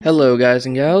Hello guys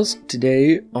and gals,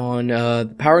 today on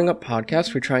the Powering Up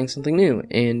podcast we're trying something new,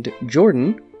 and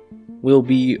Jordan will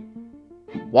be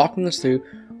walking us through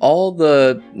all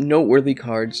the noteworthy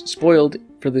cards spoiled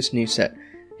for this new set,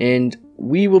 and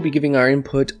we will be giving our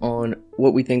input on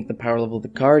what we think the power level of the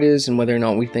card is and whether or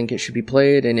not we think it should be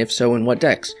played, and if so, in what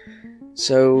decks.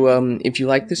 So if you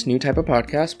like this new type of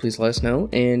podcast, please let us know,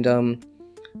 and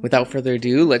without further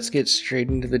ado, let's get straight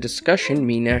into the discussion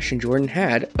me, Nash, and Jordan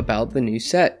had about the new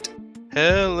set.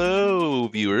 Hello,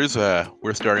 viewers.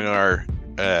 We're starting our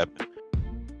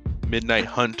Midnight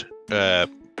Hunt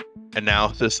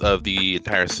analysis of the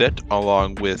entire set,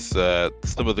 along with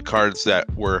some of the cards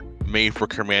that were made for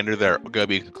Commander that are going to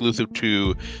be exclusive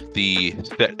to the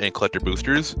set and collector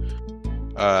boosters.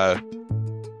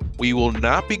 We will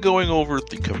not be going over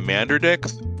the Commander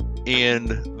decks and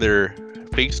their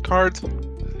face cards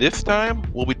this time.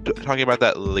 We'll be talking about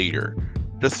that later,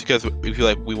 just because we feel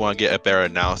like we want to get a better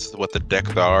analysis of what the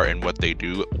decks are and what they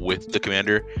do with the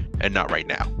Commander, and not right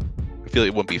now. I feel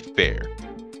like it wouldn't be fair.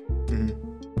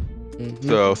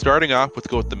 So starting off, let's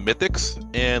go with the Mythics,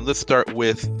 and let's start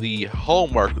with the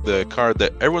Hallmark, the card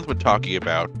that everyone's been talking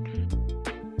about.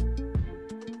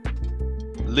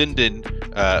 Linden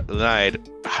Lyde.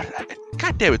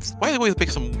 God damn it! Why do they always make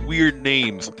some weird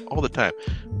names all the time?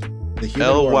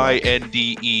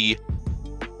 Lynde.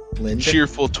 Lind?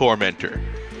 Cheerful Tormentor.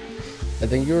 I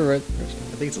think you were right the first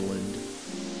I think it's a Lind.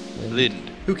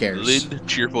 Lind. Who cares? Lind,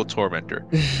 Cheerful Tormentor.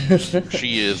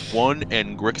 She is 1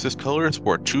 and Grixis colors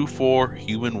for a 2/4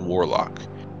 human warlock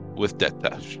with Death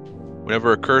Touch.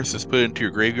 Whenever a curse is put into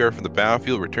your graveyard from the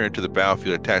battlefield, return it to the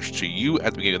battlefield attached to you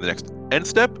at the beginning of the next end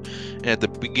step, and at the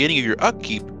beginning of your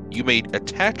upkeep, you may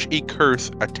attach a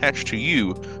curse attached to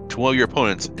you to one of your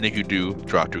opponents, and if you do,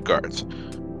 draw 2 cards.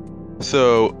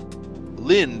 So,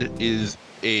 Lind is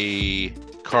a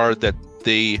card that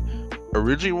they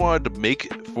originally wanted to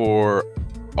make for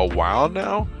a while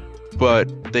now,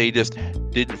 but they just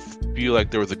didn't feel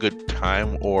like there was a good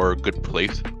time or good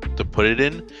place to put it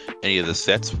in any of the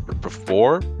sets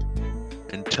before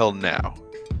until now.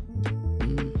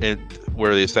 And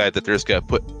where they decided that they're just going to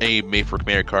put any made for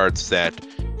Commander cards that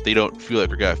they don't feel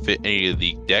like are going to fit any of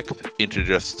the decks into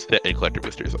just set and collector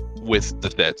boosters with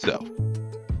the set itself.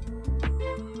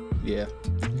 Yeah.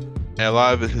 And a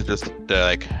lot of it is just to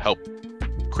like help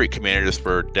create commanders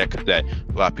for decks that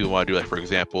a lot of people want to do. Like, for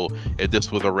example, if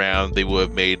this was around, they would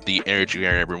have made the Energy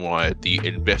Commander everyone wanted, the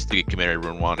Investigate Commander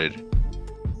everyone wanted.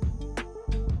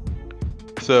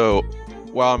 So,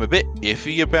 while I'm a bit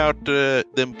iffy about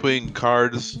them putting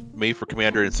cards made for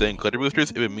Commander and setting collector boosters,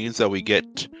 if it means that we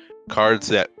get cards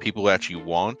that people actually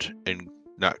want and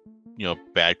not,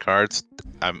 bad cards,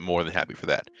 I'm more than happy for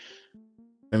that.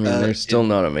 I mean, they're still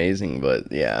not amazing,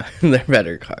 but yeah, they're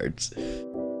better cards.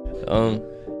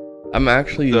 I'm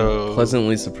actually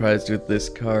pleasantly surprised with this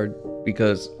card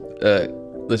because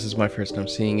this is my first time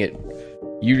seeing it.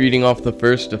 You reading off the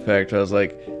first effect, I was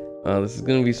like, this is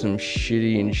gonna be some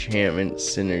shitty enchantment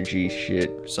synergy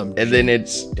shit. Then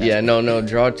it's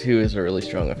draw 2 is a really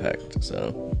strong effect,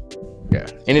 so yeah.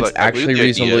 And it's actually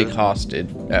reasonably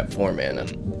costed at 4 mana.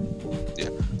 Yeah,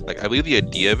 I believe the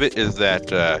idea of it is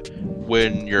that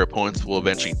when your opponents will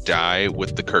eventually die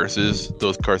with the curses,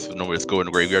 those curses will normally just go in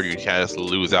the graveyard. You kind of just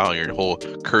lose out on your whole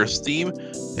curse theme.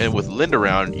 And with Lind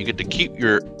around, you get to keep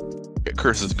your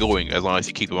curses going as long as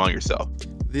you keep them on yourself.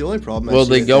 The only problem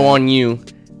they go on you,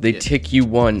 they tick you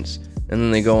once, and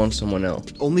then they go on someone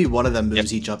else. Only one of them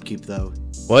moves each upkeep, though.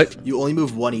 What? You only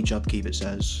move 1 each upkeep, it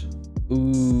says.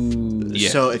 Ooh. Yeah.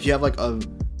 So if you have a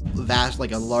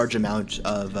large amount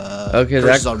of okay,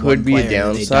 that could be a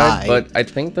downside, but I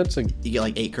think that's you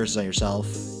get 8 curses on yourself.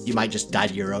 You might just die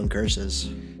to your own curses.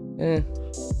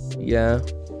 Yeah.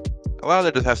 A lot of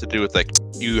that just has to do with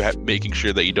you making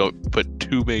sure that you don't put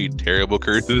too many terrible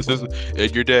curses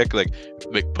in your deck.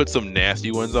 Put some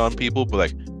nasty ones on people,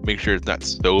 but make sure it's not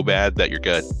so bad that you're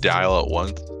gonna die all at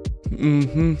once.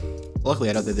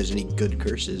 Luckily, I don't think there's any good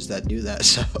curses that do that.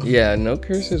 So yeah, no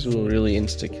curses will really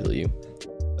insta kill you.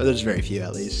 There's very few,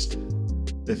 at least.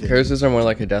 Curses are more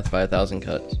like a death by 1,000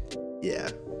 cuts. Yeah.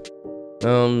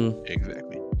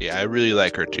 Exactly. Yeah, I really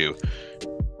like her too.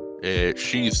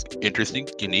 She's interesting,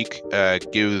 unique,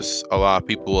 gives a lot of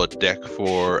people a deck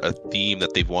for a theme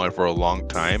that they've wanted for a long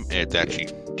time, and it's actually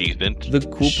decent. The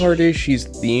cool part is she's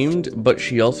themed, but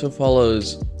she also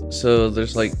follows, so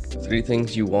there's 3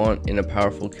 things you want in a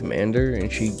powerful commander,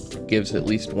 and she gives at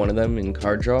least one of them in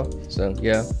card draw, so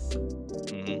yeah.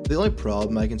 The only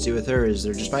problem I can see with her is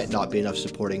there just might not be enough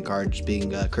supporting cards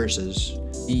being curses.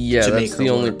 Yeah, that's the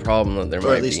only problem that there might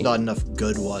be. Or at least not enough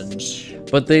good ones.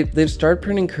 But they've started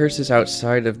printing curses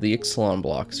outside of the Ixalan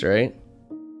blocks, right?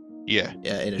 Yeah.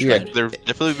 Yeah, in a Yeah. shrine. There have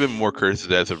definitely been more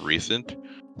curses as of recent,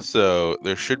 so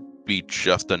there should be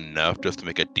just enough just to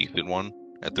make a decent one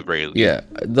at the very least. Yeah,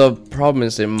 the problem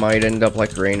is it might end up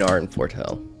like Raynar and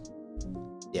Fortel.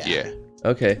 Yeah.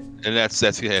 Okay, And that's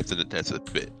a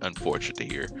bit unfortunate to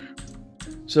hear.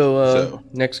 so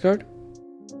next card?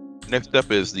 Next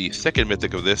up is the second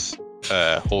mythic of this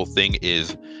whole thing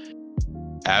is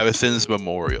Avacyn's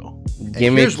Memorial. And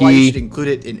here's why you should Gimmicky. include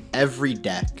it in every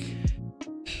deck.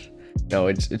 No,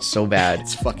 it's so bad.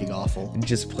 It's fucking awful.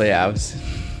 Just play Avacyn.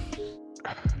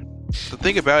 The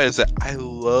thing about it is that I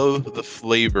love the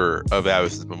flavor of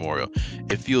Avacyn's Memorial.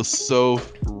 It feels so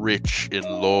rich in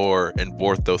lore and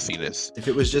Vorthosiness. If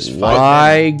it was just 5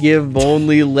 Why give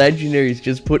only legendaries?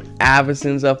 Just put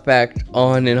Avacyn's effect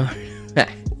on an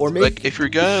artifact. or make Like, if you're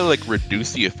gonna like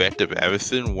reduce the effect of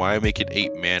Avacyn, why make it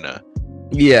 8 mana?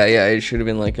 Yeah, it should have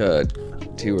been like a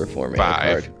 2 or 4 mana 5.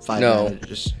 card. 5 No, mana,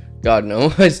 just God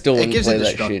no, I still it wouldn't gives play it that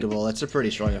shit. indestructible. That's a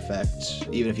pretty strong effect,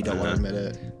 even if you don't want to admit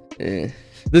it. Eh.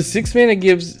 The 6 mana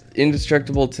gives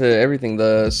indestructible to everything.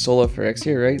 The Sola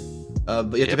Phyrexia, right? But you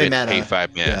have to Yeah, pay but mana. pay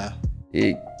 5 mana.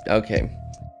 Yeah. Okay.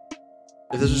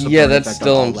 If this was the Yeah, burn that's effect on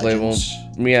still all unplayable. legends.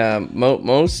 Yeah,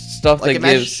 most stuff Like that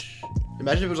imagine, gives.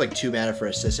 imagine if it was like 2 mana for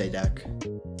a Sisei deck.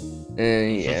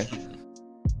 Yeah.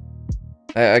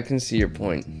 I can see your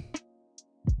point.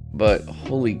 But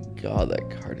holy god, that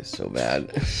card is so bad.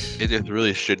 It just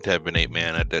really shouldn't have been 8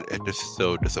 mana. It's just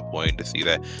so disappointing to see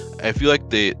that. I feel like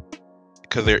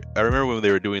I remember when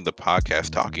they were doing the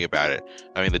podcast talking about it.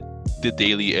 I mean, the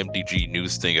daily MTG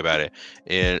news thing about it,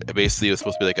 and basically it was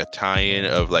supposed to be like a tie-in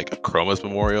of like a Chroma's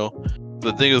Memorial.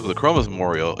 The thing is with the Chroma's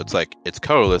Memorial, it's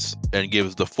colorless and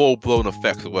gives the full-blown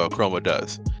effects of what a Chroma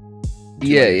does.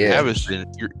 yeah. Avacyn,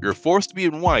 you're forced to be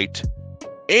in white,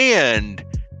 and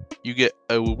you get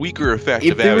a weaker effect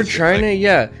If of they were Avacyn. trying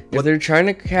Like, if they're trying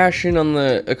to cash in on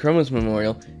the Akroma's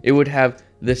Memorial, it would have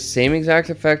the same exact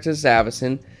effect as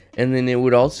Avacyn, and then it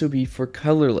would also be for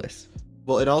colorless.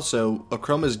 Well, it also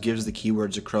Achroma's gives the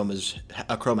keywords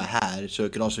Achroma had, so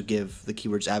it could also give the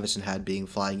keywords Avacyn had, being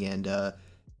flying and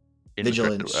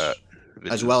vigilance,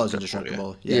 as well as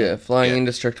indestructible. Yeah, flying Yeah.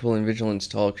 indestructible and vigilance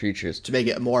to all creatures. To make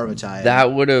it more of a tie.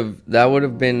 That would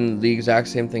have been the exact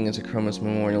same thing as Akroma's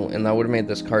Memorial, and that would have made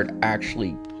this card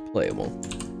actually playable.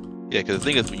 Yeah, because the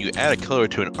thing is, when you add a color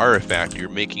to an artifact, you're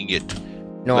making it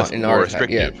Not an more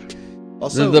artifact. Yeah. restrictive.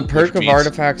 Also, The perk which of means-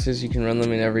 artifacts is you can run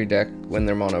them in every deck when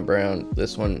they're mono brown.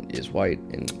 This one is white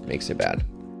and makes it bad.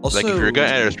 also, Like, if you're gonna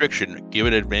add a restriction, give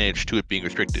an advantage to it being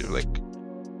restrictive. Like,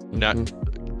 not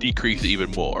Mhm. decrease it even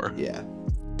more. yeah.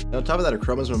 And on top of that,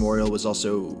 Achroma's Memorial was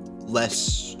also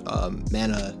less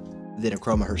mana than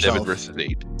Achroma herself. 7 versus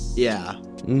 8. Yeah,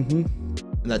 Mhm.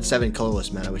 and that's 7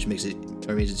 colorless mana, which means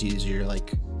it's easier to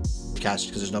like cast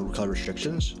because there's no color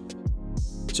restrictions.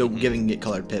 So Mhm. giving it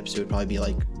colored pips, it would probably be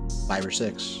like 5 or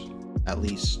 6 at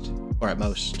least, or at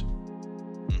most.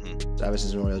 hmm So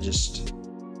Avacyn's Memorial just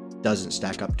doesn't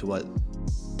stack up to what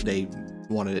they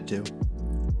wanted it to.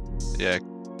 Yeah,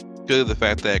 because of the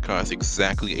fact that it costs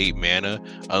exactly 8 mana,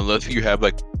 unless you have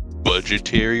like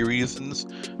budgetary reasons,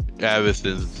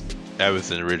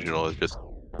 Avacyn Original is just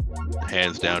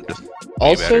hands down just way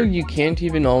Also, better. you can't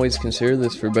even always consider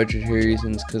this for budgetary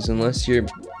reasons, because unless you're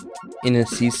in a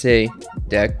Sisei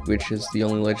deck, which is the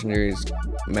only legendaries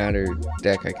matter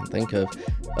deck I can think of,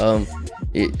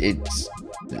 it's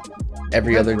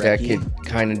every other deck. Reki. It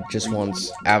kind of just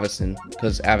wants Avacyn,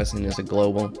 because Avacyn is a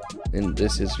global, and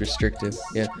this is restrictive.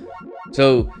 Yeah.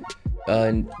 So,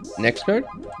 next card.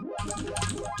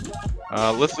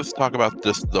 Let's just talk about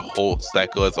just the whole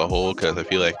cycle as a whole, because I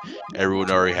feel like everyone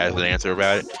already has an answer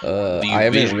about it. I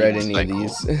haven't Vision read any cycle.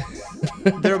 of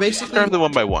these. They're basically Start them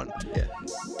one by one. Yeah.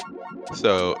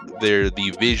 So they're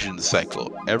the vision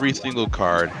cycle. Every single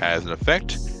card has an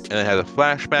effect, and it has a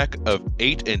flashback of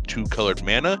 8 and 2 colored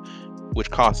mana, which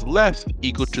costs less,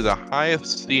 equal to the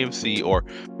highest CMC or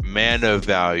mana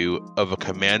value of a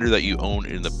commander that you own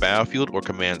in the battlefield or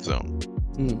command zone.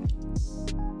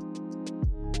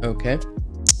 Okay.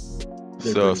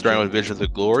 They're So pretty starting cool. with Visions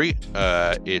of Glory,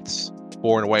 it's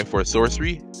 4 and a white for a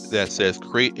sorcery that says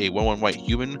create a 1/1 white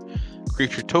human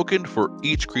creature token for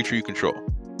each creature you control,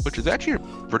 which is actually a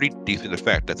pretty decent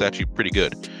effect. That's actually pretty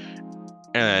good.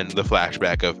 And the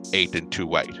flashback of 8 and 2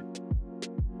 white.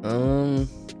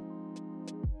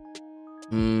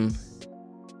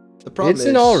 The problem It's is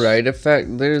an alright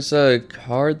effect. There's a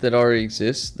card that already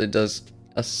exists that does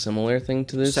a similar thing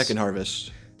to this. Second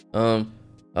Harvest. Oh,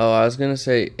 I was gonna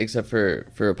say, except for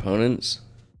opponents.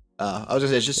 I was gonna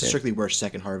say it's just Yeah. strictly worse.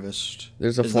 Second Harvest.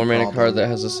 There's a is the 4-mana problem. card that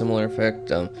has a similar effect.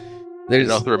 There's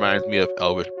It also reminds me of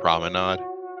Elvish Promenade.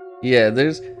 yeah,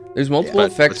 there's There's multiple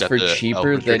effects for the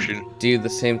cheaper that do the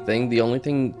same thing. The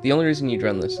only reason you'd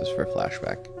run this is for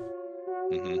flashback.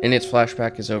 And its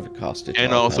flashback is overcosted.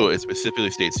 And also, it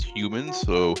specifically states humans,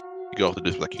 so you can also do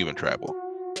this with like human travel.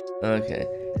 Okay.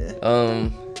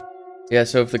 Yeah.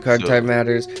 So if the card type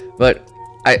matters, but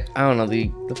I don't know. The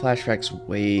flashback's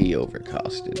way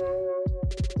overcosted.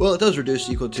 Well, it does reduce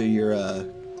equal to your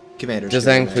commander. Does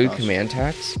that include command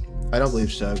tax? I don't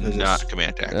believe so. Not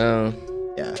command tax. Oh.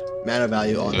 Yeah, mana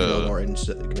value on or in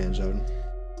command zone.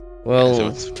 Well, so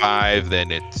it's 5, then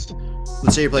it's.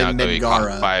 Let's say you're playing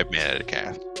Mengara. 5 mana to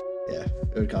cast. Yeah,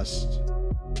 it would cost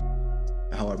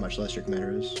however much less your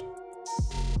commander is.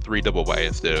 3 double white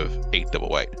instead of 8 double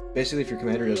white. Basically, if your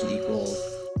commander doesn't equal.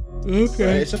 Okay.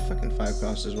 Right, it's a fucking 5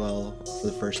 cost as well for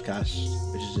the first cast,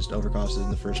 which is just overcosted in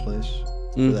the first place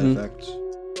for that effect.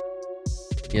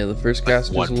 Yeah, the first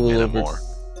cast is a little over. More.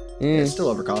 Yeah, it's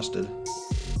still overcosted.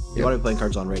 You want to be playing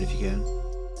cards on raid if you can.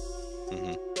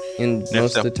 And Next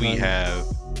most up, of the time... we have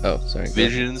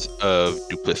Visions of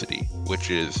Duplicity,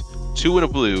 which is 2 and a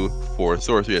blue for a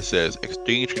sorcery that says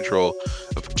exchange control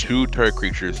of 2 target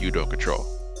creatures you don't control.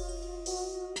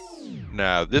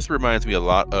 Now, this reminds me a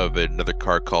lot of another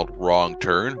card called Wrong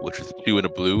Turn, which is 2 and a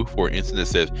blue for an instant that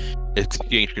says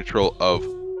exchange control of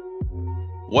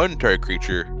 1 target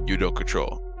creature you don't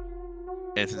control.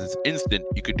 And since it's instant,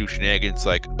 you could do shenanigans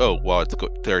like, oh, while it's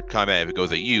third combat, if it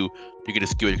goes at you, you can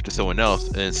just give it to someone else,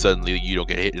 and then suddenly you don't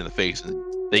get hit in the face, and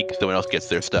think someone else gets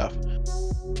their stuff.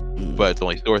 But it's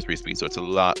only sorcery speed, so it's a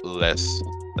lot less,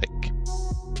 like...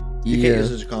 You can't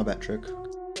use it as a combat trick.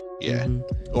 Yeah.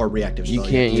 Or reactive spell.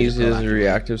 You can't use it as a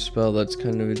reactive spell, that's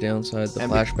kind of a downside. The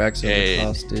flashback's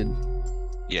overcosted.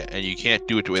 Yeah, and you can't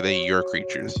do it with any of your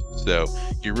creatures, so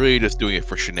you're really just doing it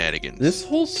for shenanigans. This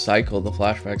whole cycle, the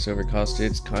flashback's overcosted,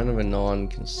 it's kind of a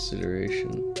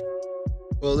non-consideration.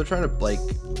 Well, they're trying to, like...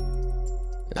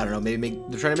 I don't know,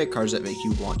 they're trying to make cards that make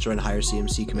you want to run higher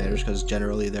CMC commanders, because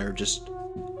generally they're just...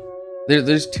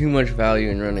 There's too much value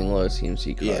in running low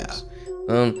CMC cards.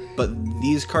 Yeah. But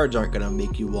these cards aren't going to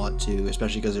make you want to,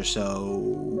 especially because they're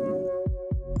so...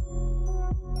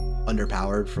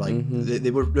 underpowered for like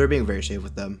they're being very safe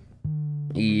with them.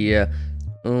 Yeah.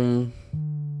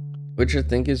 Which I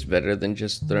think is better than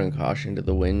just throwing caution to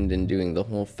the wind and doing the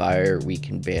whole fire we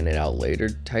can ban it out later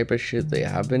type of shit they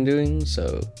have been doing.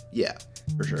 So yeah,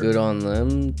 for sure. Good on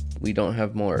them. We don't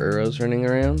have more Uros running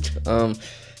around.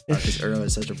 Because Uro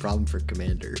is such a problem for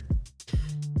commander.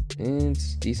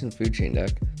 It's decent food chain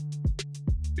deck.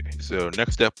 So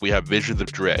next up we have Visions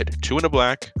of Dread. 2 and a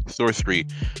black, sorcery.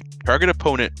 Target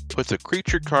opponent puts a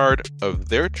creature card of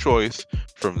their choice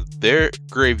from their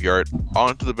graveyard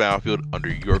onto the battlefield under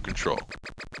your control.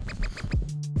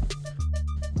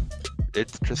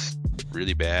 It's just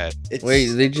really bad. Wait,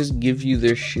 they just give you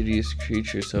their shittiest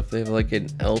creature, so if they have like an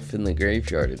elf in the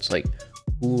graveyard, it's like,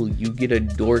 ooh, you get a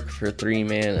dork for 3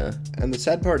 mana. And the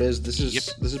sad part is, this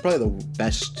is probably the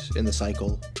best in the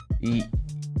cycle.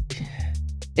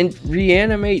 And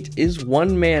Reanimate is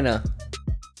 1 mana.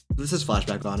 This is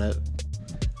flashback on it.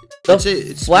 The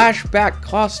flashback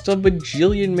costs a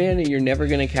bajillion mana. You're never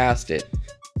gonna cast it.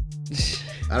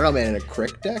 I don't know, man. In a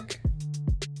Crick deck,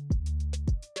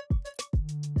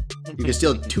 you can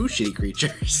steal 2 shitty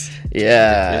creatures.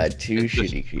 Yeah, 2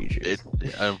 shitty creatures. It's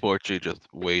unfortunately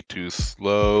just way too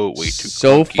slow, way too.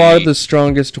 So clunky. far, the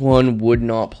strongest one would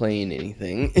not play in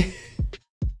anything.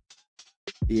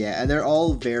 Yeah, and they're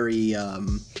all very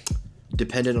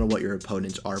dependent on what your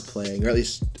opponents are playing, or at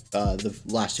least the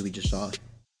last 2 we just saw.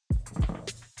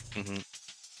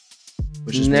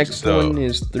 Which is next one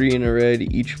is 3 in a red.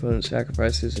 Each opponent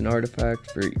sacrifices an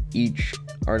artifact. For each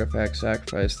artifact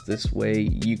sacrificed this way,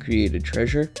 you create a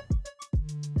treasure.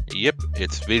 Yep,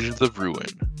 it's Visions of Ruin.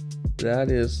 That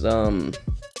is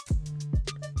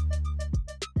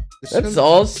that's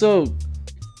also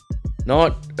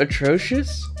not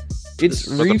atrocious. It's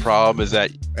but the problem is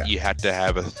that you have to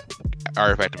have an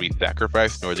artifact to be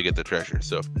sacrificed in order to get the treasure.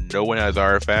 So if no one has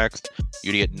artifacts,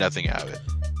 you get nothing out of it.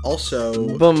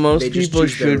 Also, but most people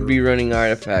should be running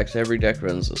artifacts. Every deck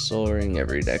runs a Soul Ring.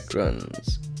 Every deck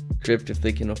runs Crypt if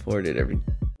they can afford it.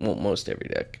 Most every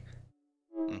deck.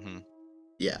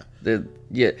 Yeah.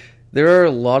 There are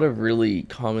a lot of really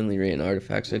commonly ran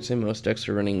artifacts. I'd say most decks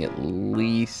are running at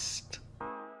least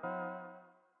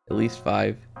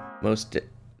 5.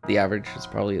 The average is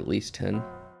probably at least 10.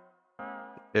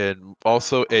 And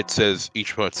also, it says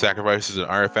each opponent sacrifices an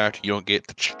artifact. You don't get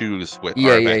to choose what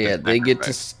artifact. Yeah.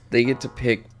 They get to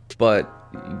pick, but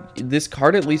this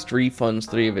card at least refunds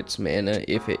 3 of its mana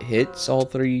if it hits all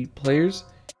 3 players,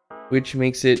 which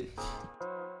makes it.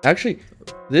 Actually,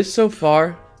 this so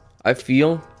far, I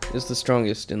feel is the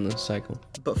strongest in the cycle.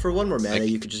 But for 1 more mana,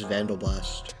 you could just Vandal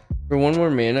Blast. For 1 more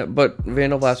mana, but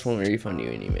Vandal Blast won't refund you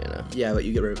any mana. Yeah, but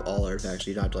you get rid of all artifacts, so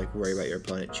you don't have to like worry about your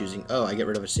opponent choosing, oh, I get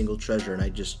rid of a single treasure and I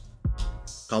just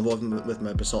combo with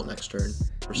my Basalt next turn.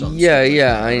 Or something.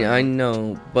 Yeah, I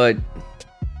know, but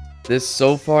this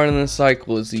so far in the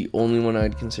cycle is the only one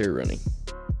I'd consider running.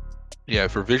 Yeah,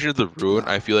 for Vision of the Ruin,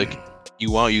 I feel like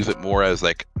you want to use it more as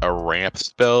like a ramp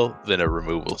spell than a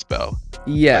removal spell.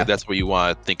 Yeah. Like, that's what you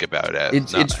want to think about it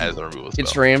as, not as a removal spell.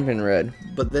 It's ramp in red.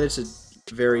 But then it's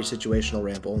a very situational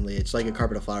ramp only. It's like a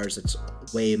Carpet of Flowers that's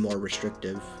way more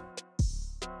restrictive.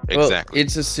 Exactly. Well,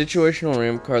 it's a situational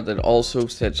ramp card that also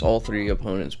sets all 3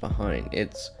 opponents behind.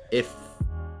 It's if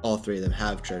all 3 of them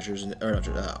have treasures or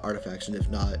not, artifacts, and if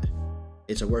not,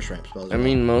 it's a worse ramp spell. I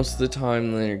mean, most of the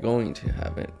time they're going to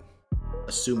have it.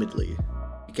 Assumedly,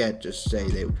 you can't just say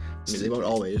they. I mean, they won't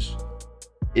always.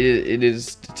 It is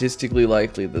statistically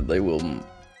likely that they will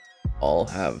all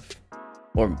have,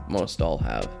 or most all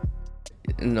have,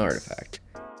 an artifact.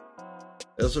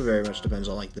 It also very much depends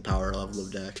on like the power level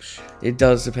of decks. It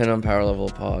does depend on power level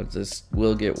of pods. This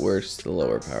will get worse the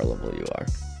lower power level you are.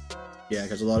 Yeah,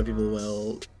 because a lot of people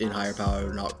will, in higher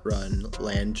power, not run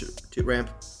land to ramp,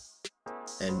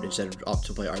 and instead opt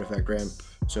to play artifact ramp.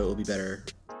 So it will be better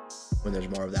when there's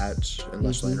more of that and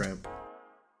less land ramp.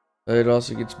 It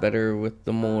also gets better with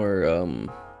the more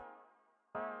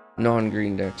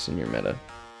non-green decks in your meta.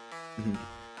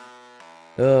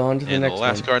 On to the and next the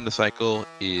last one. card in the cycle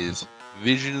is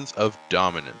Visions of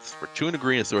Dominance. For 2 and a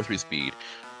green and Sorcery speed,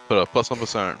 put a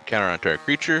 +1/+1 counter on entire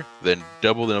creature, then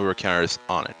double the number of counters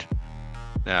on it.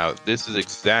 Now, this is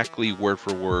exactly word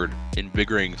for word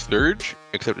Invigorating Surge,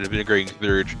 except Invigorating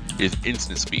Surge is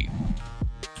instant speed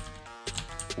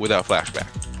without flashback.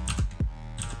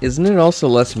 Isn't it also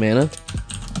less mana?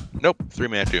 Nope, 3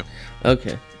 mana too.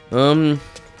 Okay.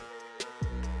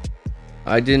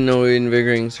 I didn't know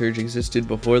Invigorating Surge existed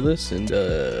before this, and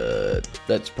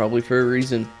that's probably for a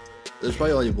reason. There's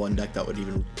probably only one deck that would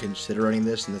even consider running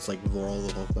this, and it's like Voral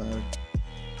the Hulkbag.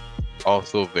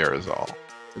 Also Verazal.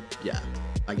 Yeah,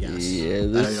 I guess. Yeah, I don't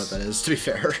even know what that is, to be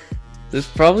fair. This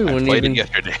probably I wouldn't played even. it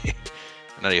yesterday.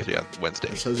 Not yesterday, on Wednesday.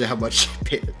 It shows you how much you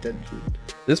paid attention.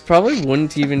 This probably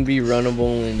wouldn't even be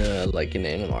runnable in like an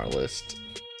NMR list.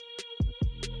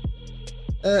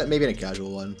 Maybe in a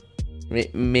casual one.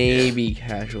 Maybe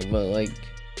casual, but like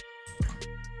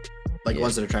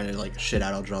ones that are trying to like shit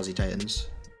out Eldrazi Titans.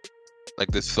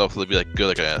 Like this is also be like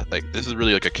good this is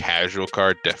really like a casual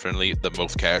card, definitely the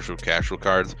most casual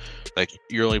cards. Like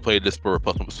you're only playing this for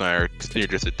 +1/+1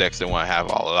 synergistic decks that want to have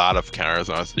a lot of counters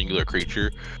on a singular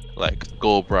creature, like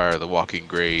Goldbriar, the Walking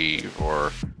Grave,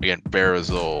 or again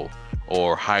Verazal,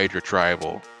 or Hydra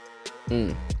Tribal.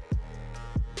 You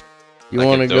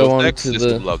want to go on to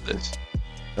the? Love this.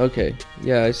 Okay,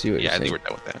 yeah, I see what you're saying. Yeah, I think we're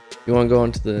done with that. You want to go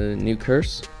on to the new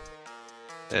curse?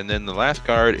 And then the last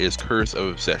card is Curse of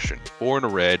Obsession. 4 and a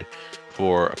red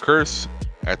for a curse.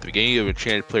 At the beginning of an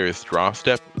enchanted player's draw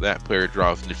step, that player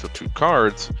draws initial 2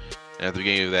 cards. And at the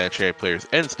beginning of that enchanted player's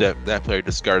end step, that player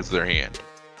discards their hand.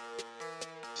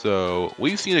 So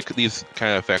we've seen these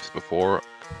kind of effects before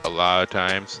a lot of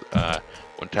times.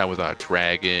 One time was on a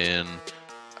dragon,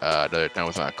 another time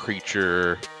was on a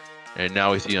creature, and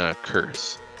now we see on a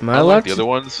curse. Am I allowed the other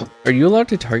ones? Are you allowed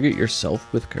to target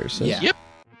yourself with curses? Yeah. Yep.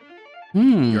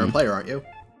 You're a player, aren't you?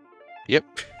 Yep.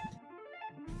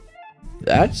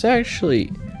 That's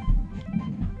actually...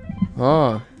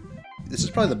 Huh. This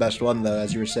is probably the best one, though,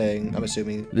 as you were saying, I'm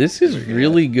assuming. This is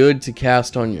really good to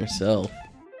cast on yourself.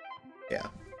 Yeah.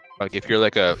 Like if you're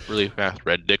like a really fast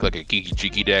red deck, like a Kiki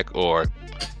Jiki deck, or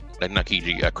like not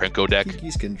Kiki, a Krenko deck.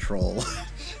 Kiki's Control.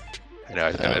 I know,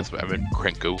 I meant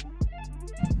Krenko.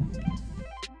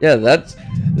 Yeah,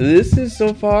 this is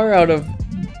so far out of...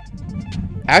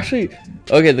 Actually,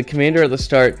 okay, the commander at the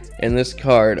start and this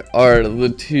card are the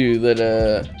 2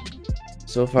 that,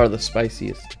 so far the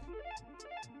spiciest.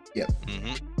 Yep.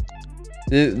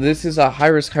 This is a high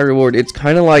risk, high reward. It's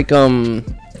kind of like,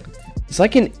 it's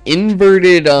like an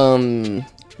inverted,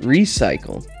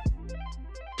 recycle,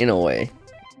 in a way.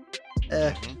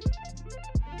 A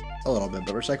little bit,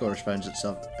 but Recycle responds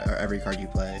itself every card you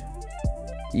play.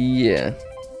 Yeah.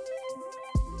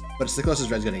 But it's the closest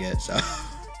Red's gonna get, so.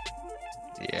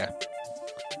 Yeah.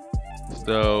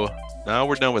 So now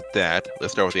we're done with that.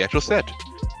 Let's start with the actual set.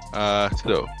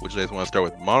 So would you guys want to start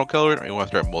with monocolored, or you want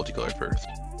to start multicolored first?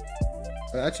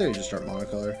 I'd say we just start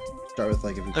monocolor. Start with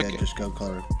like if we can just go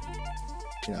color.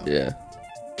 You know. Yeah.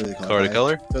 Color to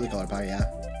color. Go the color pie, yeah.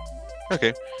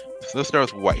 Okay. So let's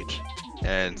start with white,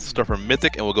 and start from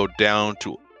mythic, and we'll go down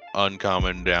to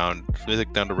uncommon, down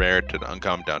mythic, down to rare, to the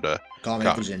uncommon, down to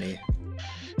Common to Ginny.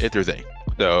 if there's any.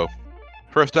 So,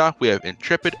 first off, we have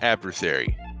Intrepid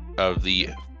Adversary of the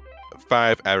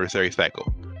 5 adversary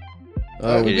cycle. We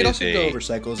It can is also go a- over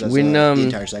cycles as when, the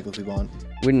entire cycle if we want.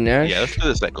 When Nash. Yeah, let's do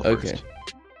the cycle Okay. first.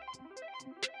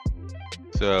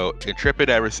 So, Intrepid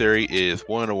Adversary is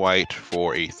 1 and a white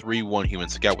for a 3/1 human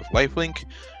scout with lifelink.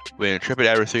 When Intrepid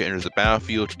Adversary enters the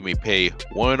battlefield, you may pay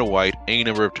 1 and a white any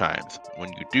number of times.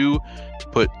 When you do,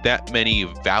 put that many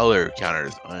Valor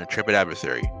counters on Intrepid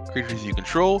Adversary. Creatures you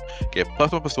control get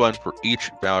 +1/+1 for each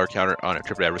Valor counter on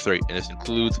Intrepid Adversary, and this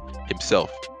includes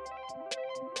himself.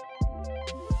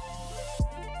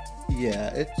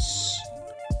 Yeah, it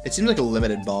seems like a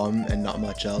limited bomb and not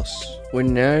much else.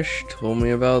 When Nash told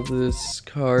me about this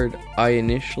card, I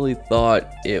initially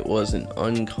thought it was an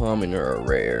uncommon or a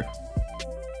rare.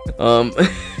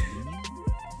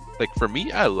 Like, for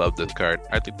me, I love this card.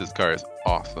 I think this card is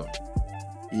awesome.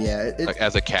 Yeah, Like,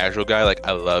 as a casual guy, like,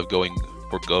 I love going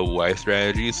for go wide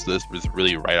strategies, so this was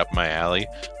really right up my alley,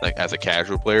 like, as a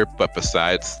casual player. But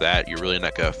besides that, you're really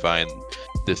not gonna find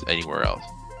this anywhere else.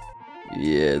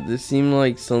 Yeah, this seemed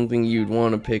like something you'd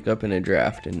want to pick up in a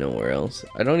draft and nowhere else.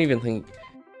 I don't even think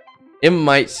it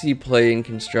might see play in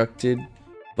Constructed,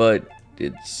 but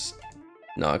it's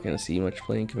not gonna see much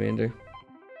play in Commander.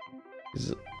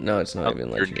 No, it's not even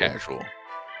You're legendary. casual.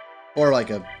 or like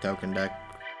a token deck.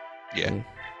 Yeah. Mm.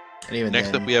 And even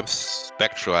Next then, up, we have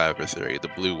Spectral Adversary, the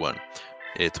blue one.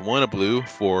 It's 1 a blue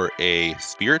for a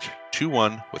spirit,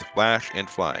 2/1 with flash and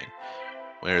flying.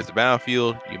 When it's the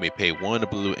battlefield, you may pay 1 a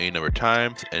blue any number of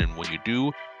times, and when you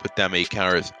do, put that many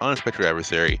counters on Spectral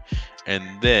Adversary, and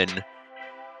then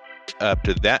up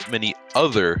to that many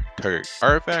other target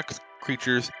artifacts,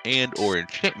 creatures, and or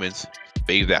enchantments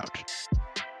phase out.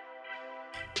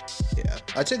 yeah,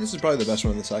 I'd say this is probably the best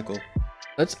one in the cycle.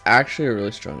 That's actually a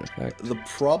really strong effect. The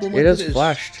problem with It has is,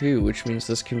 flash too, which means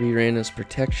this can be ran as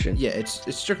protection. Yeah, it's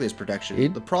strictly as protection.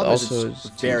 It The problem is also it's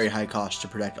is very high cost to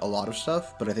protect a lot of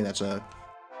stuff, but I think that's a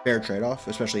fair trade-off,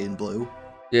 especially in blue.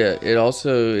 Yeah, it's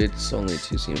only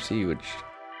 2 CMC, which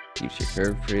keeps your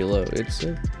curve pretty low. It's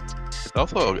It's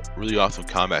also a really awesome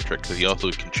combat trick because you also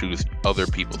can choose other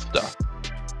people's stuff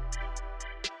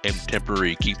and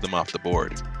temporarily keep them off the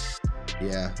board.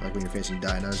 Yeah, like when you're facing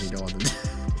dinos, you don't want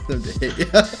them to hit you.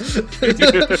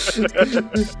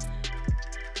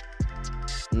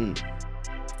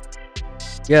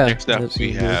 yeah. Next up, that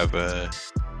we seems good. have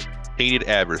Tainted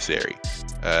Adversary.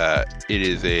 It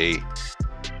is a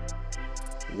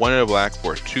 1 and a black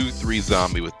for a 2/3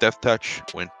 zombie with Death Touch.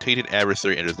 When Tainted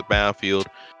Adversary enters the battlefield,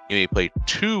 you may play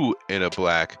 2 in a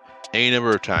black any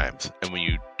number of times. And when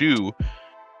you do,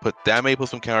 put that many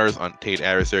plus some counters on Tainted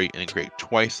Adversary and then create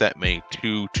twice that many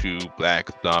 2/2 black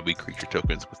zombie creature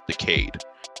tokens with Decayed.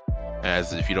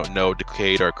 As if you don't know,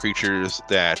 Decayed are creature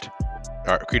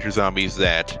zombies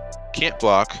that can't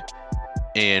block,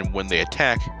 and when they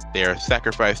attack, they are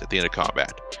sacrificed at the end of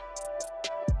combat.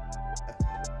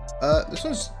 This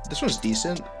one's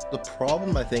decent. The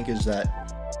problem I think is that,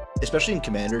 especially in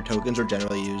Commander, tokens are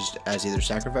generally used as either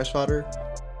sacrifice fodder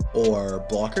or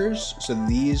blockers. So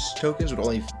these tokens would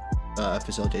only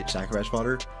facilitate sacrifice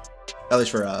fodder, at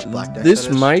least for black deck. This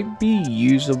that is. might be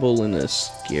usable in a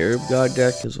Scarab God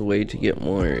deck as a way to get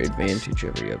more advantage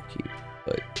every upkeep.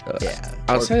 But Yeah.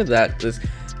 outside of that,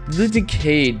 the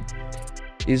Decayed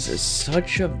is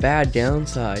such a bad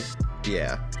downside.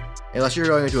 Yeah. Unless you're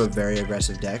going into a very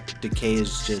aggressive deck, Decay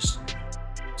is just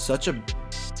such a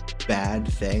bad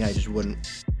thing. I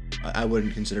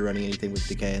wouldn't consider running anything with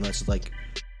Decay unless like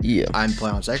Yeah. I'm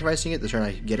planning on sacrificing it the turn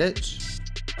I get it,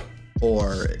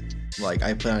 or like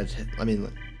I plan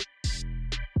on.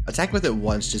 Attack with it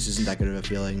once just isn't that good of a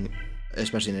feeling,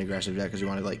 especially in an aggressive deck because you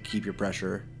want to like keep your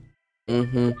pressure.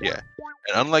 Mm-hmm.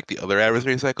 And unlike the other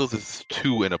adversary cycles, this is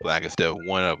 2 in a black instead of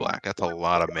 1 in a black. That's a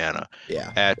lot of mana.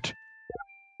 Yeah. At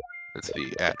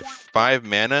 5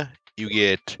 mana, you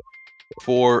get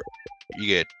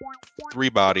 3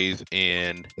 bodies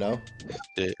and No.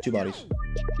 the, 2 bodies.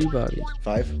 2 bodies.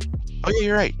 5. oh yeah,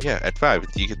 you're right. Yeah, at 5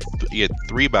 you get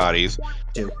 3 bodies.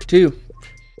 2.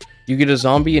 You get a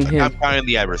zombie and I'm him. counting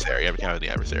the adversary.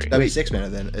 That'd be Wait. 6 mana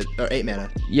then, or 8 mana.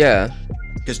 Yeah.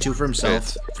 Because 2 for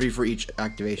himself, 3 for each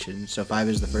activation. So 5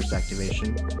 is the first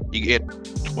activation. You get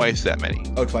twice that many.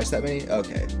 Oh, twice that many?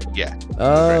 Okay. Yeah.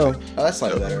 Oh. Oh, that's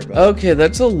slightly better. But Okay,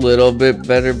 that's a little bit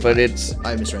better, but it's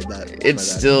I misread that. it's My bad.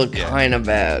 still Yeah. kind of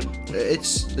bad.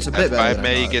 It's a At bit better. 5 than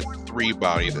mana, I you thought. get 3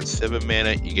 bodies. At 7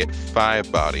 mana, you get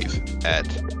 5 bodies. At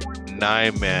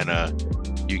 9 mana,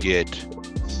 you get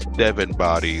 7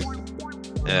 bodies.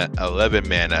 At 11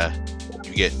 mana,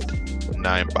 you get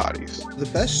 9 bodies. The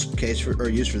best case for or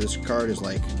use for this card is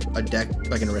like a deck,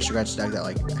 like an Aristocrats deck that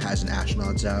like has an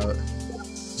Ashnod's out.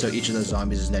 So each of those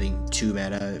zombies is netting 2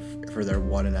 mana for their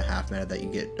 1.5 mana that you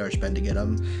get or spend to get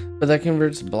them. But that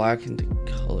converts black into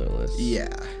colorless. Yeah.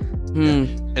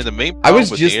 And the main I problem was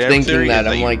with just the thinking adversary that,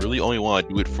 is I'm you like- really only want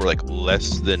to do it for like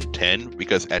less than 10,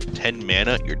 because at 10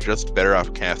 mana you're just better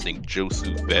off casting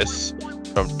Josu Ves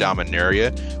from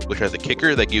Dominaria, which has a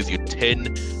kicker that gives you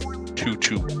 10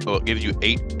 2/2. Well, it gives you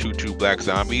 8 2/2 black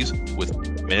zombies with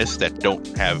menace that don't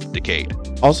have decayed.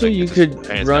 Also, Like, you it's could just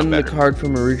hands run down the better. card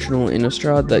from original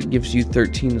Innistrad that gives you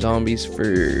 13 zombies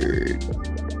for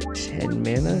 10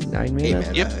 mana, 9 mana. 8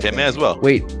 mana. Yep, I 10 think. mana as well.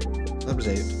 Wait, That was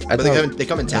 8. I But thought- they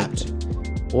come in tapped.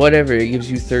 whatever. It gives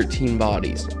you 13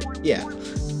 bodies Yeah.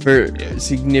 for Yeah.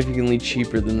 significantly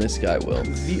cheaper than this guy will.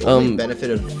 The only benefit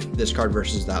of this card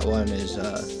versus that one is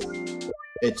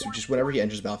it's just whenever he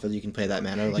enters the battlefield, you can play that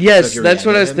mana. Like, so if Yes, you're that's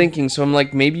what I was reanimating him- thinking. So I'm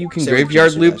like, maybe you can Same with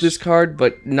graveyard Josu loop Ves. this card,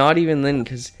 but not even then,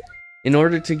 because in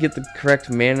order to get the correct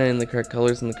mana and the correct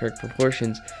colors and the correct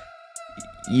proportions,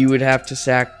 you would have to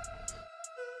sack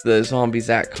the zombies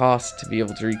at cost to be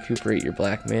able to recuperate your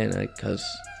black mana because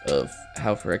of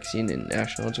how Phyrexian and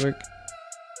Ashnodes work.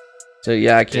 So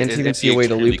yeah, I can't even It'd see a be way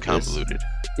to extremely loop this. convoluted.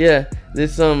 Yeah,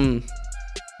 this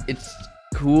it's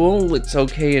cool. It's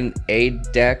okay in a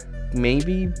deck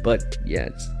maybe, but yeah,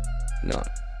 it's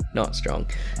not strong.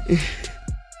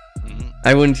 Mhm.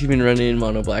 I wouldn't even run it in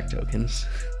mono black tokens.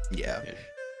 Yeah.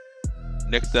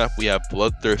 Next up, we have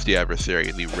Bloodthirsty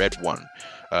Adversary, the red one.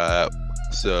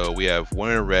 So we have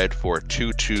 1 in a red for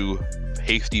 2/2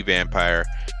 Hasty Vampire,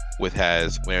 with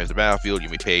has when it enters the battlefield, you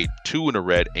may pay 2 in a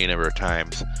red a number of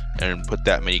times and put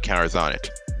that many counters on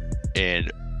it. And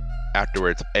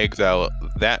afterwards, exile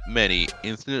that many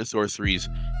instant sorceries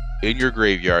in your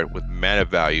graveyard with mana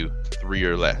value 3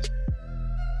 or less.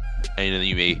 And then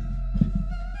you may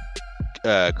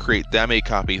create that many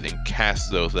copies and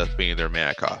cast those, thus being their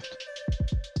mana cost.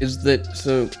 Is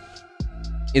the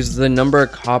number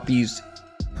of copies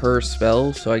per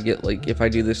spell? So I get, like, if I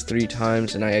do this 3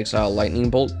 times and I exile Lightning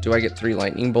Bolt, do I get 3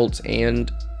 Lightning Bolts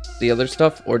and the other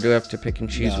stuff, or do I have to pick and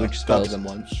choose No, which copy spells? them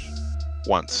once.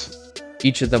 Once.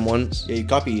 Each of them once? Yeah, you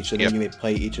copy each of them. Yep. You may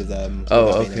play each of them. Oh,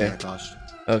 without paying okay. their mana cost.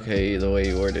 Okay, the way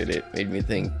you worded it made me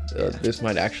think this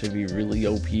might actually be really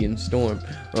OP in Storm.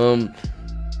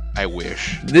 I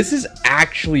wish. This is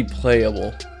actually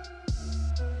playable.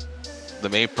 The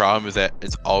main problem is that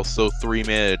it's also 3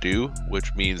 mana to do,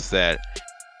 which means that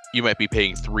you might be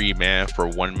paying 3 mana for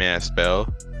 1 mana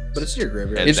spell. But it's your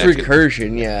graveyard. And It's that could-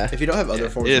 recursion, yeah. If you don't have other Yeah,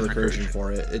 forms it of is recursion recursion.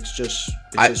 for it, it's just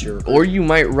your recursion. Or you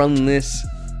might run this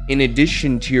in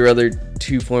addition to your other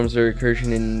 2 forms of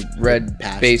recursion in red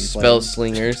Past based and spell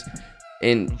Flame. slingers.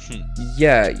 And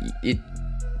yeah,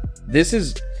 this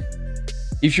is,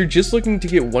 if you're just looking to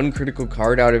get 1 critical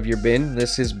card out of your bin,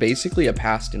 this is basically a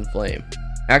Past in Flame.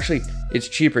 Actually, it's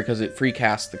cheaper because it free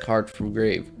casts the card from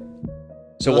grave.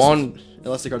 So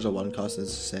unless the cards are 1 cost,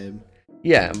 it's the same.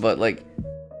 yeah, but like,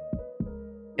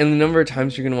 and the number of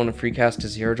times you're gonna want to free cast a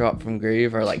 0 drop from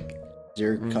grave are like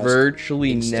 0 cost.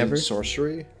 virtually instant never.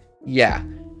 sorcery. Yeah.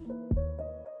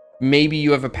 Maybe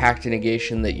you have a Pact of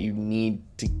Negation that you need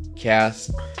to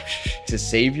cast to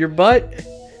save your butt.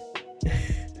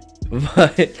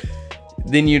 But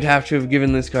then you'd have to have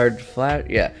given this card flat.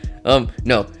 Yeah.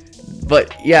 No.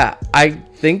 But yeah, I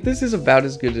think this is about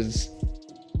as good as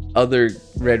other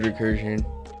red recursion,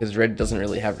 because red doesn't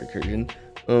really have recursion.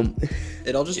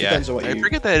 It all just Yeah, depends on what I you.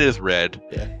 forget that it is red.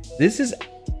 Yeah. This is,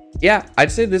 yeah,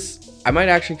 I'd say this, I might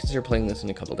actually consider playing this in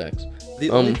a couple decks. The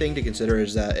only thing to consider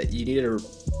is that you need to,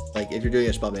 like, if you're doing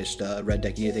a spell-based red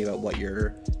deck, you need to think about what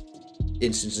your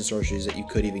instants and sorceries that you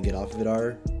could even get off of it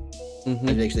are, Mhm.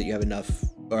 and make sure that you have enough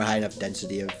or a high enough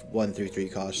density of 1 through 3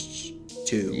 costs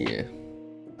to Yeah.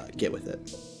 get with it.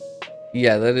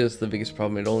 Yeah, that is the biggest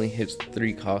problem. It only hits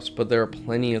 3 costs, but there are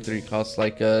plenty of 3 costs,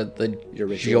 like the Your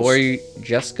rituals. Joy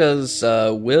Jessica's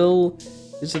Will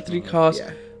is a 3 cost.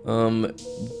 Yeah.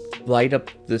 Light Up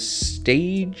the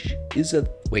Stage is a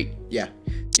Yeah.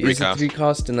 is a cost. 3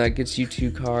 cost, and that gets you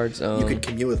 2 cards. You could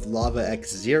commune with Lava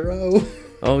X0.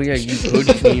 Oh yeah, you could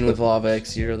commune with Lava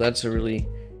X0. That's a really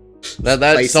that's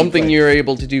Spicy something play. you're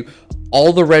able to do.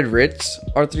 All the red writs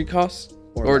are 3 costs.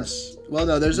 Or less. Well,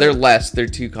 no, there's They're less. They're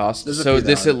 2 costs. There's a So few that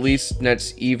this at aren't. least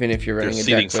nets even if you're Their running a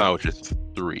seating deck. sandwich is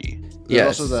 3. There's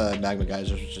Yes. also the Magma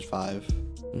Geysers, which is 5.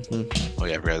 Oh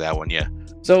yeah, I forgot that one. Yeah.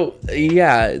 So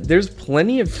yeah, there's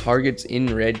plenty of targets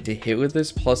in red to hit with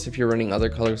this. Plus, if you're running other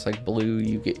colors like blue,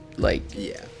 you get like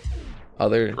Yeah.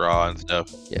 other. Draw and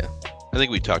stuff. Yeah, I think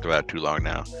we talked about it too long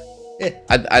now.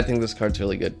 I think this card's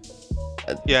really good.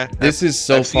 Yeah. This is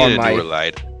so I've seen far it in my. Newer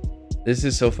Light. This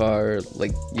is so far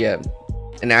like yeah,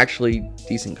 an actually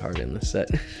decent card in this set.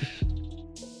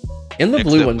 And the Next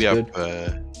blue up, one's we have,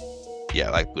 good. Yeah,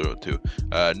 I like blue too.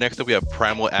 Next up, we have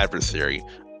Primal Adversary.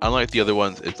 Unlike the other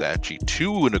ones, it's actually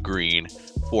 2 in a green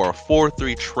for a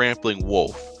 4/3 trampling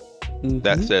wolf.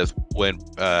 That says when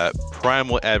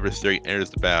Primal Adversary enters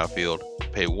the battlefield,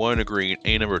 pay 1 in a green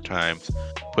a number of times,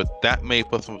 put that many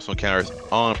plus some counters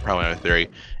on Primal Adversary,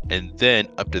 and then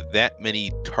up to that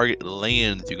many target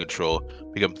lands you control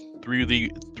become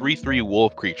 3/3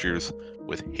 wolf creatures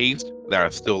with haste that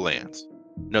are still lands.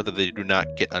 Note that they do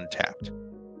not get untapped.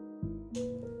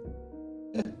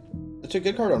 It's a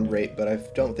good card on rate, but I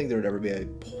don't think there would ever be a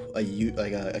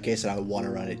case that I would want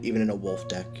to run it, even in a wolf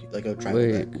deck, like a tribal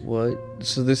Wait, deck. what?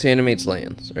 So this animates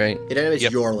lands, right? It animates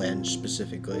Yep. your land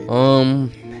specifically.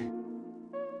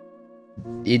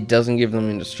 It doesn't give them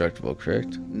indestructible,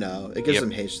 correct? No, it gives Yep.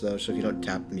 them haste though, so if you don't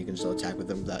tap them, you can still attack with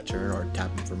them that turn, or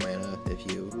tap them for mana if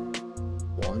you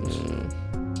want.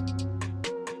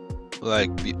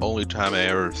 Like, the only time I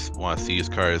ever want to see this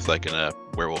card is like in a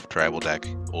werewolf tribal deck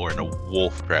or in a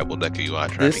wolf tribal deck if you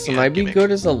want to try This to might be good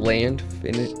as a lands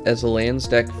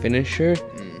deck finisher,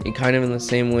 and kind of in the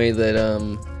same way that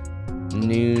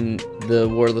Noon, the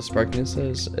Warless Sparkness,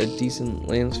 is a decent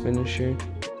lands finisher,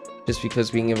 just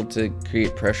because being able to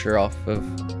create pressure off of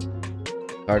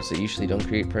cards that usually don't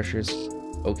create pressure is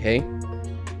okay,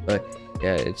 but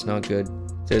yeah, it's not good.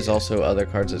 There's also other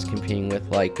cards that's competing with,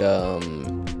 like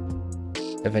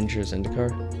Avengers Zendikar.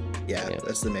 Yeah, Yeah.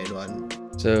 that's the main one.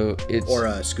 So it's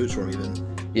Or Scoot Swarm even.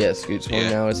 yeah, Scoot Swarm Yeah.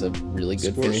 now is a really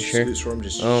good finisher. Scoot Swarm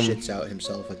just Um, shits out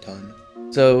himself a ton.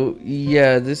 So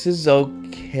yeah, this is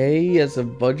okay as a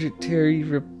budgetary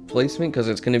replacement because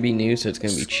it's going to be new, so it's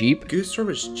going to be cheap. Scoot Swarm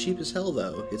is cheap as hell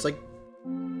though. It's like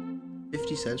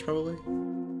 50 cents probably.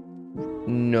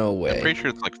 No I'm way. pretty sure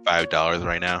it's like $5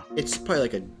 right now. It's probably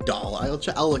like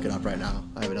 $1. I'll look it up right now.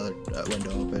 I have another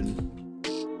window open.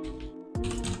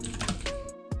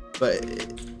 But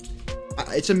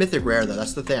it's a mythic rare though.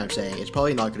 That's the thing I'm saying. It's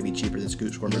probably not going to be cheaper than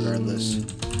Scoot Swarm regardless.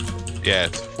 Yeah,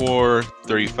 it's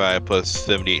 $4.35 plus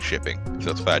 78 shipping,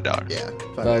 so it's $5. Yeah.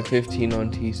 $5.15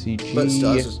 on TCG. But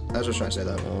still, that's what I was trying to say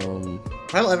though.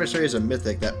 Primal Adversary is a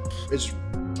mythic that is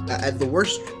at the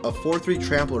worst a 4/3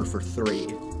 trampler for 3.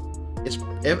 It's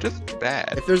Just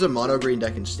bad. if there's a mono green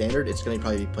deck in standard, it's going to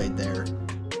probably be played there.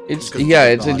 It's because yeah,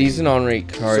 of it's the a body. decent on-rate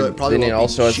card. So it probably Then it won't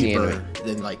also be has the cheaper anime.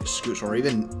 than like Scoot Swarm or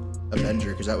even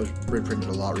Avenger because that was reprinted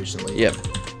a lot recently. Yep.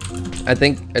 I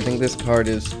think this card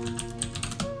is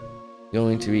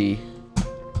going to be.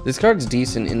 This card's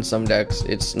decent in some decks.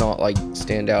 It's not like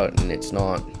standout, and it's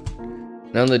not.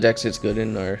 None of the decks it's good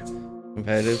in are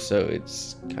competitive, so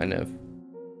it's kind of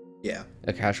Yeah,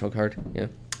 a casual card. Yeah.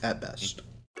 at best.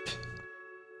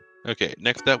 Okay,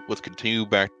 next up, let's continue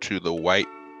back to the white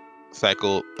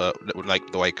cycle,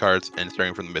 like the white cards, and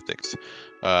starting from the mythics.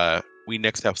 We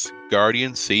next have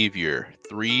Guardian Savior,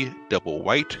 3 double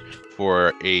white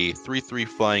for a 3/3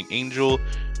 flying angel.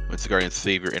 When Guardian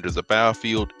Savior enters the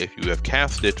battlefield, if you have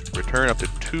cast it, return up to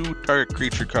 2 target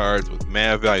creature cards with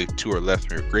mana value 2 or less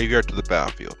from your graveyard to the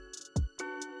battlefield.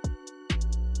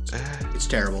 It's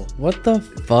terrible. What the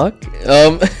fuck?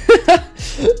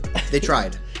 They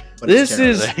tried. But This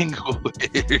it's terrible. is-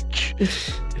 Language.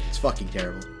 It's fucking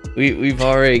terrible. We've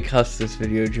already cussed this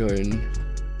video, Jordan.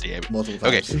 Damn. Multiple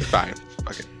Okay, times. fine.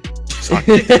 Okay.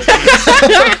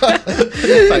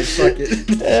 Fine, fuck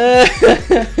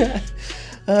it.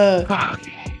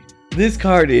 Okay. This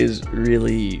card is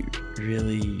really,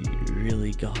 really,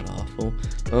 really god awful.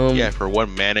 Yeah, for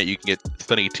 1 mana you can get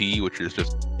Sunny T, which is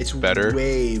just It's better.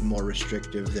 way more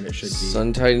restrictive than it should be.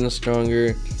 Sun Titan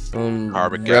stronger.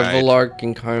 Karmic Guide. Revelark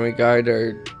and Karmic Guide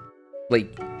are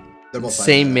like They're both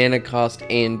same fine. mana cost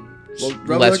and Well, less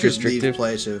Revelark is leave restrictive.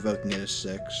 play, so evoking it is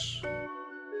 6.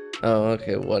 Oh,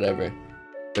 okay, whatever.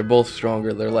 They're both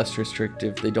stronger. They're less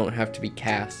restrictive. They don't have to be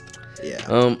cast.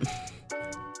 Yeah.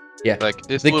 Yeah. like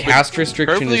it's a The little cast bit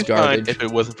restriction perfectly is fine garbage. if it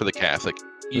wasn't for the cast. Like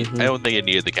Mhm. I don't think it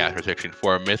needed the cast restriction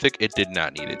for a mythic. It did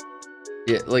not need it.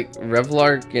 Yeah, like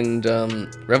Revelark and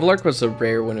Revelark was a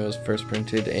rare when it was first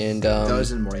printed, and that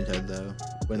was in Morningtide though,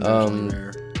 when that was only um,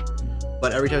 rare.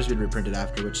 But every time it's been reprinted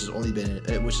after, which has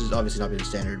obviously not been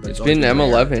standard. But it's always been rare.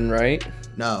 M11, right?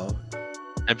 No,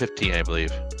 M15, I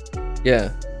believe.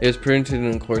 Yeah, it was printed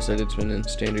in course that it's been in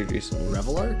standard recently.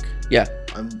 Revelark. Yeah,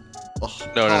 I'm.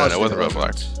 No, it wasn't positive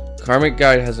Revelark. Karmic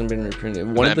Guide hasn't been reprinted.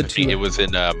 One of the M15, two. it was in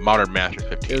Modern Masters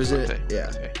 15. It was let's in- say. yeah.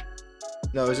 Okay.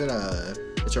 No, it was in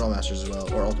Eternal Masters as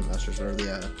well, or Ultimate Masters, whatever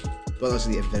the well, that's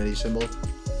the Infinity symbol.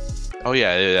 Oh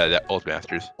yeah, that Ultimate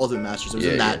Masters. Ultimate Masters. It was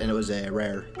Yeah, in that, yeah. and it was a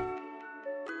rare.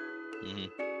 hmm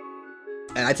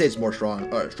And I'd say it's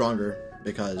stronger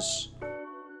because,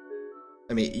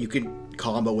 I mean, you could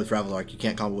combo with Revelark. You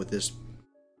can't combo with this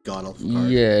god awful card.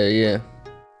 Yeah, yeah.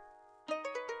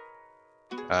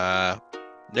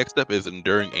 Next up is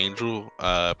Enduring Angel.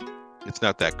 It's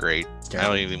not that great. I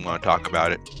don't even want to talk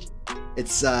about it.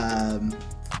 It's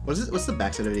what's the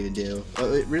backside of it even do?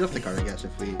 Read off the card, I guess,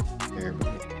 if we care.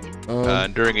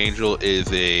 Enduring Angel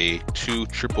is a 2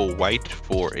 triple white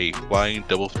for a flying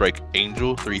double strike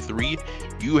angel 3/3.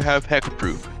 You have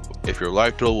hexproof. If your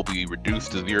life total will be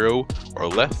reduced to 0 or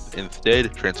less,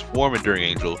 instead transform Enduring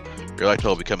Angel. Your life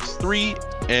total becomes 3,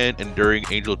 and Enduring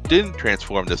Angel didn't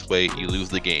transform this way, you lose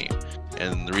the game.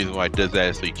 And the reason why it does that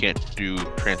is so you can't do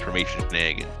transformation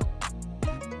shenanigans.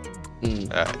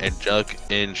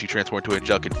 And she transformed to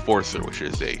Angelic Enforcer, which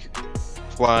is a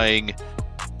flying.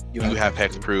 You have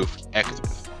hexproof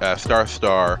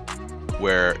star,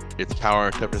 where its power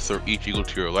and toughness are each equal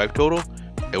to your life total,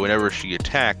 and whenever she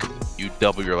attacks, you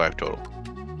double your life total.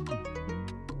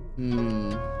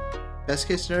 Best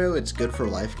case scenario, it's good for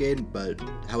life gain, but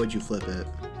how would you flip it?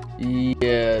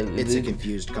 Yeah, it's a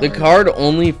confused card. The card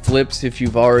only flips if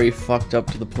you've already fucked up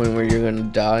to the point where you're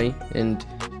gonna die, and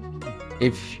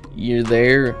if you're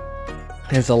there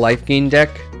as a life gain deck,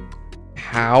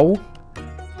 how?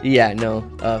 Yeah, no.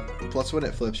 Plus, when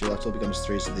it flips, your life total becomes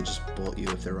 3, so they just bolt you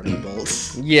if they're running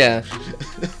bolts. Yeah.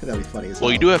 That'd be funny as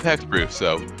well. You do have hexproof,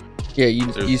 so. Yeah,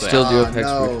 you still do have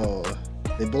hexproof. No.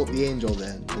 They bolt the angel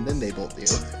then, and then they bolt you.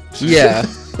 Yeah.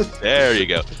 There you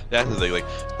go. That's the thing. Like,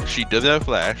 she doesn't have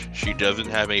flash. She doesn't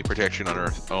have any protection on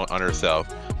herself.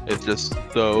 It's just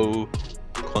so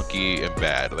clunky and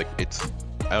bad. Like, I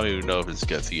don't even know if it's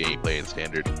gonna see any play in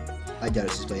standard. I doubt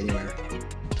it's play anywhere.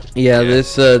 Yeah,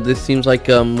 this seems like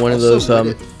one of those when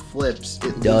it flips,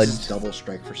 it loses double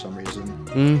strike for some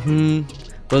reason.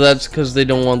 Well, that's because they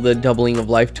don't want the doubling of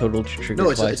life total to trigger. No,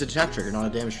 it's a attack trigger, not a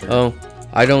damage trigger. Oh,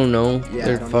 I don't know. Yeah,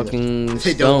 they're fucking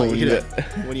they stoned.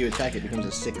 When you attack, it becomes a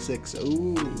 6/6.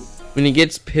 Ooh. When he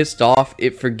gets pissed off,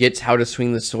 it forgets how to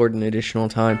swing the sword an additional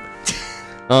time.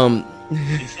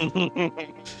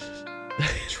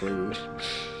 True.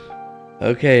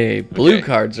 Okay, blue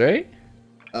cards, right?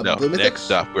 No,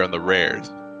 next up, we're on the rares.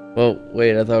 Well,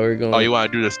 wait, I thought we were going... Oh, you want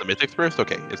to do the mythics first?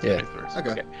 Okay, it's the mythics first.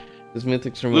 Okay. These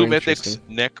mythics are blue more mythics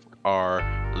next are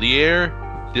Lier,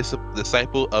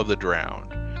 Disciple of the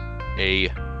Drowned. A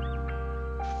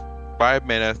 5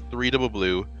 mana, 3 double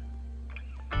blue,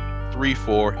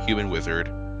 3/4 human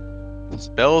wizard.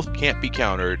 Spells can't be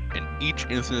countered, and each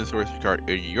instant and sorcery card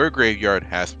in your graveyard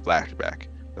has flashback.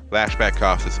 The flashback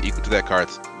cost is equal to that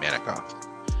card's mana cost.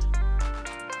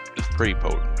 It's pretty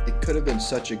potent. It could have been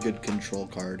such a good control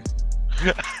card.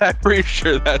 I'm pretty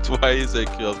sure that's why he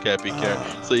said kills can't be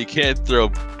countered. So you can't throw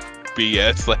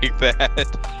BS like that.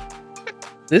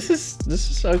 This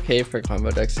is okay for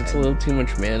combo decks. It's a little too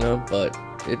much mana, but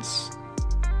it's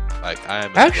like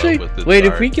I'm actually in love with this wait.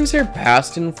 card. If we consider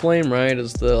Past in Flame, right,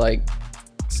 as the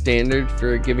standard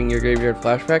for giving your graveyard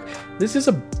flashback, this is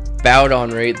about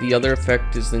on rate. The other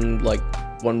effect is in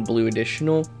 1 blue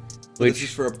additional, which this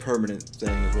is for a permanent thing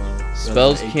as well.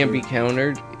 Spells can't be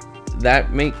countered.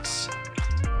 That makes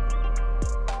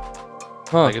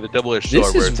like the double-edged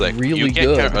sword, where it's like really you can't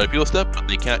good. counter other people's stuff, but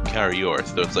they can't counter yours.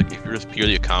 So it's like if you're just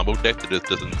purely a combo deck that just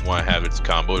doesn't want to have its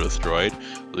combo destroyed,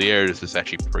 Lier is just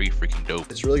actually pretty freaking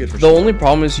dope. It's really good for the only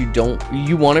problem is you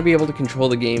want to be able to control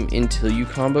the game until you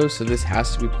combo, so this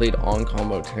has to be played on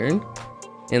combo turn,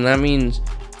 and that means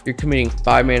you're committing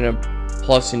 5 mana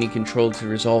plus any control to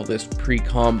resolve this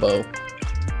pre-combo.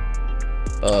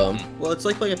 Well, it's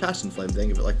like playing a Past in Flame.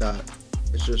 Think of it like that.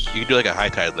 It's just You can do like a high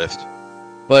tide list.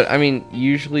 But I mean,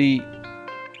 usually,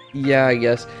 yeah, I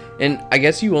guess. And I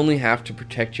guess you only have to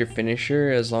protect your finisher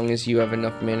as long as you have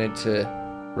enough mana to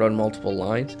run multiple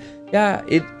lines. Yeah,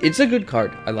 it's a good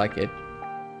card. I like it.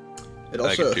 It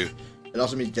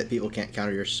also means that people can't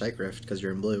counter your Psych Rift because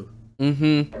you're in blue.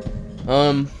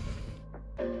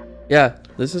 Yeah,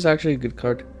 this is actually a good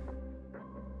card.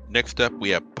 Next up, we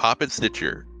have Poppet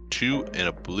Stitcher, 2 and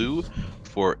a blue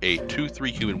for a 2/3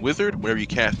 human wizard. Whenever you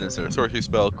cast an instant or sorcery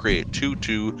spell, create a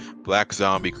 2/2 black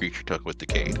zombie creature token with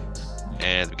Decayed.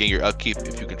 And begin your upkeep,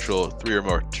 if you control 3 or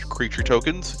more creature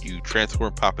tokens, you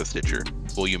transform Poppet Stitcher.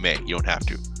 Well, you may, you don't have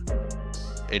to.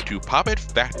 Into Poppet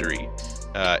Factory,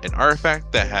 an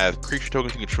artifact that has creature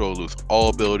tokens you control lose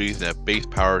all abilities and have base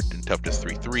power and toughness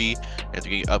 3/3. And to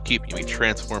begin your upkeep, you may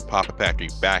transform Poppet Factory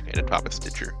back into Poppet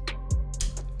Stitcher.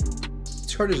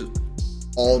 This card is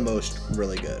almost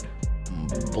really good.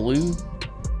 Blue.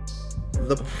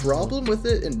 The problem with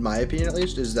it, in my opinion at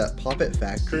least, is that Poppet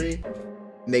Factory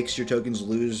makes your tokens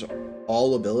lose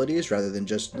all abilities rather than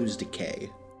just lose decay.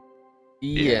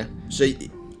 Yeah. So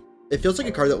it feels like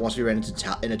a card that wants to be ran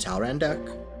into in a Talrand deck,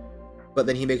 But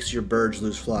then he makes your birds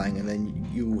lose flying, and then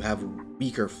you have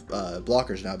weaker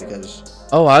blockers now because.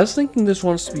 Oh, I was thinking this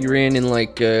wants to be ran in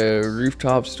like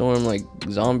Rooftop Storm, like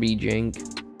zombie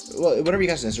jank. Well, whenever you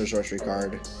cast an instant sorcery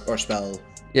card or spell,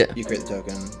 Yeah. you create the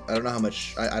token. I don't know how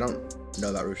much. I don't know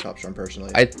about Rooftop Storm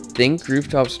personally. I think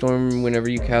Rooftop Storm, whenever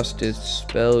you cast a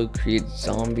spell, creates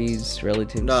zombies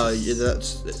relative. No, it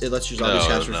lets your zombies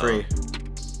cast for free.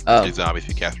 Oh. These zombies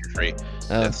you cast for free.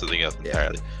 That's something else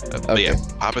entirely. But Okay. yeah,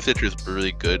 Papa Citra is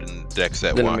really good in decks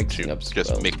that Then I'm want mixing to up just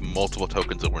spells. make multiple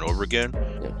tokens over and over again.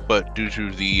 Yeah. But due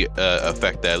to the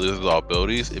effect that it loses all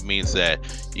abilities, it means that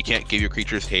you can't give your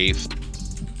creatures haste.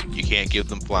 You can't give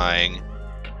them flying.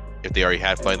 If they already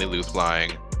had flying, they lose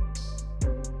flying.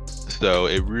 So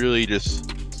it really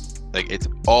just it's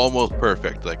almost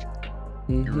perfect. Like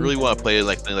you Mhm. really want to play it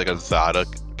like a Zada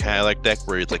kind of like deck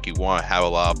where it's like you want to have a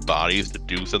lot of bodies to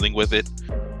do something with it.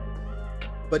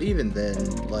 But even then,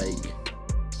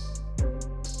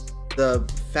 the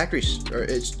factory or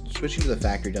it's switching to the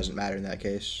factory doesn't matter in that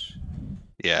case.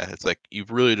 Yeah, it's like you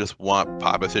really just want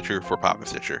Papa Citra for Papa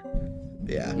Citra.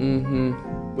 Yeah,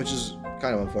 Mhm. which is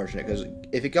kind of unfortunate because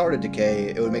if it got rid of decay,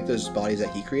 it would make those bodies that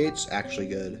he creates actually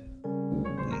good.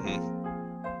 Hmm.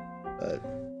 But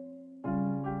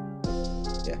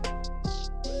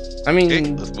I mean,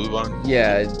 Okay, let's move on.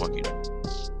 yeah, Walking.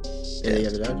 yeah, you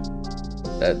have it out.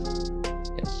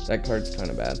 that card's kind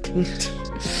of bad.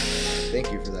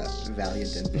 Thank you for that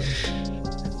valiant input.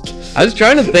 I was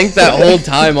trying to think that whole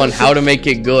time on how to make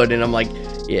it good, and I'm like,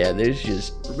 yeah, there's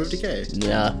just Remove decay.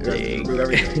 nothing. Remove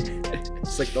everything.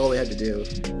 It's like all they had to do.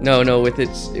 No, with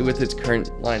its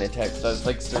current line of text, I was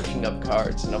like searching up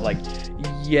cards, and I'm like,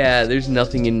 yeah, there's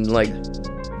nothing in like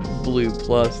blue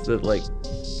plus that like.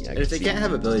 Yeah, I And if can they see. can't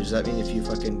have abilities, does that mean if you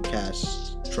fucking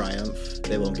cast Triumph,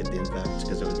 they won't get the infect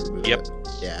because it was removed? Yep.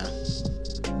 Yeah.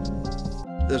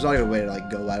 There's not even a way to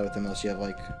go wide with them unless you have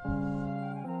A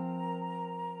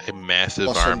massive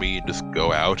Awesome. army and just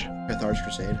go out. Cathar's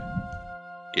Crusade.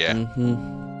 Yeah. Mhm.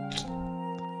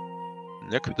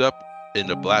 Next up in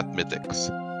the Black Mythics,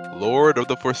 Lord of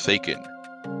the Forsaken,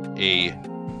 a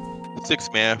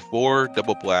 6-mana 4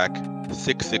 double black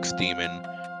 6/6 demon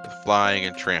with flying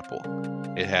and trample.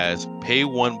 It has pay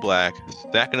 1 black,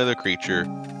 stack another creature,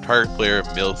 target player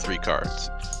mills 3 cards.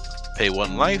 Pay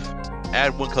 1 life,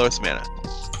 add 1 colorless mana.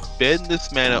 Spend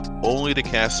this mana only to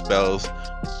cast spells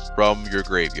from your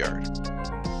graveyard.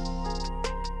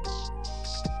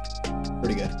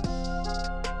 Pretty good.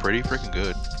 Pretty freaking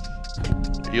good.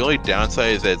 The only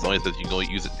downside is that it only says you can only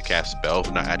use it to cast spells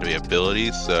and not activate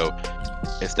abilities, so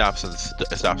it stops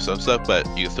some stuff, but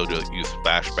you can still use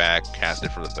flashback, cast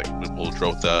it from the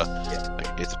Uldrotha.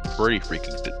 Yeah. It's pretty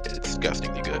freaking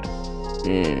disgustingly good.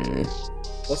 Mm.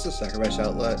 What's the sacrifice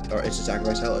outlet? Or it's a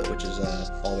sacrifice outlet, which is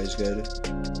always good.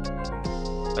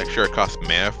 Sure, it costs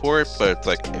mana for it, but it's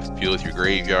it fuels your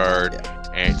graveyard,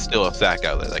 and it's still a sack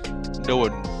outlet. No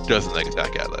one doesn't like a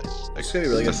sack outlet. It's gonna be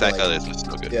really The good. sack For, outlet is just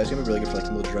so good. yeah, it's gonna be really good for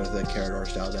Muldrotha and Carador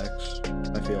style decks.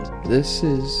 I feel. This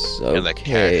is And, like,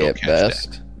 okay casual at catch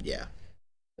best. Yeah.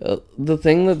 The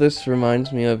thing that this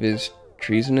reminds me of is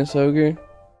Treasonous Ogre,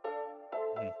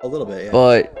 A little bit. Yeah.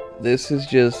 but this is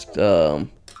just I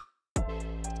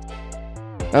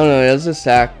don't know. It has a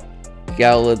sack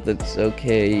outlet that's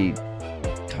okay,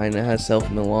 kind of has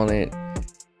self-mill on it,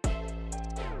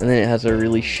 and then it has a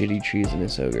really shitty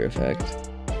Treasonous Ogre effect.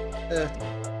 Eh,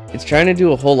 It's trying to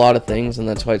do a whole lot of things, and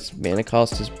that's why its mana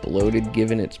cost is bloated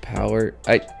given its power.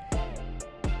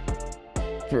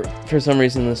 For some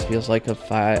reason, this feels like a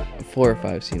 4 or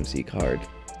 5 CMC card,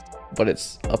 but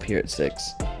it's up here at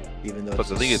 6. even though. But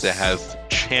the thing is, it has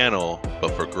channel,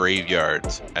 but for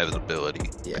graveyards as an ability.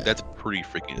 Yeah. That's pretty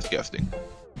freaking disgusting.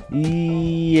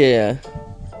 Yeah.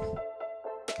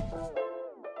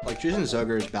 Treasonous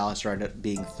Ogre is balanced around it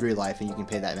being 3 life, and you can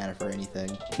pay that mana for anything.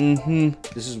 Mhm.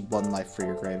 This is 1 life for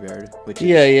your graveyard, which is.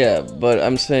 Yeah. But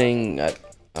I'm saying I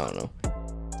don't know.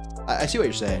 I see what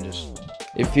you're saying. Just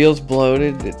It feels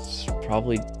bloated. It's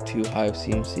probably too high of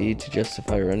CMC to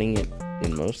justify running it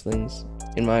in most things,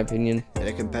 in my opinion. in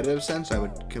a competitive sense, I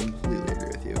would completely agree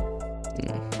with you.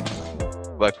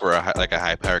 Like for a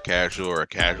high power casual or a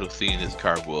casual scene, this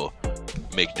card will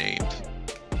make names.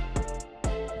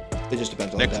 It just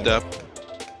depends on Next the deck.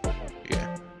 up,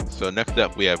 yeah. So next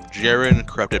up we have Jaren,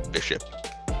 Corrupted Bishop,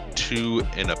 2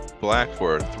 and a black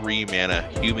for a 3-mana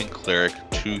human cleric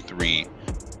 2/3.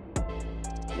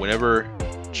 Whenever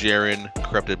Jaren,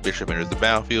 Corrupted Bishop enters the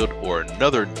battlefield, or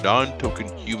another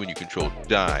non-token human you control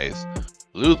dies,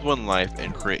 lose 1 life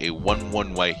and create a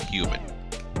 1/1 white human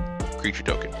creature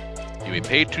token. You may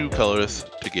pay 2 colors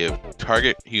to give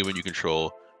target human you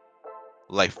control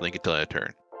lifelink until end of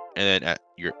turn. And then at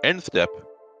your end step,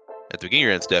 at the beginning of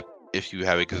your end step, if you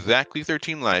have exactly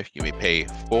 13 life, you may pay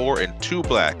 4 and 2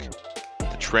 black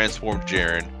to transform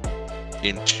Jaren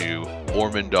into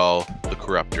Ormondal the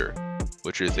Corruptor,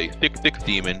 which is a 6/6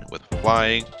 demon with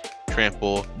flying,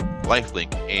 trample,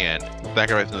 lifelink, and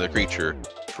sacrifice another creature,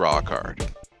 draw a card.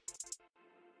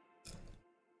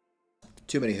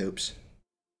 Too many hoops.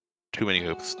 Too many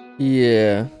hoops.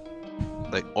 Yeah.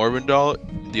 Like Ormondal,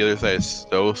 the other side is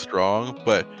so strong,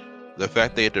 but the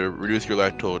fact they had to reduce your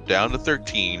life total down to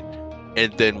 13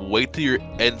 and then wait till your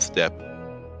end step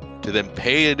to then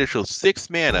pay an additional 6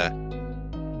 mana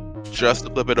just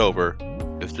to flip it over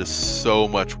is just so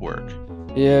much work.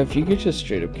 Yeah, if you could just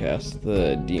straight up cast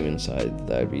the demon side,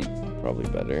 that'd be probably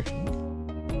better.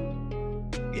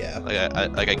 Yeah.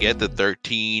 I get the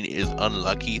 13 is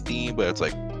unlucky theme, but it's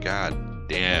like, god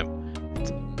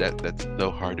damn, that's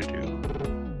so hard to do.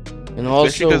 And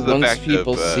also, once fact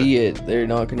people of, see it, they're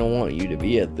not gonna want you to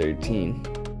be at 13.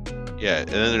 Yeah, and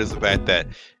then there's the fact that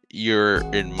you're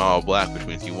in mono black, which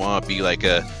means you want to be like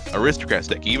a aristocrat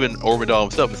deck. Even Ormondal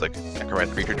himself is like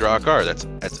sacrifice creature, draw a card. That's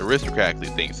aristocratic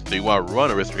things. So you want to run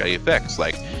aristocratic effects,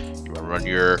 like you want to run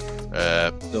your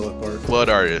Blood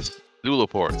Artist,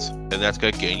 Zulaports, and that's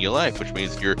gonna gain you life, which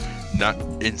means you're not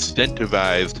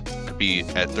incentivized to be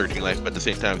at 13 life, but at the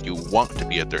same time you want to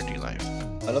be at 13 life.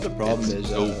 Another problem It's is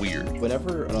so weird.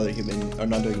 Whenever another human or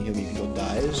non-token human you control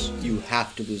dies, you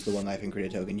have to lose the 1 life and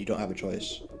create a token. You don't have a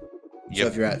choice. So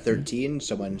if you're at 13,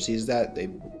 someone sees that, they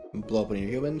blow up one of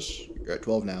your humans, you're at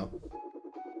 12 now.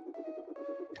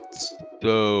 It's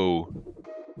so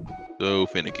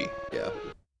finicky. Yeah.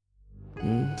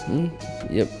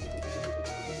 Yep.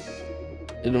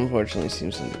 It unfortunately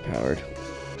seems underpowered.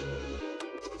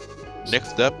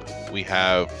 Next up, we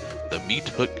have the Meat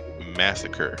Hook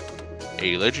Massacre,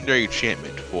 a legendary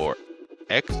enchantment for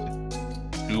X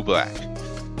 2 black.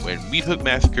 When Meat Hook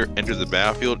Massacre enters the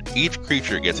battlefield, each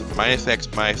creature gets -X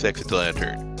until end of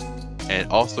turn, and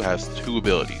it also has 2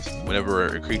 abilities. Whenever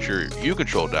a creature you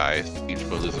control dies, each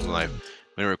opponent loses 1 life.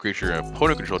 Whenever a creature an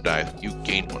opponent control dies, you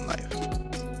gain 1 life.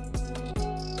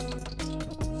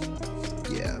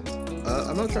 Yeah.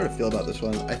 I'm not sure how to feel about this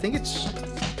one. I think it's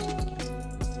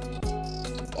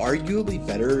arguably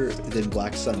better than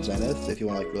Black Sun Zenith if you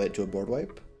want to like relate it to a board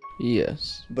wipe.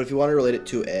 Yes. But if you want to relate it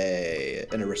to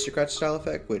an aristocrat style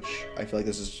effect, which I feel like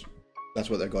that's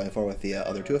what they're going for with the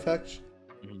other 2 effects,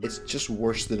 it's just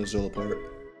worse than a Zulaport.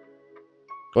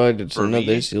 But it's For another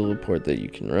me- Zulaport that you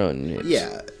can run.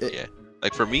 Yeah. Yeah.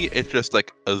 Like for me, it's just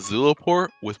like a Zulaport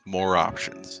with more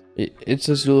options. It's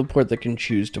a Zulaport that can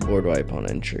choose to board wipe on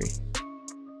entry.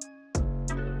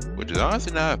 Which is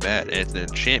honestly not bad, and it's an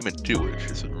enchantment too, which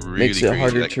is really Makes it crazy.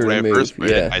 harder Like, to when remove, I first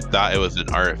read it, yeah. I thought it was an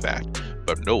artifact,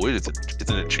 but no, it's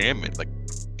an enchantment. Like,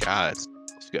 God, it's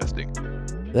disgusting.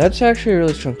 That's actually a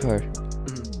really strong card.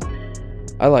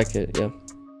 I like it, yeah.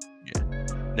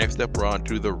 Next up, we're on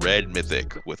to the Red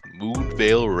Mythic with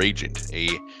Moonveil Regent, a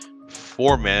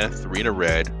 4-mana, 3 and a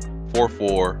red,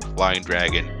 4/4 flying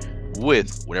dragon.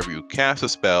 With whenever you cast a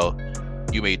spell,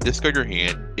 you may discard your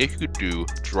hand. If you do,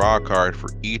 draw a card for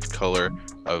each color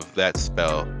of that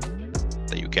spell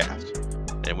that you cast.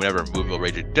 And whenever Moonveil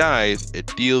Regent dies,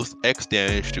 it deals X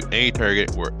damage to any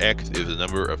target where X is the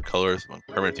number of colors among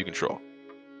permanents you control.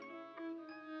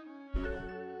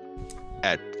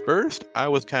 At first, I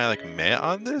was kind of like meh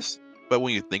on this, but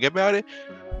when you think about it,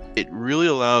 it really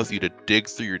allows you to dig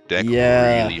through your deck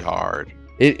Yeah. really hard.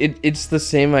 It's the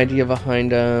same idea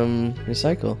behind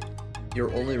Recycle.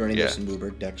 You're only running Yeah. this in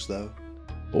Bluebird decks, though.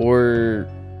 Or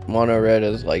Mono Red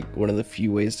is like one of the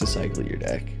few ways to cycle your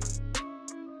deck.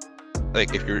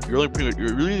 Like if you're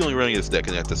really only running this deck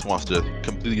and that just wants to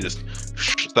completely just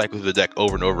cycle through the deck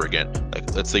over and over again.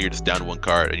 Like let's say you're just down to 1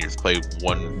 card and you just play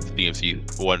 1 DMC,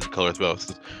 1 color spell.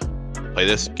 So play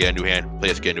this, get a new hand. Play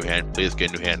this, get a new hand. Play this,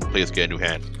 get a new hand. Play this, get a new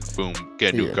hand. Boom,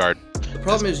 get a new Yeah. card. The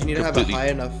problem is you need to have a completely- high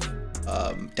enough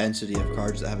density of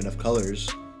cards that have enough colors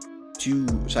to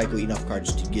cycle enough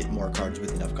cards to get more cards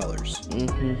with enough colors.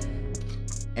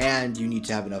 And you need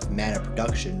to have enough mana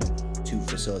production to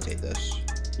facilitate this.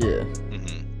 Yeah.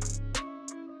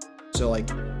 So, like,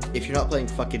 if you're not playing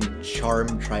fucking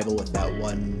Charm Tribal with that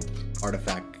 1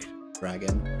 artifact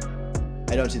dragon,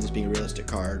 I don't see this being a realistic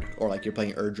card. Or, like, you're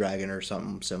playing Dragon or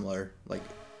something similar. Like,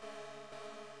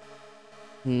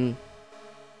 I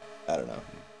don't know.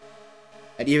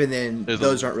 And even then,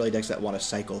 those aren't really decks that want to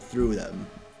cycle through them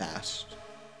fast.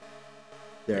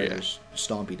 They're just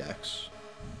stompy decks.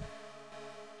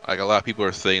 Like a lot of people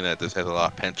are saying that this has a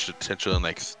lot of potential in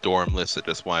like Storm lists that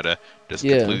just want to just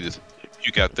Yeah. completely just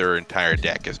puke out their entire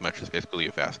deck as much as basically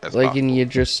fast as Like possible. in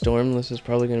Yidris Storm, this is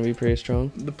probably going to be pretty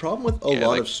strong. The problem with a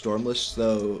lot of Storm lists,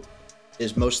 though,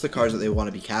 is most of the cards that they want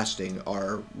to be casting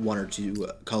are 1 or 2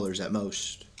 colors at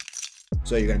most.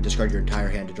 So you're going to discard your entire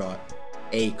hand to draw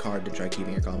a card to try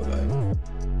keeping your combo going.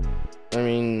 I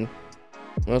mean,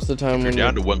 most of the time If when you're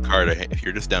down to one card, if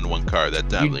you're just down to one card,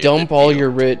 that's not you really a dump big all deal. your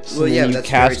writs, Well, and yeah, then but you that's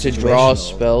cast a very draw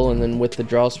situational. spell, and then with the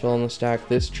draw spell on the stack,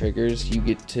 this triggers, you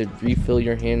get to refill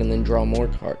your hand and then draw more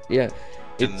cards. Yeah.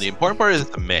 And the important part is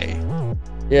the May.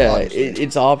 Yeah, Obviously.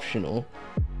 it's optional.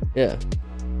 Yeah.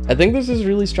 I think this is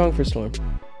really strong for Storm.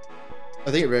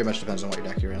 I think it very much depends on what your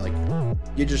deck you're in. Like,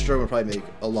 Yidris Storm would probably make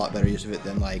a lot better use of it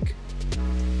than, like,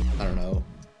 I don't know,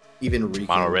 even Riku.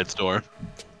 Mono Red Storm.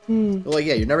 Well, like,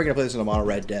 yeah, you're never going to play this in a mono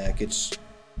red deck. It's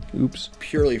Oops.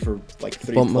 purely for, like,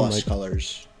 3 Bump my plus mic.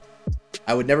 colors.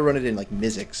 I would never run it in, like,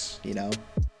 Mizzix, you know?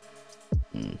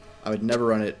 I would never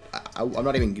run it. I'm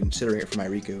not even considering it for my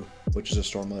Riku, which is a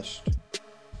Storm list.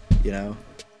 You know?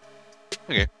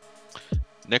 Okay.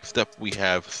 Next up, we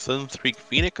have Sunstreak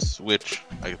Phoenix, which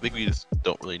I think we just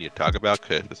don't really need to talk about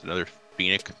because it's another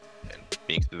Phoenix, and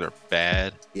Phoenixes are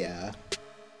bad. Yeah.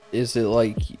 Is it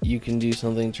like you can do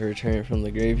something to return it from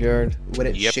the graveyard? When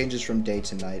it Yep. changes from day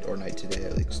to night or night to day,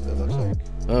 at least it looks like.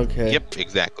 Okay. Yep,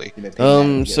 exactly. You may pay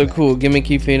mana to get So it back. cool.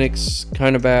 Gimmicky Phoenix,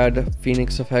 kind of bad.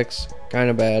 Phoenix effects, kind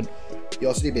of bad. You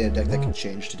also need to be in a deck that can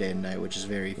change to day and night, which is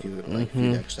very few, like, few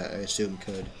Mhm. decks that I assume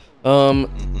could.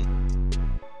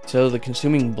 Mm-hmm. So the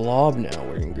consuming blob now,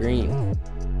 we're in green.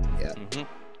 Yeah. Mm-hmm.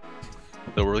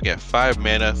 So we're looking at 5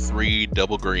 mana, 3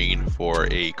 double green for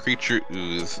a creature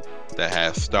ooze that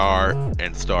has star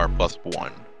and star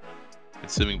 +1.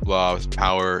 Consuming blob's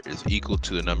power is equal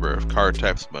to the number of card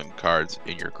types among cards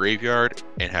in your graveyard,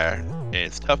 and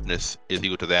its toughness is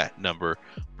equal to that number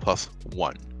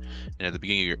 +1. And at the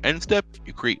beginning of your end step,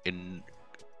 you create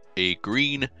a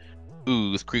green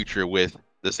ooze creature with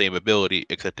the same ability,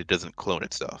 except it doesn't clone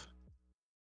itself.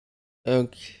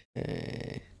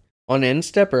 Okay. On end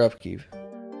step or upkeep?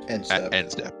 And stuff. At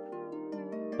end step.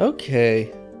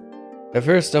 Okay. At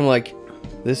first I'm like,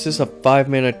 this is a 5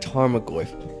 mana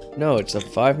Tarmogoyf. No, it's a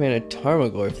 5 mana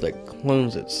Tarmogoyf that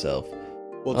clones itself.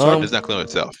 Well, It does not clone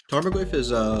itself. Tarmogoyf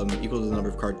is equal to the number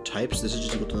of card types. This is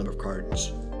just equal to the number of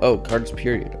cards. Oh, cards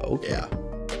period. Okay. Yeah.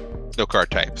 No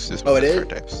card types. This Oh, one it has is? card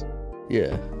types.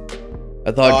 Yeah.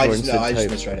 I thought I Jordan just, no, I said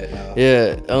just type. misread it. No.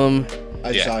 Yeah,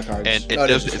 I just Yeah, saw cards. And it Oh,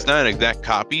 does. just- It's not an exact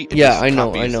copy. It Yeah, just I know,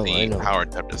 copies I the know. power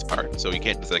and toughness part. So you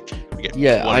can't just like get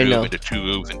Yeah, one I oof know. into 2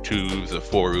 oofs and 2 oofs and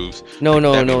 4 oofs. No, Like,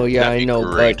 no, that'd no, be- yeah, that'd I be know,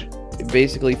 great. but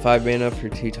basically 5 mana for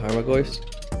 2 Tarmogoyfs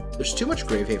There's too much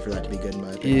grave hate for that to be good, in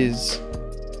my opinion. is...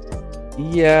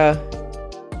 Yeah.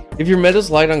 If your meta's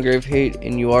light on Grave Hate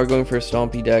and you are going for a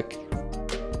stompy deck,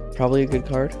 probably a good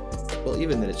card. Well,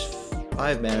 even then, it's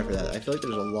 5 mana for that. I feel like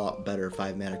there's a lot better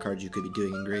 5 mana cards you could be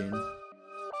doing in green.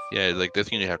 Yeah, like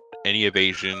this you have any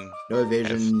evasion. No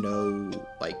evasion, no,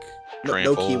 like, no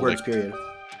Trample, keywords, like- period.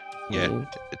 Yeah, Mhm.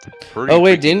 it's pretty. Oh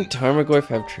wait, freaking- didn't Tarmogoyf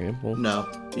have Trample? No.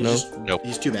 He's No? just, Nope.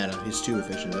 he's 2 mana. He's too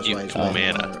efficient. That's He's why he's 2 playing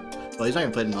in mana. Modern. Well, he's not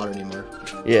even playing in Modern anymore.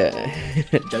 Yeah.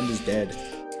 Jund is dead.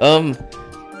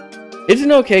 It's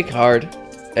an okay card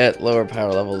at lower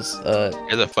power levels.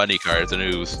 It's a funny card. It's an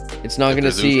ooze. It's not If gonna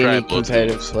there's see ooze any trap, well, it's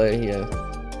competitive ooze. play. Yeah.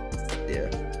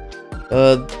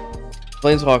 Yeah.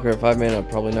 Planeswalker at 5 mana,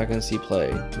 probably not gonna see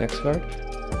play. Next card.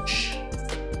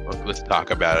 Let's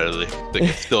talk about it. Like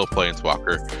it's still a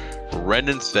Planeswalker.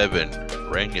 Renin 7.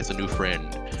 Ren is a new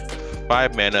friend.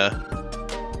 5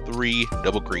 mana, 3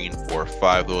 double green for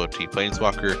 5 loyalty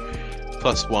Planeswalker.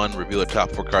 +1, reveal the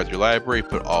top 4 cards of your library,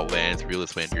 put all lands, reveal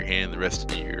this land to your hand, the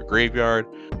rest in your graveyard.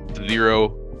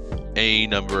 0, any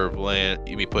number of land,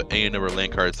 you may put any number of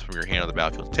land cards from your hand on the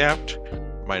battlefield tapped.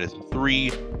 -3,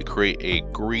 you create a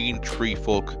green tree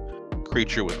folk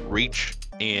creature with reach,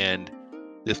 and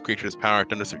this creature's power and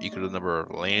toughness are equal to the number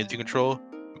of lands you control.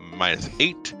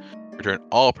 -8, return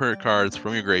all permanent cards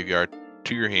from your graveyard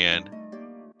to your hand,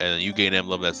 and then you gain an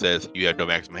emblem that says you have no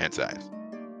maximum hand size.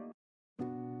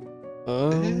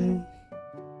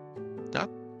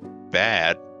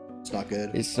 Bad, It's not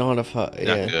good. It's not a not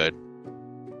yeah. good.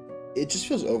 It just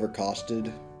feels overcosted.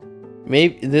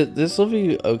 Maybe this will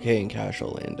be okay in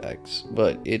casual land decks,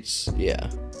 but it's yeah.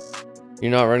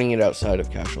 You're not running it outside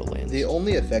of casual lands. The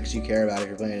only effects you care about if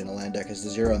you're playing in a land deck is the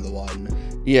 0 and the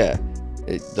 1. Yeah,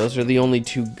 those are the only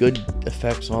 2 good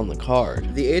effects on the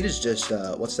card. The 8 is just,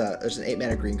 what's that? There's an 8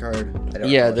 mana green card. I don't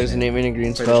Yeah, know there's an its 8 mana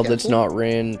green Praetor's spell that's Council? not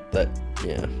ran. That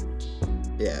yeah.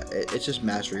 Yeah, it's just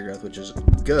mass regrowth, which is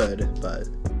good, but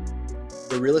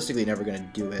they're realistically never going to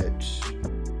do it.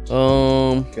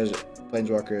 Because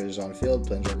Planeswalker is on field,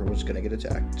 Planeswalker was going to get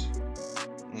attacked.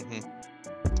 hmm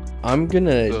I'm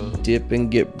gonna dip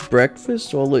and get breakfast,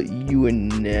 so I'll let you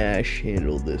and Nash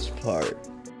handle this part.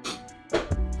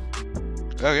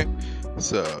 Okay.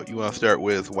 So, you want to start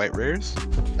with white rares?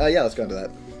 Yeah, let's go into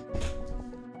that.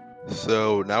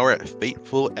 So, now we're at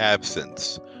Fateful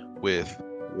Absence with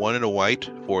 1 and a white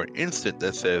for an instant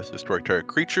that says destroy target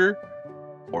creature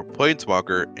or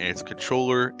planeswalker and its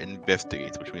controller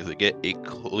investigates, which means they get a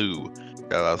clue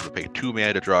that allows them to pay 2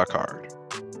 mana to draw a card.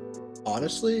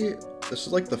 Honestly, this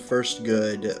is like the first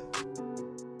good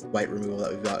white removal that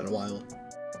we've got in a while.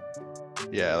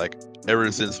 Yeah, like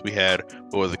ever since we had,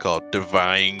 what was it called?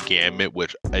 Divine Gambit,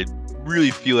 which I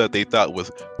really feel that they thought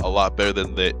was a lot better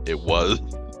than it was.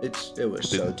 It was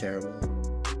so terrible.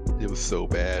 It was so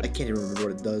bad. I can't even remember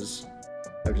what it does.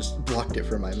 I've just blocked it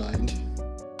from my mind.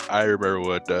 I remember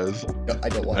what it does. No, I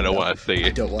don't want to say it. I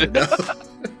don't want to know.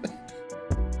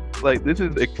 Like, this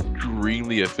is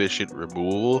extremely efficient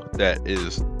removal that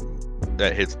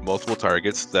hits multiple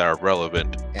targets that are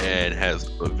relevant and has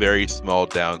a very small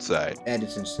downside. And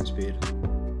it's instant speed.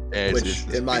 And which,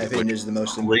 in my opinion, is the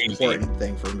most important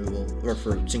thing for removal, or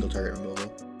for single target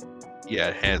removal.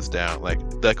 Yeah, hands down. Like,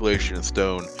 Declaration in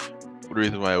Stone, the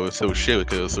reason why it was so shit was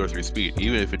because it was sorcery speed.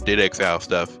 Even if it did exile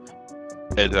stuff,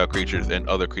 exile creatures and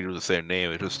other creatures with the same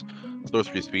name, it just,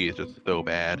 sorcery speed is just so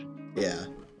bad. Yeah.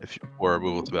 If you for a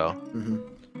removal spell. Mm-hmm.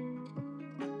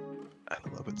 I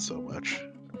love it so much.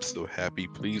 I'm so happy.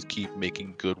 Please keep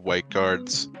making good white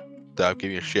cards. Stop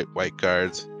giving us shit white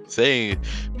cards.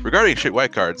 Regarding shit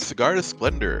white cards, Sigarda's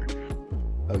Splendor.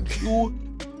 Okay.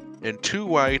 2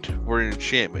 white for an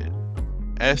enchantment.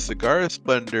 As Sigarda's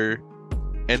Splendor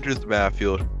enters the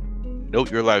battlefield, note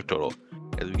your life total.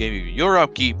 At the beginning of your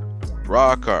upkeep,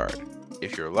 draw a card.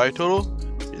 If your life total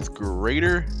is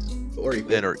greater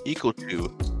than or equal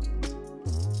to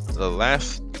the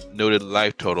last noted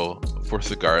life total for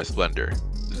Sigarda's Splendor,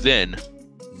 then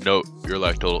note your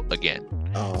life total again.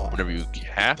 Oh. Whenever you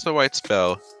cast a white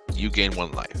spell, you gain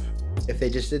 1 life. If they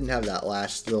just didn't have that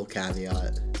last little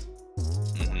caveat,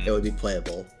 it would be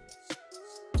playable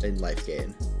in life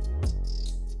gain.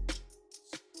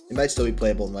 It might still be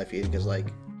playable in life gain because,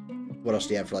 like, what else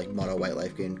do you have for like mono white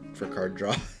life gain for card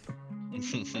draw?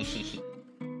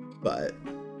 But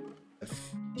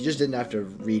if you just didn't have to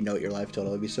re-note your life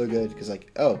total, it'd be so good because,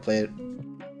 like, oh, play it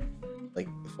like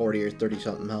 40 or 30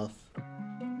 something health,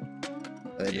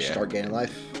 and then just start gaining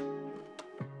life.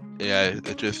 Yeah,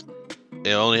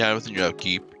 it only happens in your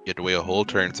upkeep. You have to wait a whole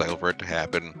turn cycle for it to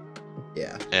happen.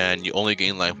 Yeah. And you only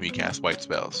gain life when you cast white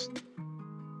spells.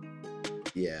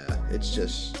 Yeah, it's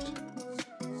just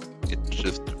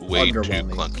way too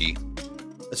clunky.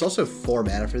 It's also 4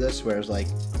 mana for this, whereas like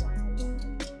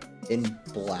in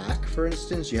black, for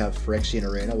instance, you have Phyrexian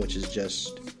Arena, which is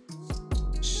just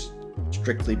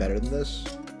strictly better than this.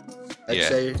 I'd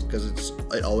say, because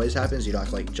it always happens. You don't have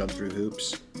to like jump through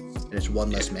hoops, and it's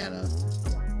 1 less mana.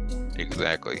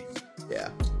 Exactly. Yeah.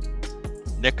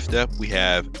 Next up, we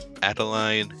have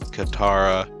Adeline,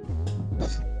 Katara,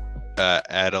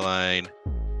 Adeline,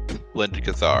 Splendid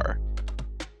Cathar.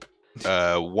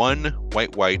 1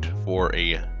 white for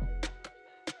a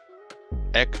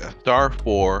Star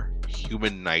 4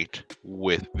 human knight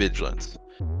with vigilance.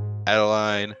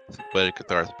 Adeline, Splendid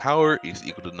Cathar's power is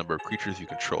equal to the number of creatures you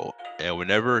control, and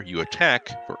whenever you attack,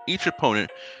 for each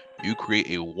opponent, you create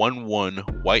a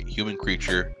 1/1 white human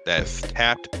creature that is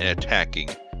tapped and attacking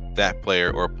that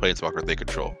player or planeswalker they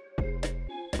control.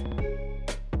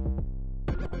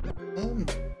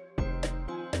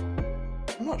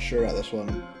 I'm not sure about this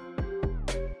one.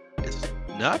 It's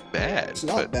not bad. It's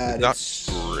not bad. It's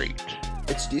not great.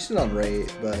 It's decent on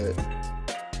rate, but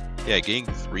yeah, getting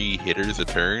 3 hitters a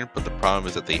turn, but the problem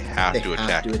is that they have to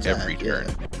attack every turn.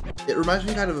 Yeah. It reminds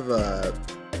me kind of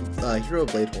Hero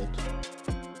Bladehold.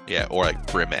 Yeah, or like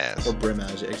Brimaz. Or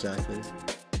Brimaz, exactly.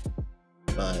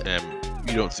 But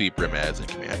you don't see Brimaz in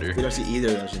Commander. You don't see either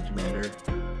of those in Commander,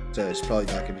 so it's probably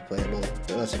not going to be playable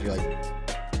unless if you're like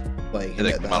playing him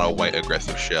like mono white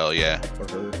aggressive shell, yeah. Or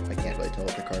her. I can't really tell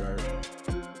with the card art.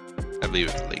 I believe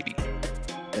it's lady.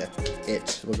 Yeah,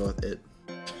 it. We'll go with it.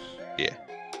 Yeah.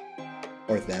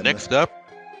 Or them. Next up,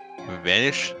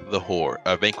 Vanquish the Horde.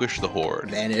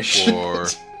 Vanish. For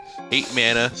 8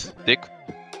 mana, 6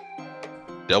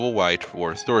 double white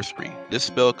for sorcery. This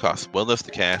spell costs 1 less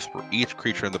to cast for each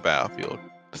creature in the battlefield.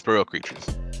 Destroy all creatures.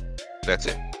 That's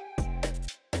it.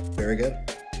 Very good.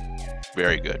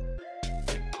 Very good.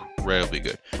 Incredibly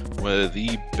good. One of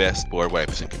the best board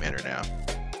wipes in Commander now.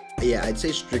 Yeah, I'd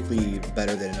say strictly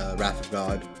better than Wrath of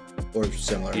God or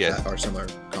similar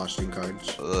costing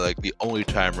cards. Like the only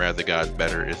time Wrath of God is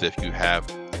better is if you have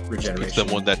regeneration.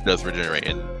 Someone that does regenerate,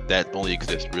 and that only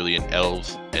exists really in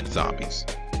elves and zombies.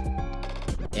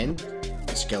 and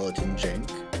Skeleton Jink.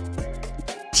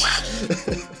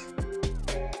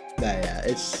 Yeah,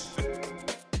 it's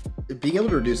being able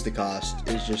to reduce the cost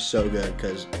is just so good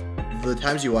because the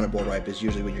times you want a board wipe is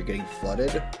usually when you're getting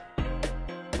flooded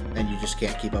and you just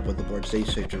can't keep up with the board state,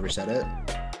 so you have to reset it.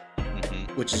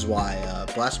 Which is why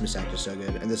Blasphemous Act is so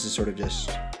good, and this is sort of just.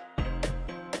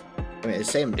 I mean, it's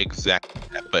the same. Exactly,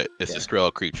 but it's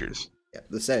Estrella creatures. Yeah,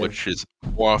 the same. Which is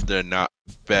more often than not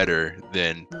better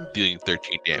than dealing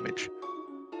 13 damage.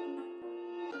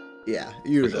 Yeah,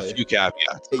 usually. There's a few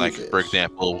caveats. Like, for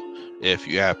example, if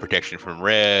you have protection from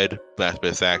red,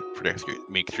 Blasphemous Act protects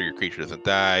make sure your creature doesn't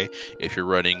die. If you're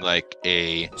running like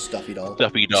a Stuffy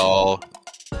Doll.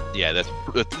 Yeah, that's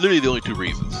literally the only two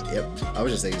reasons. Yep. I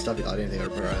was just thinking Stuffy Doll. I didn't think I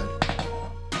would put red.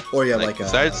 Or you have like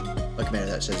a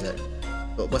commander that says that.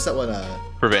 But what's that one?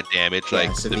 Prevent damage,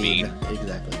 like Sabine.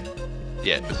 Exactly.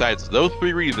 Yeah, besides those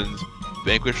three reasons,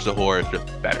 Vanquish the Horror is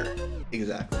just better.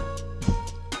 Exactly.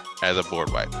 As a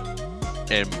board wipe.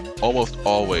 And almost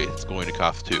always it's going to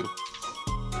cost 2.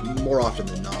 More often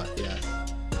than not, yeah.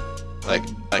 Like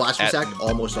Blasphemous Act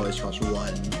almost always costs 1,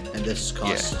 and this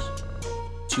costs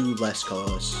 2 less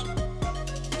colorless.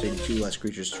 So you need 2 less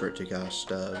creatures for it to cost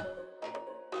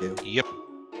 2. Yep.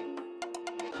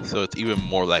 So it's even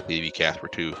more likely to be cast for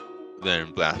 2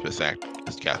 than Blasphemous Act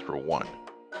is cast for 1.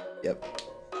 Yep.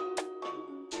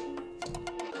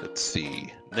 Let's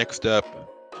see. Next up,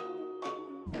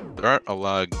 there aren't a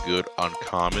lot of good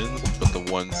uncommons, but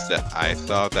the ones that I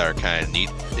saw that are kind of neat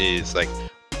is like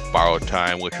Borrowed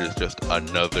Time, which is just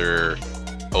another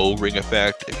O-ring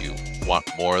effect if you want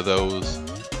more of those.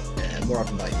 Yeah, more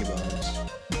often by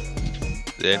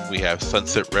bones. Then we have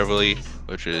Sunset Reveille,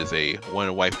 which is a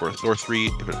 1 white for a sorcery.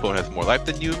 If an opponent has more life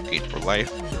than you, gain 4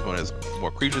 life. If an opponent has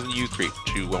more creatures than you, create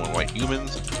 2 1/1 white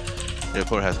humans. If an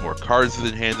opponent has more cards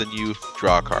in hand than you,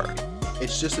 draw a card.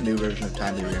 It's just a new version of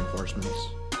Timely Reinforcements.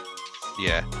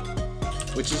 Yeah.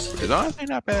 Which is honestly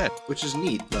not bad. Which is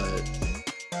neat, but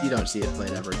you don't see it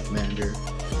played ever in Commander.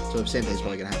 So the same thing's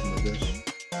probably going to happen with this.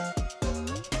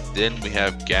 Then we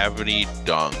have Gavony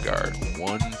Dawnguard,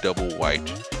 1 double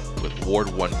white with Ward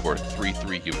 1 for a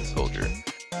 3/3 human soldier.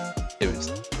 It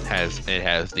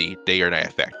has the day or night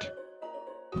effect.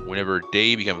 Whenever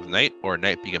day becomes night or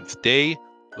night becomes day,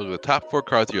 look at the top 4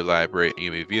 cards of your library and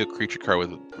you may view a creature card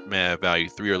with mana value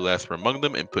 3 or less from among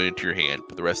them and put it into your hand.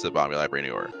 Put the rest of the bottom of your library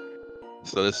in the order.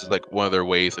 So this is like one of their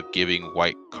ways of giving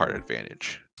white card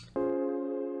advantage.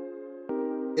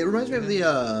 It reminds me of the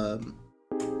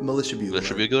Militia Bugler.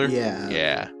 Militia Bugler? Yeah.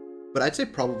 Yeah. But I'd say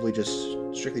probably just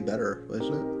strictly better,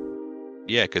 isn't it?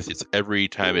 Yeah, because it's every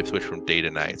time it switches from day to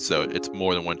night, so it's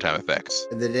more than one-time effects.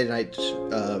 And the day to night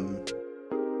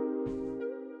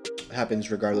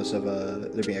happens regardless of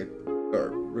there being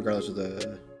or regardless of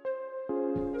the.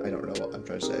 I don't know what I'm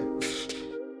trying to say.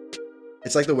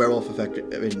 It's like the werewolf effect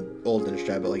in Old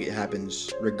Innistrad, but like it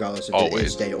happens regardless if it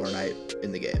is day or night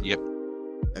in the game. Yep.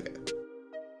 Okay.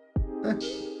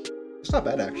 It's not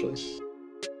bad actually.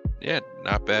 Yeah,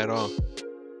 not bad at all.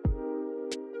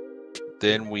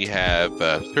 Then we have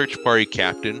Search Party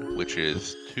Captain, which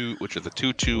is a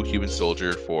 2/2 human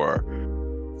soldier for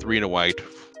 3 and a white.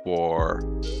 For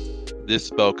this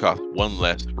spell costs 1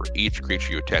 less for each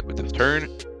creature you attack with this turn,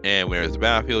 and when it's the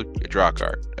battlefield, you draw a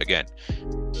card. Again,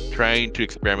 trying to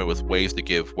experiment with ways to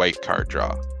give white card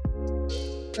draw.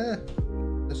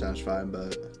 That sounds fine,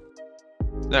 but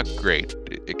not great.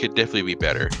 It could definitely be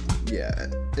better. Yeah,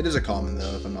 it is a common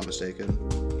though, if I'm not mistaken.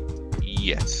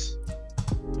 Yes.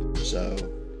 So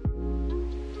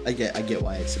I get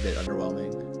why it's a bit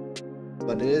underwhelming,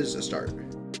 but it is a start.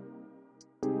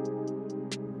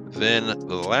 Then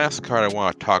the last card I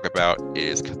want to talk about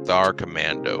is Cathar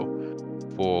Commando.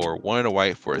 For 1 and a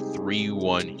white for a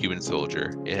 3/1 human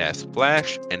soldier. It has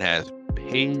flash and has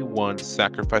pay 1,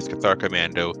 sacrifice Cathar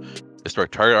Commando, destroy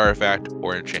target artifact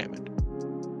or enchantment.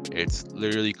 It's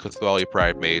literally Cathali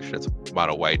Pride Mage that's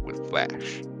mono white with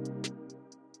flash.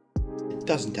 It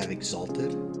doesn't have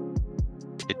Exalted.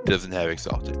 It doesn't have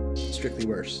Exalted. Strictly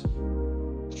worse.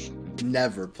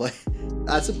 Never play.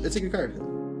 It's a good card.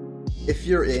 If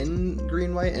you're in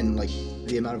green white and like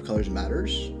the amount of colors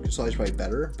matters, Cathali's probably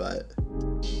better, but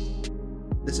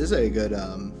this is a good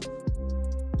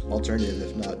alternative,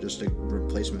 if not just a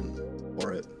replacement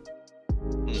for it.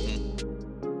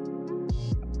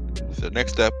 So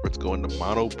next up, let's go into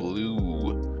mono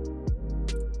blue.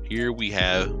 Here we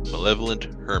have Malevolent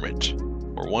Hermit.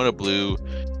 For 1 of blue,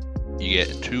 you get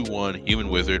a 2/1 human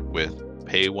wizard with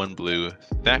pay 1 blue,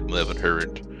 sack Malevolent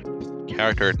Hermit,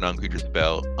 character non-creature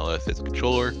spell unless its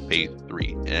controller pays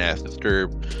 3, and it has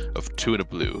Disturb of 2 and a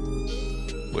blue.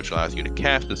 which allows you to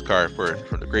cast this card first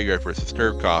from the graveyard for its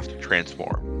disturb cost,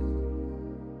 transform.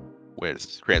 When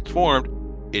it's transformed,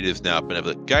 it is now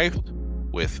Benevolent Geist,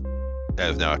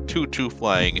 that is now a 2/2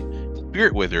 flying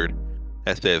Spirit Wizard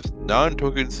that says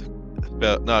non-creature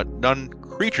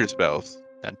spells,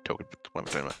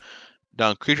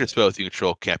 non-creature spells you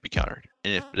control can't be countered.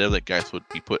 And if Benevolent Geist would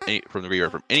be put from the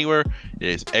graveyard from anywhere, it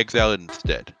is exiled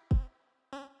instead.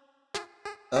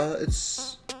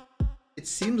 It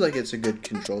seems like it's a good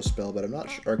control spell, but I'm not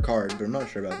sure, or card, but I'm not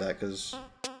sure about that because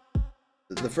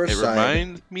the first side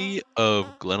reminds me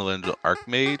of Glenelend's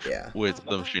Archmage with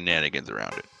some shenanigans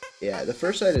around it. Yeah, the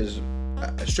first side is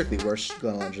a strictly worse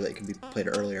Glenelendra that can be played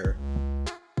earlier.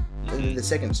 And then the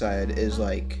second side is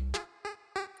like,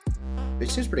 it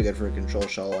seems pretty good for a control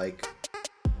shell like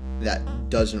that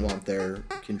doesn't want their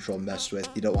control messed with.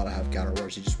 You don't want to have counter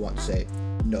wars. You just want to say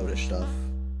no to stuff.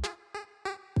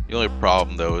 The only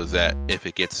problem though is that if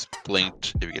it gets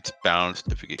blinked, if it gets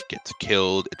bounced, if it gets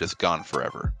killed, it's just gone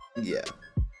forever. Yeah.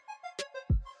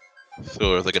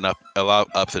 So there's like a lot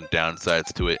of ups and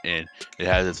downsides to it, and it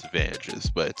has its advantages,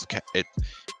 but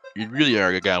you really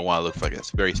are gonna want to look for like a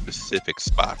very specific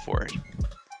spot for it.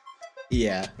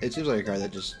 Yeah, it seems like a card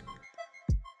that just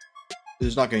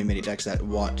there's not going to be many decks that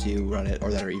want to run it or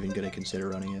that are even going to consider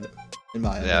running it. In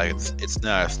my opinion. It's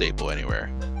not a staple anywhere.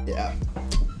 Yeah.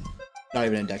 Not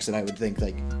even in decks that I would think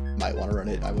like might want to run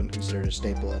it. I wouldn't consider it a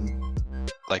staple in.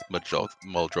 Like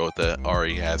Muldrotha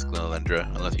already has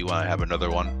Glenelendra, unless you want to have another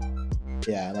one.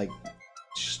 Yeah, like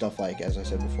stuff like, as I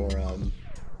said before,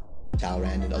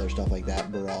 Talrand and other stuff like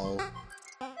that, Baral,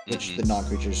 which the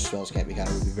non-creature spells can't be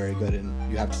countered would be very good,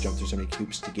 and you have to jump through so many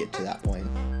cubes to get to that point.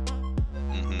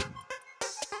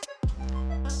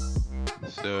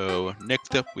 So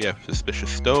next up we have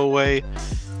Suspicious Stowaway,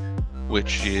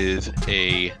 which is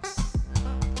a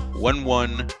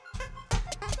 1/1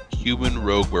 human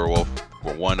rogue werewolf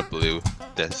for 1 blue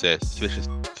that says Suspicious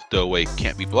Stowaway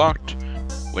can't be blocked.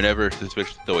 Whenever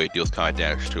Suspicious Stowaway deals combat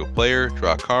damage to a player,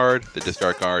 draw a card, the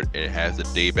discard card, and it has the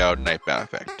Daybound Nightbound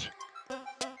effect.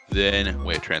 Then,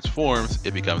 when it transforms,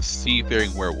 it becomes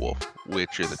Seafaring Werewolf,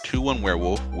 which is a 2/1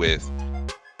 werewolf with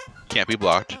can't be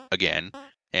blocked again,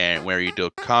 and whenever you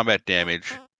deal combat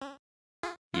damage,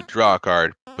 you draw a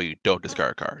card, but you don't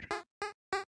discard a card.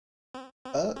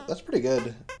 That's pretty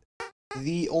good.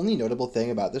 The only notable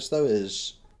thing about this, though,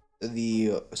 is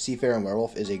the Seafaring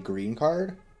Werewolf is a green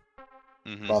card.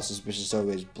 While Suspicious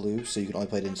Stowaway is blue, so you can only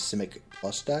play it in Simic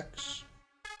Plus decks.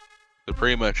 So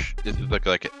pretty much, this is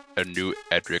like a new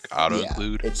Edric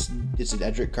auto-include. It's an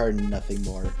Edric card and nothing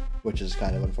more, which is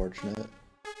kind of unfortunate.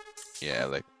 Yeah,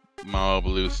 like mono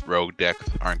blue rogue decks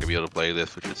aren't gonna be able to play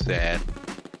this, which is sad.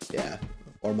 Yeah,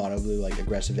 or mono blue like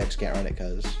aggressive decks can't run it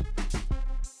because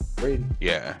green.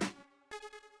 Yeah.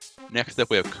 Next up,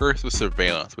 we have Curse with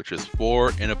Surveillance, which is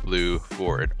 4 and a blue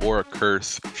for an Aura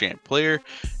Curse enchant player.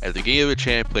 At the beginning of the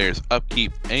enchant player's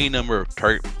upkeep, any number of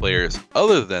target players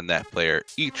other than that player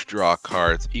each draw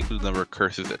cards equal to the number of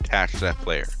curses attached to that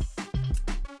player.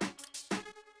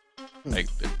 Like,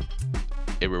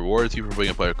 it rewards you for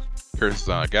putting a player curses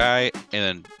on a guy, and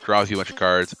then draws you a bunch of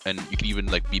cards, and you can even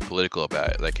like be political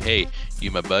about it. Like, hey,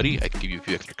 you my buddy, I can give you a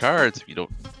few extra cards if you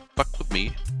don't fuck with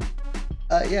me.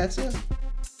 Yeah, it's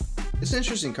an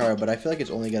interesting card, but I feel like it's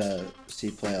only gonna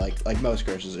see play like most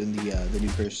curses in the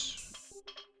new curse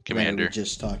Commander we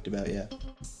just talked about. Yeah.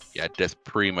 Yeah, that's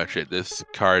pretty much it. This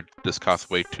card just costs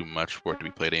way too much for it to be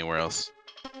played anywhere else.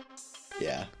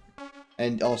 Yeah,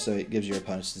 and also it gives your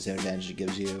opponents the same advantage it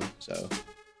gives you. So.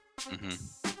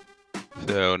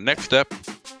 So next up,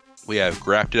 we have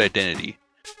Grafted Identity.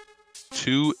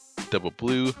 2 double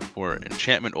blue for an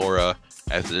enchantment aura.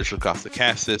 As the initial cost to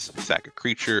cast this, sack a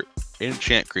creature,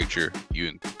 enchant creature,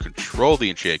 you control the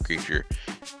enchanted creature,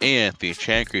 and the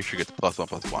enchanted creature gets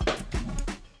 +1/+1.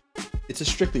 It's a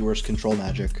strictly worse control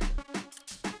magic.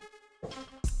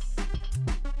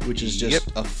 Which is just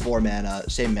a 4 mana,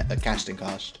 same casting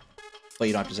cost. But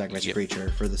you don't have to sacrifice a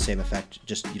creature for the same effect,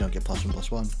 just you don't get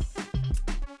 +1/+1.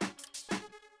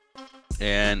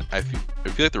 And I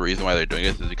feel like the reason why they're doing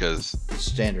this is because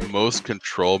standard. Most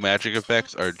control magic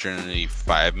effects are generally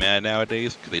 5 mana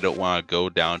nowadays because they don't want to go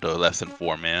down to less than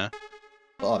 4 mana.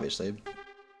 Well, obviously.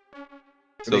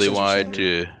 So they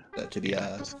wanted to be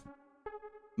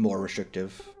more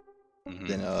restrictive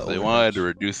than so they wanted to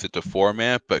reduce it to 4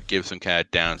 mana, but give some kind of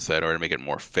downside or to make it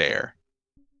more fair.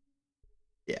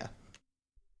 Yeah.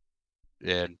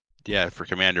 And yeah, for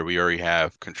Commander, we already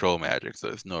have control magic, so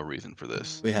there's no reason for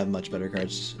this. We have much better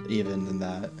cards even than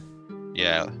that.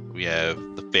 Yeah, we have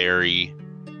the Fairy.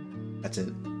 That's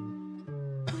it.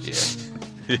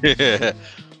 Yeah.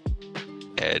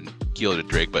 and Gilded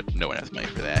Drake, but no one has money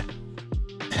for that.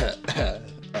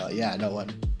 Yeah, no one.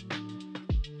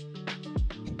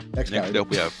 Next Next card. up,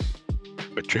 we have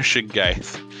Patrician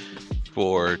Geist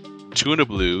for 2 and a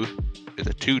blue. It's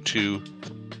a 2/2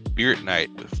 Spirit Knight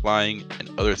with flying and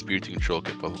other spirits you control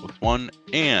get +1,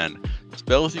 and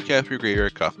spells you cast from your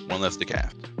graveyard cost 1 less to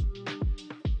cast.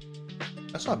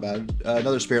 That's not bad.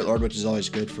 Another Spirit Lord, which is always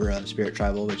good for Spirit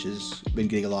Tribal, which has been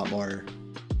getting a lot more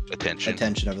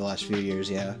Attention over the last few years.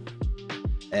 Yeah.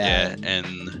 Yeah, And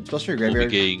and spells for your we'll be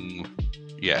graveyard. getting,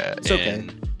 yeah, It's okay.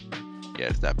 and yeah,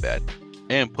 it's not bad.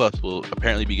 And plus, we'll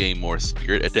apparently be getting more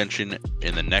Spirit Attention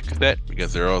in the next set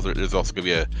because there's also gonna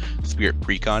be a Spirit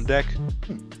Precon deck.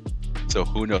 So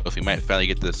who knows? We might finally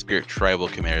get the Spirit Tribal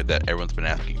commander that everyone's been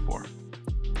asking for.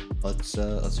 Let's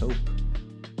hope.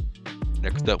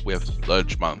 Next up, we have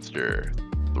Sludge Monster.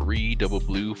 3 double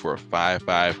blue for a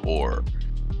 5/5 horror.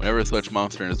 Whenever a Sludge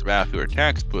Monster in its battlefield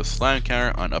attacks, put a slime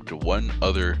counter on up to one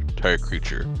other target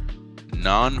creature.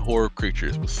 Non-horror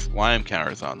creatures with slime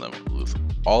counters on them lose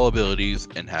all abilities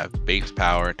and have base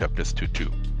power and toughness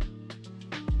 2/2.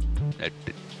 I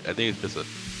think it's just a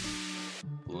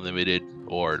limited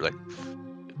or like,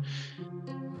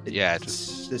 yeah,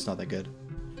 It's not that good.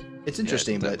 It's yeah,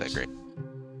 interesting, it's not but that great.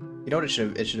 you know what it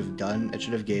should have done? It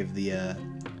should have gave the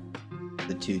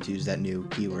 2/2s that new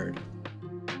keyword.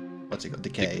 What's it called?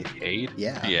 Decay. Decayed?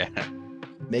 Yeah. Yeah.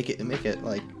 Make it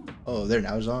like, oh, they're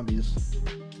now zombies.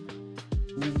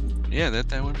 Yeah, that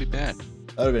wouldn't be bad.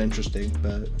 That would have been interesting,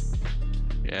 but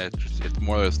Yeah, it's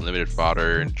more or less limited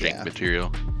fodder and jank Yeah.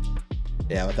 material.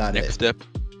 yeah, without Next it, step,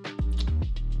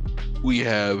 we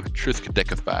have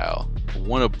Triskaidekaphile.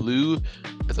 1 of blue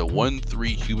as a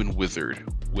 1/3 human wizard.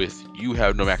 With you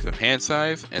have no maximum hand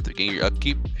size, and at the beginning of your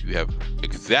upkeep, if you have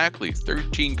exactly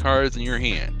 13 cards in your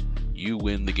hand, you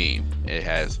win the game. It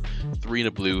has 3 and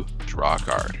a blue, draw a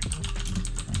card.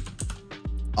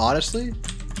 honestly,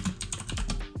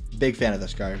 big fan of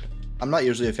this card. I'm not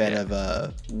usually a fan Yeah.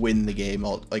 of win the game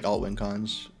alt win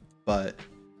cons, but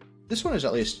this one is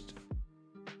at least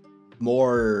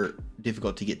more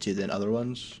difficult to get to than other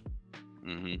ones.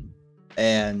 hmm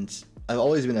And I've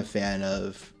always been a fan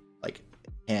of like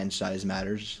hand size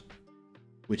matters,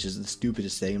 which is the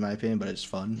stupidest thing in my opinion, but it's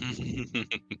fun.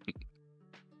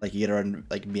 Like you get around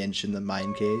like mention the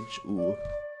Mind Cage. Ooh,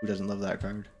 who doesn't love that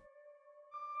card?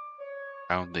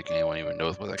 I don't think anyone even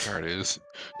knows what that card is.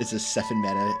 It's a 7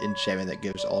 mana enchantment that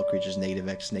gives all creatures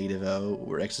 -X, -O,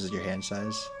 where X is your hand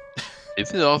size.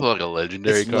 Isn't it also like a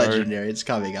legendary It's card? legendary. It's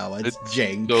Kamigawa. It's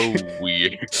jank. so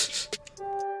weird.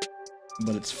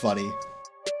 But it's funny.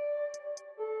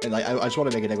 And like, I just want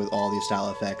to make a deck with all these style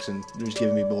effects, and they're just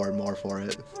giving me more and more for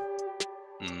it.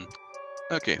 Mm.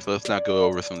 Okay, so let's now go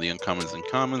over some of the uncommons and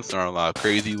commons. There are a lot of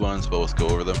crazy ones, but let's go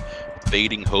over them.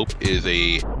 Fading Hope is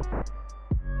a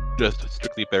just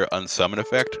strictly better unsummon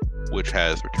effect, which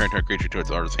has return target creature to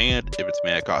its owner's hand if its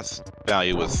mana cost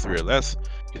value was 3 or less.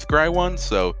 You scry 1,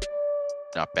 so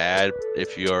not bad.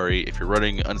 If you're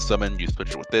running unsummon, you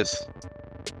switch it with this.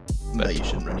 But you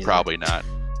shouldn't run either. Probably not.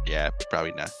 Yeah,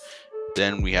 probably not.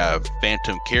 Then we have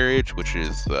Phantom Carriage, which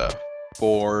is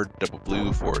 4 double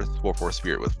blue for 4/4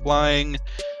 spirit with flying.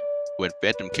 When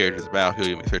Phantom Carriage is battlefield,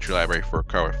 you may search your library for a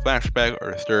card with flashback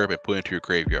or disturb and put it into your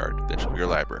graveyard. That should be your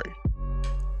library.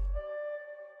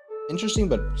 Interesting,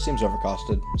 but seems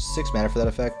overcosted. 6 mana for that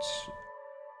effect.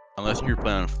 Unless you're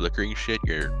playing on flickering shit,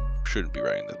 you shouldn't be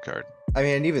running that card. I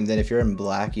mean, and even then, if you're in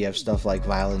black, you have stuff like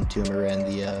Violent Tumor and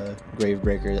the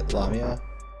Gravebreaker Lamia,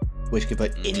 which could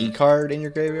put any card in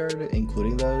your graveyard,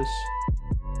 including those.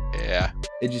 Yeah,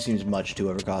 It just seems much too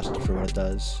overcosted for what it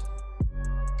does.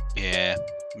 yeah,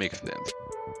 makes sense.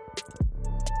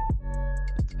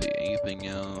 Let's see, anything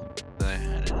else that I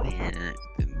had in here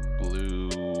in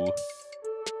blue?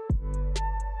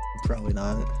 Probably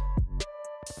not.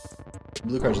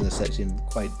 Blue cards in this set seem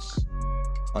quite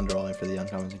underwhelming for the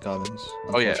uncommons and commons.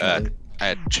 Oh yeah, Unfortunately. I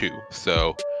had 2.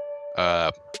 So,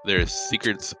 there's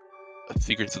Secrets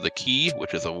of the Key,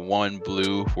 which is a 1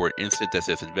 blue for an instant that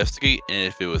says investigate, and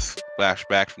if it was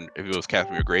flashback if it was cast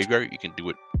from your graveyard, you can do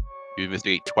it. You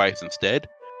investigate twice instead.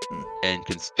 And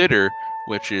Consider,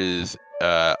 which is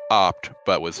opt,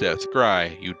 but with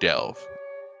scry, you delve.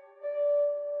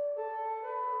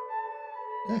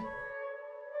 Yeah.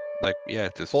 Like, yeah,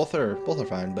 just Both are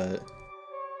fine, but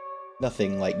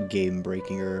nothing like game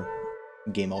breaking or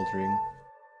game altering.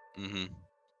 hmm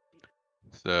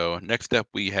So next up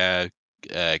we have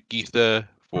Geetha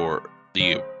for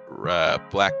the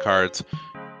black cards,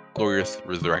 Glorious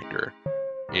Resurrector.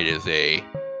 It is a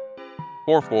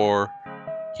 4/4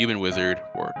 human wizard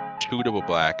for 2 double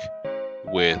black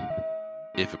with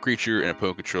If a creature an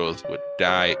opponent controls would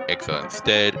die, exile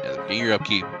instead. And at the beginning of your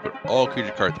upkeep, put all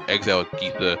creature cards exile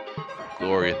Geetha,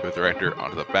 Glorious Resurrector,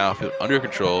 onto the battlefield under your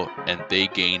control, and they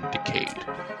gain Decayed.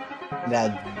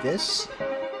 Now, this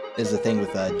is the thing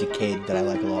with Decayed that I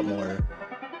like a lot more.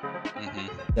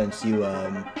 Since you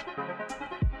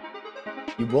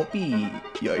won't be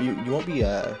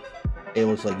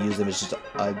able to like use them as just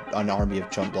an army of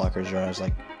chump blockers or as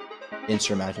like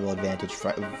insurmountable advantage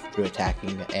through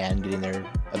attacking and getting their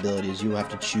abilities. You have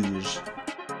to choose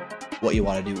what you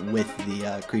want to do with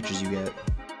the creatures you get.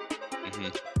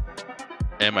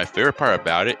 And my favorite part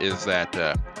about it is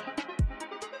that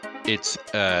its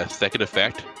second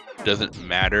effect doesn't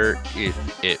matter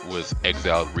if it was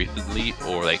exiled recently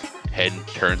or like 10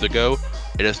 turns ago.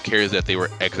 It just cares that they were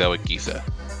exiled with Geetha.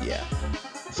 Yeah.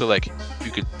 So like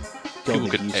you could people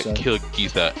could kill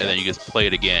Geetha and then you just play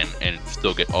it again and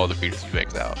still get all the creatures you've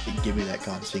exiled. Give me that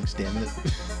Con Sphinx, damn it.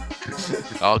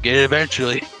 I'll get it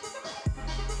eventually.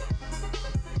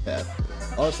 Yeah.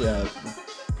 Honestly,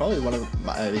 probably one of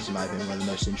my, at least in my opinion, one of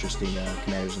the most interesting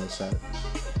commanders in this set.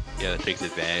 Yeah, that takes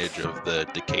advantage of the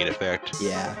Decayed effect.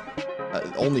 Yeah.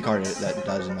 Only card that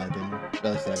does, in my opinion. At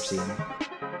least that I've seen.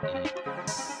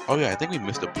 Oh yeah, I think we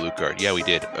missed a blue card. Yeah, we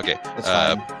did. Okay.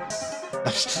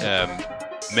 That's fine.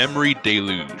 Memory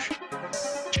Deluge.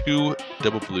 2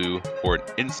 double blue for an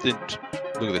instant.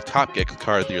 Look at the top X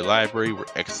cards of your library, where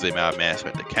X is the amount of mana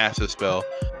spent to cast a spell.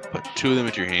 Put 2 of them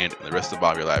into your hand and the rest of the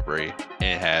bottom of your library.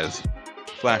 And it has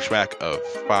flashback of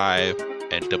 5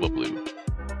 and double blue.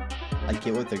 I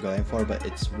get what they're going for, but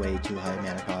it's way too high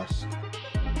mana cost.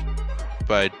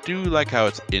 But I do like how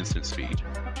it's instant speed.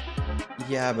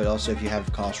 Yeah, but also if you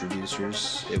have cost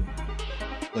reducers, it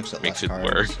looks at Makes less it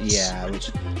cards. worse. Yeah,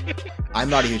 which I'm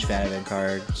not a huge fan of end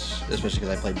cards, especially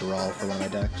because I played Brawl for one of my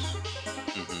decks.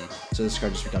 So this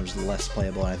card just becomes less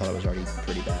playable, and I thought it was already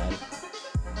pretty bad.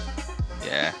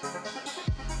 Yeah.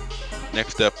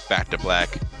 Next up, back to black,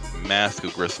 Mask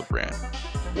of Gristlebrand.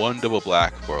 1 double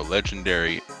black for a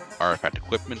legendary artifact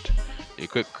equipment. The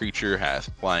equipped creature has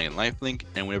flying and lifelink,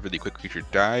 and whenever the equipped creature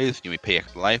dies, you may pay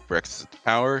X life for X's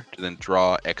power to then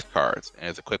draw X cards, and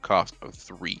has a quick cost of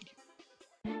 3.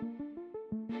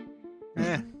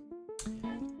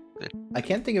 I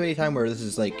can't think of any time where this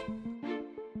is like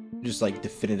just like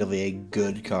definitively a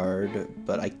good card,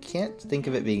 but I can't think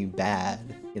of it being bad,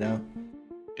 you know?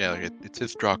 Yeah, like it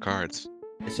says draw cards.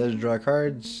 It says draw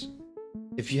cards.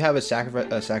 If you have a sack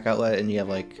outlet and you have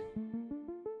like,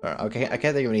 I can't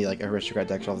think of any like aristocrat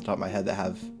decks off the top of my head that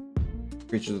have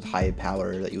creatures with high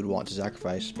power that you would want to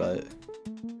sacrifice, but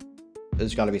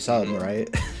there's got to be some, right?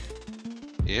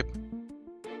 Yep.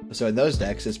 So in those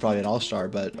decks, it's probably an all-star,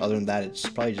 but other than that, it's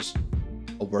probably just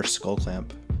a worse Skull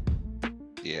Clamp.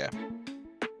 Yeah.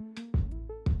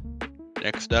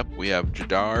 Next up, we have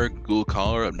Jadar, Ghoul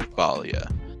Caller of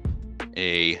Nephalia.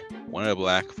 A 1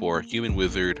 black for human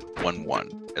wizard,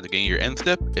 1/1. At the beginning of your end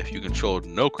step, if you control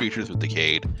no creatures with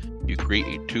Decayed, you create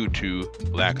a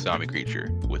 2/2 black zombie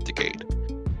creature with Decayed.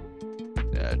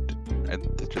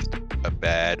 That's just a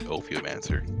bad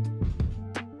Ophiomancer.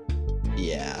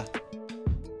 Yeah.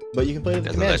 But you can play it in the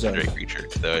As a command zone. legendary creature,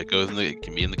 so it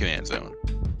can be in the command zone.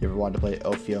 You ever wanted to play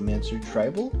Ophiomancer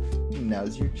Tribal?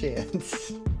 Now's your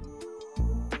chance.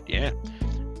 Yeah.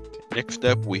 Next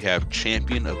up, we have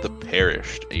Champion of the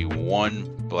Perished, a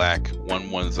 1 black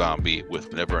 1/1 zombie with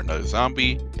whenever another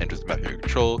zombie enters the battlefield of your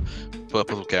control, put a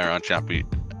puzzle counter on Champion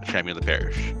of the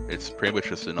Parish. It's pretty much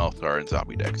just an all-star in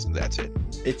zombie decks, and that's it.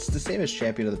 It's the same as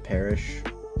Champion of the Parish.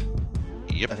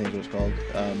 Yep. I think is what it's called.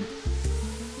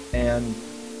 And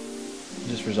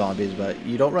just for zombies, but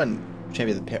you don't run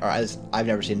Champion of the Parish. I've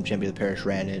never seen Champion of the Parish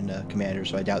ran in Commander,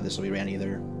 so I doubt this will be ran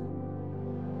either.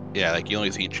 Yeah, like you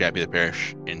only see Champion of the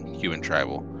Parish in Human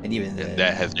Tribal. And even then, And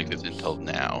that hasn't existed until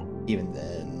now. even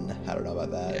then, I don't know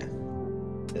about that. Yeah.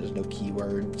 There's no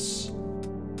keywords.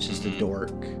 It's just a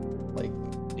dork. Like,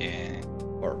 Yeah.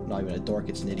 or not even a dork,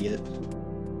 it's an idiot.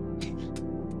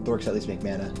 Dorks at least make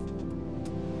mana.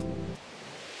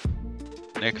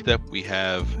 Next up, we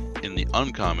have in the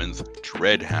uncommons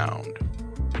Dreadhound.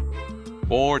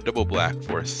 4 double black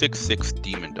for a 6/6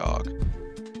 demon dog.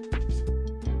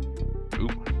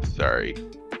 Oop, sorry.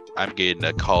 I'm getting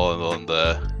a call on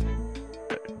the.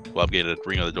 Well, I'm getting a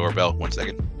ring on the doorbell. 1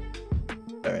 second.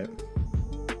 Alright.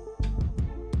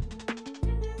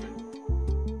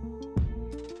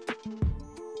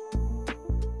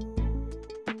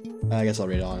 I guess I'll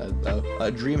read on it though.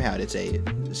 Dreamhound, it's a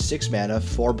 6 mana,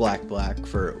 4 black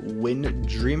for when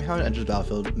Dreamhound enters the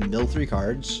battlefield, mill 3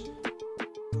 cards.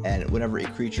 And whenever a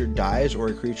creature dies or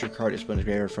a creature card is put into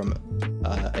graveyard from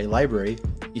a library,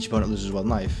 each opponent loses 1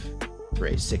 life for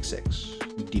a 6/6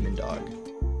 demon dog.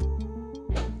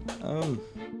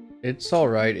 It's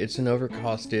alright. It's an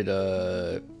overcosted,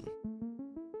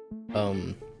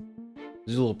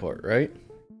 Zulaport, right?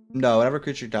 No, whenever a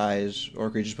creature dies, or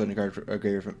a creature's put in a card a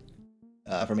graveyard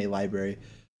from a library.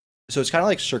 So it's kind of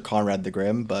like Sir Conrad the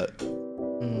Grim, but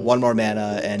 1 more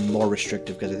mana and more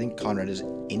restrictive, because I think Conrad is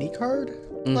any card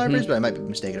in libraries, but I might be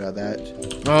mistaken about that.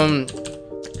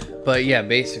 But yeah,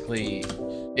 basically,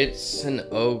 it's an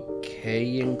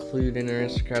okay include in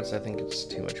Aristocrats. I think it's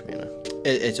too much mana.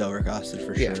 It's overcosted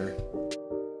for sure.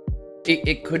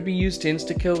 It could be used to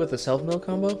insta-kill with a self-mill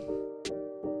combo.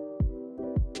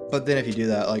 But then if you do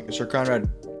that, like, Sir Conrad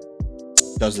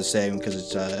does the same, because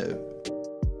it's,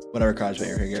 whenever cards put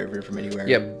your graveyard from anywhere.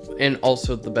 Yeah, and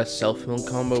also the best self-mill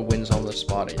combo wins on the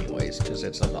spot anyways, because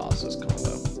it's a Thassa's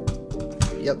combo.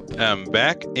 Yep. I'm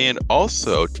back, and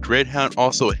also, Dreadhound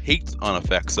also hates on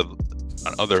effects on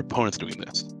other opponents doing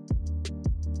this.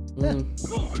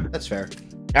 That's fair.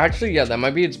 Actually, yeah, that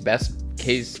might be its best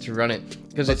case to run it,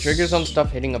 because it triggers on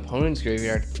stuff hitting opponent's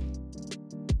graveyard.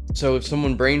 So if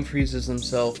someone brain freezes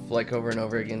themselves like over and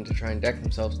over again to try and deck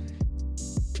themselves,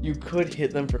 you could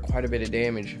hit them for quite a bit of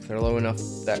damage. If they're low enough,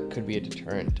 that could be a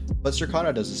deterrent. But Sir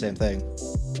Conrad does the same thing.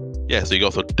 Yeah, so you can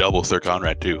also double Sir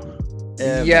Conrad too.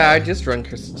 Yeah, I just run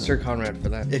Sir Conrad for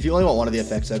that. If you only want one of the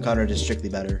effects, though, Conrad is strictly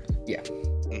better. Yeah.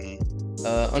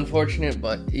 Unfortunate,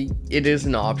 but it is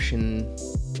an option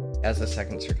as a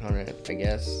second Sir Conrad, I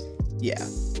guess. Yeah.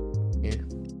 Yeah.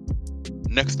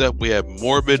 Next up, we have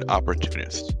Morbid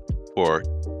Opportunist. For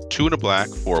 2 and a black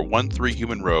for 1/3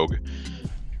 human rogue.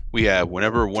 We have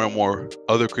whenever 1 or more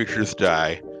other creatures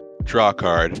die, draw a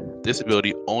card. This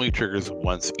ability only triggers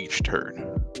once each turn.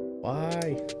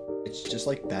 Why? It's just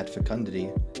like bad fecundity.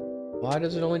 Why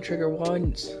does it only trigger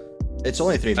once? It's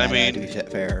only 3 mana, I mean, to be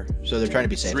fair. So they're trying to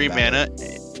be safe. 3 mana,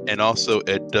 and also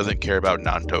it doesn't care about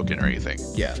non-token or anything.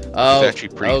 Yeah. Oh, It's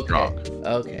actually pretty strong.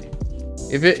 Okay.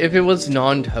 If it was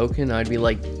non-token, I'd be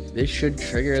like, this should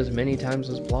trigger as many times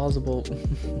as plausible.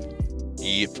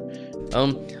 Yep.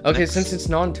 Okay, Next. since it's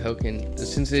non-token,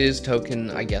 since it is token,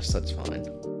 I guess that's fine.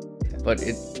 But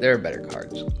there are better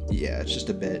cards. Yeah, it's just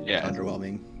a bit Yeah.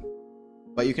 underwhelming.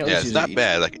 But you can at Yeah, least it's use not it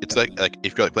bad. Like it's like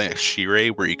if you're like playing a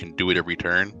Shirei where you can do it every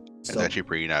turn, it's Still- actually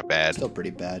pretty not bad. Still pretty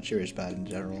bad. Sure is bad in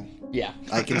general. Yeah.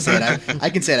 I can say it. I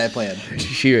can say it. I played.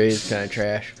 Shirei is kind of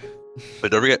trash.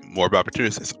 But don't forget, Morbid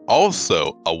Opportunist is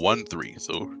also a 1/3,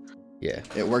 so Yeah.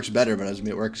 It works better, but doesn't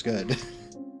mean it works good.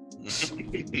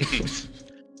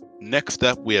 Next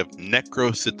up, we have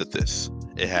Necrosynthesis.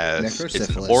 It has it's an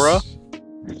Necrosyphilis. aura.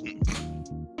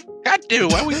 God damn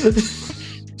it,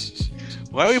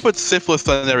 why we put syphilis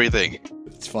on everything?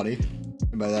 It's funny.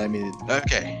 And by that I mean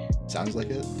Okay. it sounds like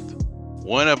it.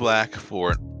 1 a black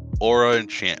for an aura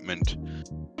enchantment.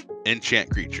 Enchant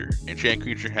creature. Enchant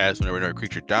creature has whenever another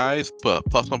creature dies, but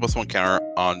 +1/+1 counter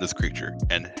on this creature,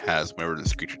 and has whenever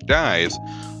this creature dies,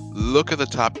 look at the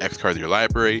top X card of your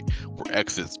library, where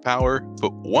X is its power,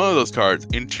 put one of those cards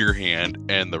into your hand,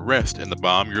 and the rest in the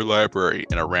bottom of your library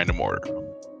in a random order.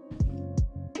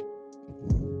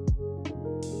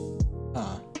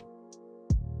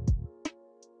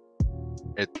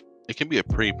 It can be a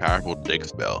pretty powerful dig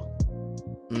spell.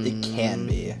 It can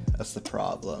be. That's the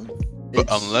problem. But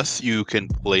It's- unless you can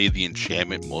play the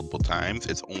enchantment multiple times,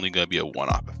 it's only going to be a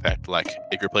one-off effect. Like,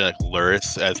 if you're playing like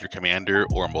Luris as your commander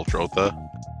or Moltrotha,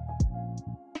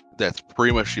 that's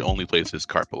pretty much the only place this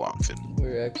card belongs in.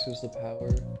 Where X is the power.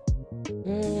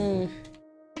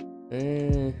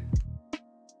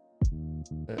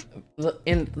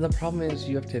 And the problem is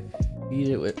you have to feed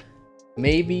it with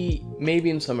maybe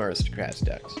in some Aristocrats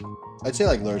decks. I'd say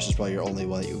like Luris is probably your only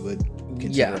one that you would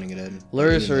consider Yeah. running it in.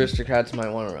 Luris Even Aristocrats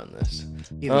might want to run this.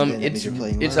 then that means you're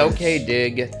playing It's Luris. okay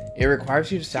dig. It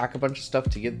requires you to sack a bunch of stuff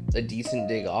to get a decent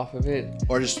dig off of it.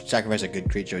 Or just sacrifice a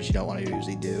good creature, which you don't want to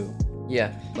usually do.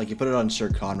 Yeah, Like you put it on Sir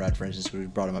Conrad, for instance, we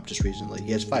brought him up just recently.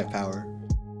 He has 5 power.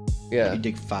 yeah. You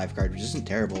dig 5 cards, which isn't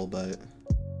terrible, but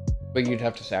But you'd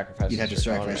have to sacrifice. you'd have to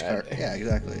Sir sacrifice Conrad. card. Yeah,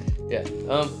 exactly. Yeah.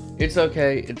 It's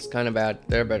okay. It's kind of bad.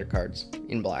 There are better cards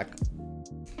in black.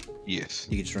 Yes.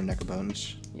 You could just run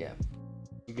Necrobones. Yeah.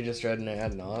 You could just try to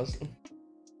add Nas.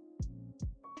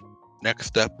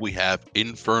 Next up, we have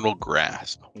Infernal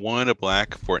Grasp. 1 a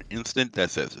black for an instant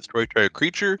that says destroy target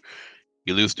creature,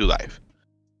 you lose 2 life.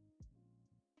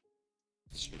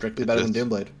 Strictly better than This-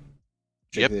 Doomblade.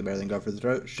 Strictly better than Go for the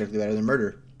Throat. Strictly better than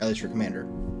Murder. At least for Commander.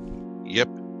 Yep.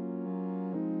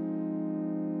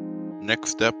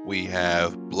 Next up, we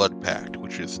have Blood Pact,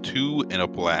 which is 2 and a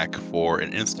black for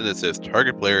an instant that says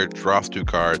target player draws 2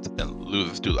 cards and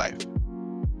loses 2 life.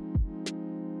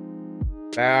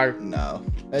 Bad. No.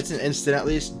 It's an instant at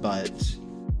least, but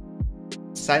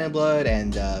Silent Blood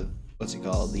and what's it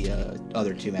called? The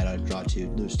other 2 mana, draw 2,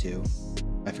 lose 2.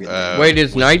 I forget. The name. Wait,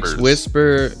 is Knight's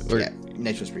Whisper or Yeah,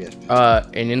 Knight's Whisper, yes.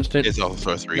 an instant? It's also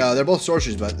sorcery. No, they're both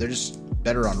sorceries, but they're just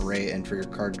better on rate and for your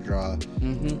card draw.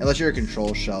 Unless you're a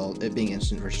control shell, it being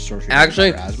instant versus sorcery.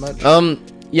 Actually, doesn't matter as much.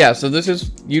 Yeah, so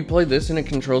you'd play this in a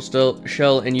control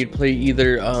shell, and you'd play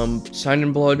either Sign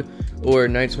in Blood or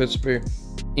Knight's Whisper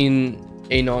in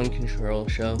a non-control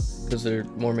shell because they're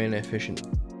more mana efficient.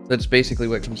 That's basically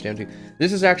what it comes down to.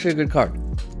 This is actually a good card.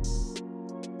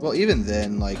 Well, even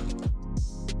then, like,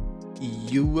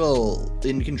 you will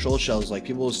in control shells, like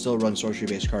people will still run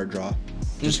sorcery-based card draw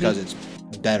just because it's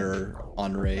better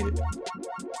on rate.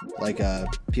 Like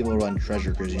people run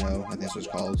treasure cruise, you know, I think that's what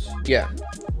it's called. Yeah.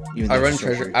 Even I though run it's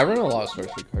treasure. sorcery. I run a lot of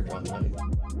sorcery card draw. Mine.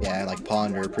 Yeah, like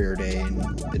Ponder,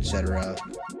 Preordain, etc.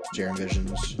 Jaren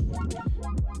Visions.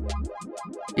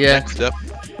 Yeah. Next up,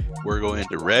 we're going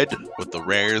into red with the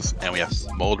rares, and we have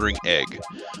Smoldering Egg.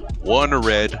 1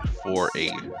 red for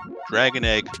a Dragon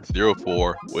Egg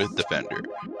 0/4 with Defender.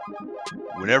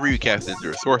 Whenever you cast into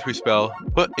a sorcery spell,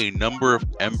 put a number of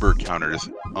Ember counters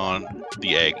on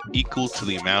the egg equal to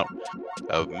the amount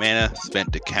of mana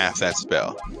spent to cast that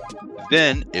spell.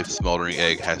 Then, if Smoldering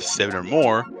Egg has 7 or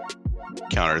more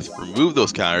counters, remove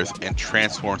those counters and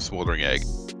transform Smoldering Egg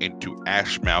into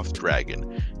Ashmouth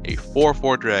Dragon, a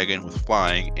 4/4 dragon with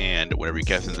flying, and whenever you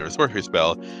cast into a sorcery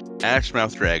spell,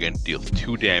 Ashmouth Dragon deals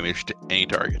 2 damage to any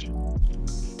target.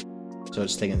 So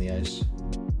it's taking the ice.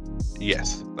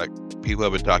 Yes, like people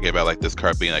have been talking about like this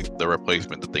card being like the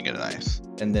replacement of Thing in Ice.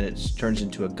 And then it turns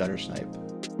into a Gutter Snipe.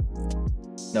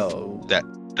 No. That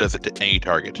does it to any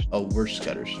target. A worse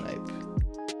Gutter Snipe.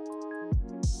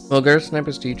 Well, Gutter Snipe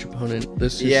is to each opponent.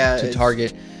 This is to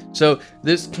target. So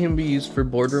this can be used for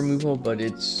board removal, but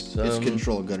it's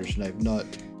control Gutter Snipe, not.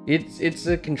 It's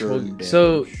a control. Burn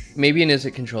So damage. maybe an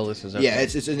Izzet control. This is okay. Yeah,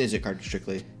 it's an Izzet card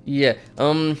strictly. Yeah.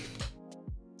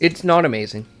 It's not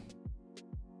amazing,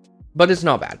 but it's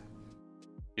not bad.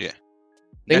 Yeah.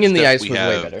 Thing Next in the up, Ice we was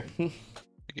way have- better.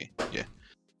 Okay, yeah.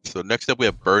 So next up we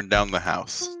have Burn Down the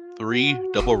House. 3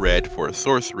 double red for a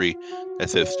sorcery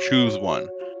that says choose 1.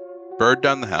 Burn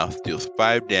Down the House deals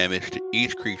 5 damage to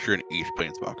each creature and each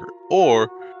planeswalker. Or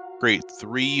create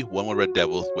 3 1/1 red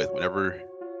devils with whenever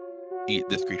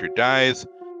this creature dies,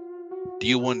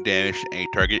 deal 1 damage to any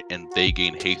target and they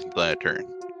gain haste until end of turn.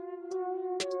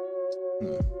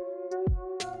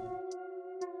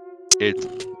 It's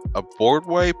a board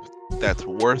wipe that's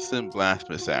worse than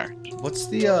Blasphemous Act. What's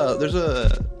the there's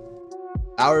a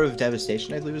Hour of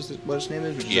Devastation, I believe is what its name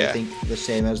is, which is I think the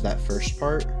same as that first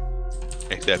part.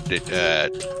 Except it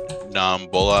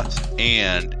non-bolas,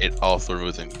 and it also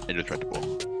removes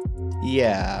indestructible.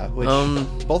 Yeah, which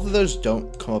both of those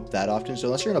don't come up that often, so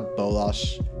unless you're in a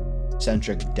Bolas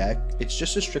centric deck, it's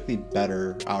just a strictly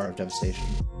better Hour of Devastation.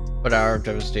 But Hour of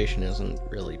Devastation isn't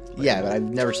really. Yeah, but I've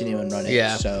never seen anyone run it.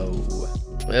 Yeah. So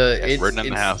Burn Down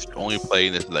the House only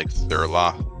playing this like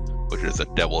Thurloth, which is a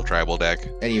Devil Tribal deck.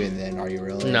 and even then, are you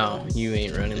really? No, you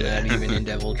ain't running Yeah. that even in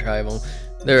Devil Tribal.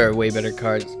 There are way better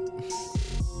cards.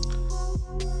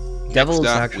 Devil is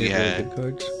Next up, actually we really had- good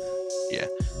cards.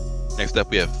 Next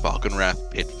up, we have Falconwrath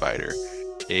Pit Fighter,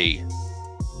 a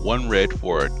 1 red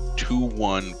for a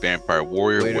 2/1 Vampire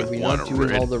Warrior Wait, are with we 1 not doing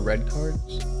red. all the red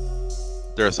cards?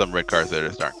 There are some red cards that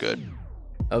just aren't good.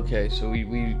 Okay, so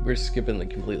we're skipping the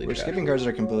completely. We're trash skipping ones. cards that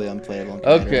are completely unplayable. In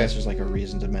Commander, Okay. That's just like a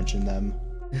reason to mention them.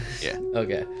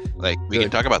 Okay. Like we can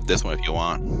Good. talk about this one if you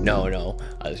want. No.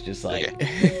 I was just like,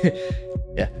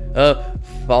 yeah.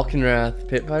 Falconwrath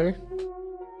Pit Fighter.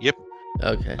 Yep.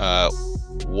 Okay.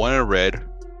 1 in red.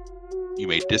 You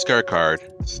may discard a card,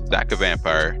 stack a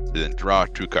vampire, then draw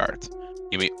 2 cards.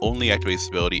 You may only activate this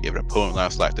ability if an opponent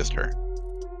last life this turn.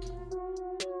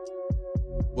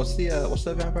 What's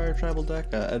that vampire tribal deck?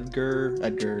 Edgar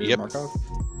Yep. Markov.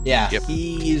 Yeah, Yep.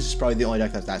 he's probably the only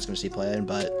deck that's going to see play in,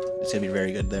 but it's going to be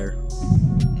very good there.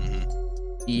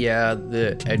 Yeah,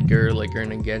 the Edgar like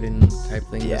Armageddon type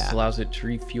thing. This Yeah. allows it to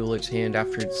refuel its hand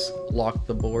after it's locked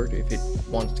the board if it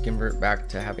wants to convert back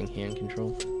to having hand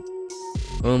control.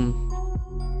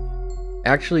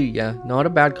 Actually, yeah, not a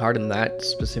bad card in that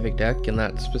specific deck, and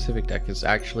that specific deck is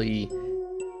actually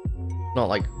not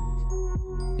like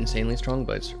insanely strong,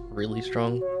 but it's really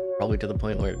strong, probably to the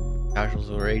point where casuals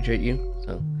will rage at you.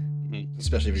 So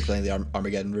Especially if you're playing the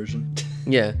Armageddon version.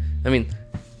 yeah, I mean,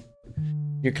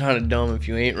 you're kind of dumb if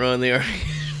you ain't running the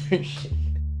Armageddon.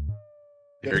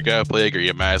 If you're gonna play Edgar,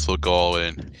 you might as well go all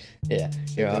in. Yeah,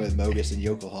 Yeah. With Mogus and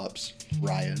Yokel Hops.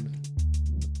 Ryan.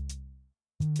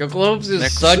 Globes is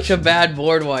Next. such a bad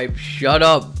board wipe. Shut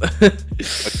up.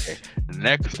 Okay.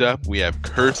 Next up, we have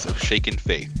Curse of Shaken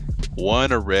Faith.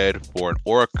 1 red for an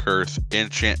Aura Curse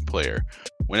enchant player.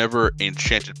 Whenever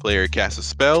enchanted player casts a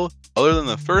spell, other than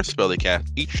the first spell they cast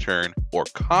each turn, or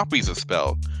copies a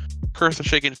spell, Curse of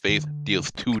Shaken Faith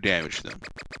deals 2 damage to them.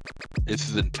 This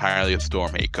is entirely a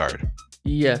Storm hate card.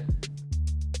 Yeah.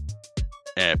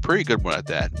 And a pretty good one at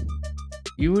that.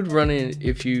 You would run it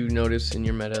if you notice in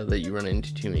your meta that you run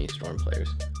into too many Storm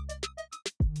players.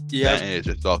 Yeah. And it's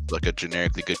just also like a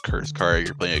generically good curse card.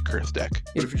 You're playing a curse deck.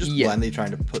 But if you're just blindly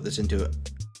trying to put this into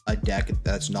a deck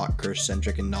that's not curse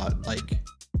centric and not like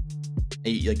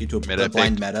into a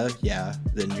blind meta, yeah,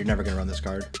 then you're never gonna run this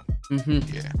card.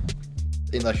 Mm-hmm. Yeah.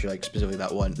 Unless you're like specifically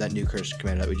that new curse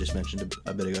commander that we just mentioned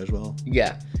a bit ago as well.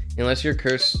 Yeah. Unless you're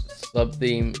curse sub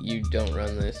theme, you don't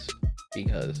run this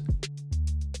because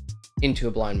into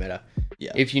a blind meta.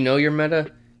 Yeah. If you know your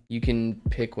meta, you can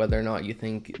pick whether or not you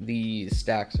think the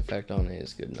stacks effect on it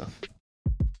is good enough.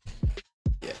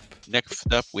 Yep.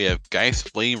 Next up, we have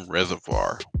Geist Flame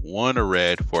Reservoir. 1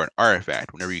 red for an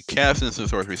artifact. Whenever you cast an instant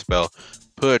sorcery spell,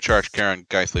 put a charge counter on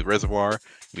Geist Flame Reservoir.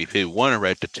 You may pay 1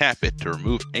 red to tap it to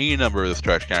remove any number of those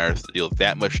charge counters to deal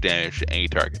that much damage to any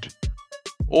target.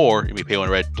 Or you may pay 1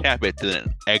 red to tap it to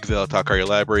then exile a top card of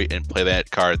your library and play that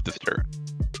card this turn.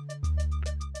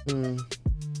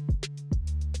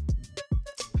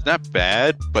 It's not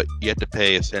bad, but you have to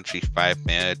pay essentially 5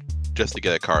 mana just to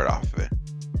get a card off of it.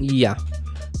 Yeah.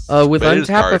 With But it is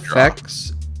untap card draw.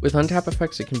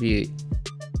 effects, it can be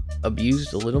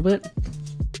abused a little bit.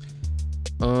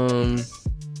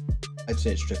 I'd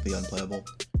say it's strictly unplayable.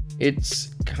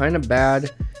 It's kind of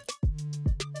bad.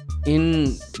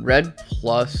 In red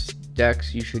plus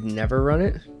decks, you should never run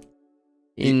it.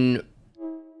 In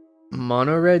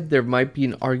mono red, there might be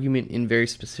an argument in very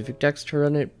specific decks to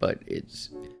run it, but it's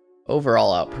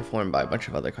overall outperformed by a bunch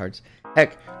of other cards.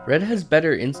 Heck, red has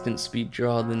better instant speed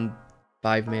draw than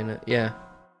 5 mana. Yeah.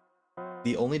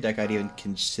 The only deck I'd even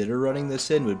consider running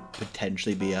this in would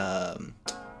potentially be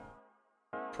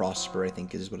Prosper, I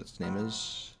think is what its name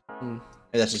is. And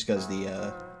that's just because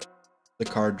the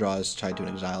card draw is tied to an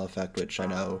exile effect, which I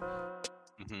know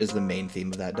is the main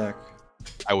theme of that deck.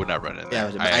 I would not run in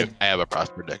there. Yeah, I have a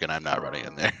Prosper deck and I'm not running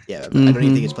in there. Yeah, I don't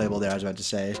even think it's playable there, I was about to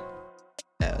say.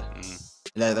 Yeah.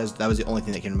 That was the only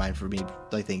thing that came to mind for me,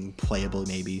 like thinking playable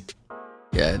maybe.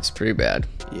 Yeah, it's pretty bad.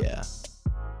 Yeah.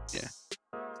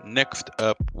 Next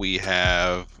up, we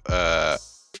have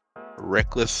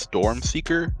Reckless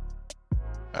Stormseeker.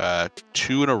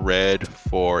 2 and a red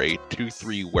for a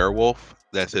 2/3 werewolf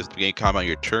that says to begin combat on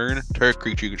your turn, target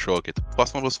creature you control gets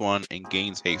 +1/+1 and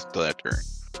gains haste until that turn.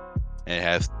 And it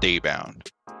has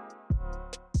Daybound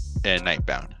and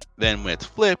Nightbound. Then when it's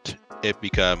flipped, it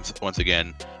becomes once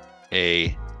again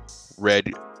a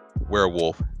red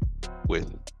werewolf with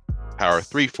power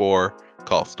 3/4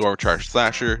 called Stormcharge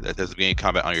Slasher that says to begin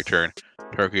combat on your turn,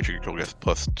 target creature you control gets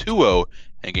 +2/0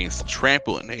 and gains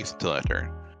trample and haste until that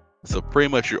turn. So pretty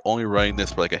much you're only running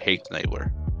this for like a haste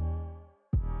enabler.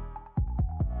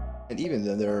 And even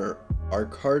then, there are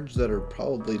cards that are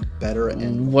probably better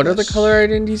and What are the color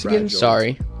identities again? fragile.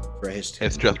 Sorry. For a haste.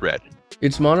 It's just red.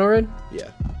 It's mono red?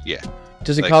 Yeah. Yeah.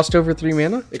 Does it Like- cost over 3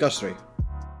 mana? It costs 3.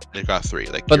 It costs 3.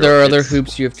 Like, But there are other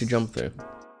hoops you have to jump through.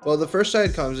 Well, the first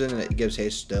side comes in and it gives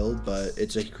haste still, but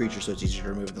it's a creature, so it's easier to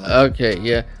remove than Okay,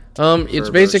 yeah. It's Fervor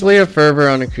or basically a something. fervor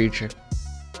on a creature.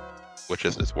 which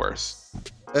is worse.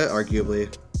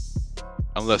 Arguably.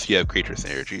 Unless you have creature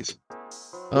synergies.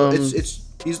 Well,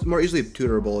 it's more easily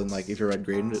tutorable in like if you're red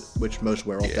green, which most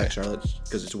werewolf decks are,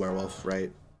 because it's a werewolf,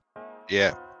 right?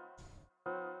 Yeah.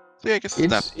 So yeah, I guess it's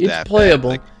not It's that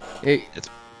playable. bad. It It's-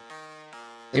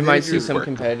 you might see You're- some work.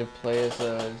 competitive play as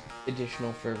a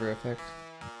additional fervor effect,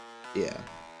 Yeah.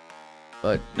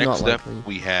 but Next not up, likely.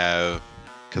 we have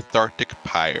Cathartic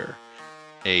Pyre,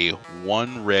 a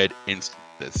 1 red instant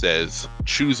that says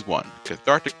choose 1.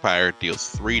 Cathartic Pyre deals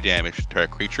 3 damage to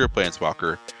target creature or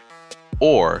planeswalker,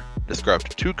 or discard up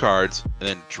to 2 cards and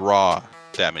then draw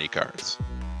that many cards.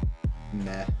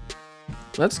 Meh.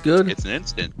 That's good. It's an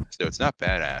instant, so it's not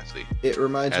bad, honestly. It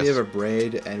reminds me As- of a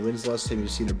braid, and when's the last time you've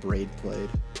seen a braid played?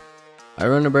 I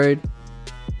run a braid.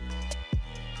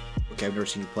 Okay, I've never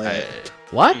seen you play it.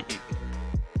 What?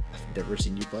 I've never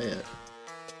seen you play it.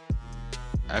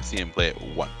 I've seen him play it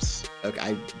once. Okay,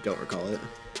 I don't recall it.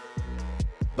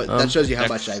 But Um, that shows you how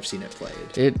next- much I've seen it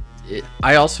played.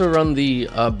 I also run the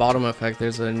bottom effect.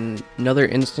 There's another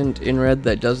instant in red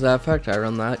that does that effect. I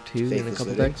run that too in a Faithless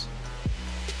couple Living? decks.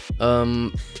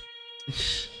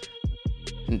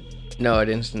 No, at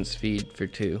instant speed for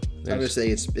 2. I'm gonna say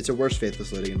it's a worse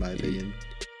Faithless Living in my opinion,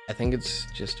 I think it's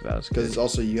just about as because good. it's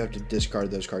also you have to discard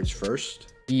those cards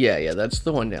first, Yeah, that's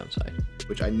the one downside.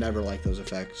 which I never like those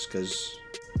effects because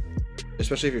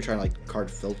especially if you're trying to like card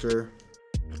filter.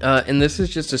 And this is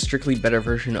just a strictly better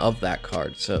version of that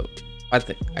card, so I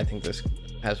think this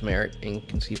has merit and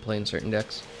can see play in certain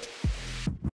decks.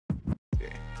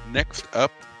 Okay. Next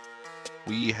up,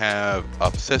 we have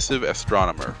Obsessive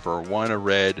Astronomer. For 1 a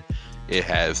red, it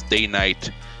has day night,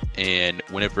 and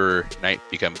whenever night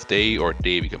becomes day or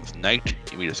day becomes night,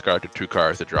 you may discard 2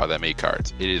 cards to draw that many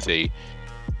cards. It is a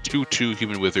 2/2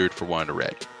 human wizard for 1 a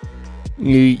red.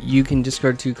 You can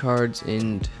discard 2 cards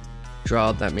and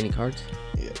draw that many cards.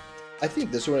 Yeah, I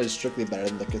think this one is strictly better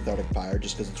than the Cathartic Pyre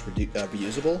just because it's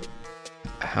reusable.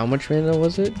 How much mana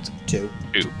was it? 2.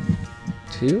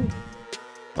 2?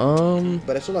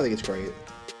 But I still don't think it's great.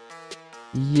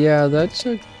 Yeah, that's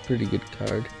a pretty good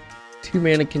card. 2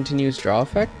 mana continuous draw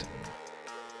effect.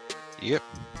 Yep.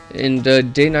 And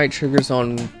day night triggers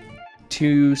on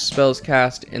 2 spells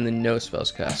cast and then no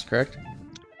spells cast, correct?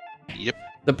 Yep.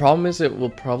 The problem is it will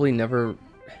probably never...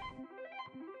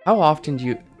 How often do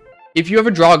you... If you have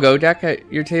a draw go deck at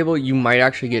your table, you might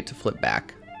actually get to flip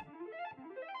back.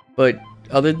 But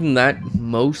other than that,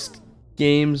 most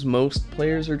games, most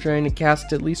players are trying to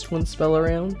cast at least 1 spell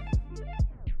around.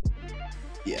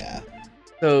 Yeah.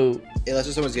 So... Unless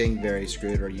if someone's getting very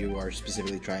screwed or you are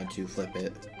specifically trying to flip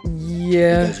it.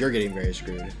 Yeah. Because you're getting very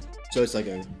screwed. So it's like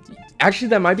a... Actually,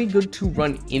 that might be good to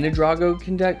run in a Drago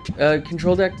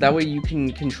control deck. That way you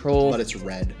can control... But it's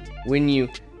red. When you...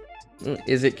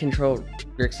 Is it control?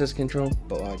 Grixis control?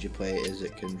 But why would you play Is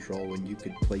It Control when you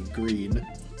could play green?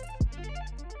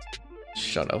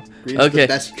 Shut up. Green's Okay. the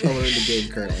best color in the game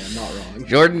currently, I'm not wrong.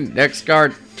 Jordan, next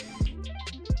card.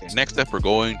 Next up, we're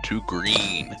going to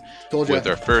green, Told you. with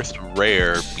our first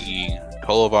rare being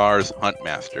Tolvar's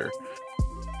Huntmaster.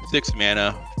 6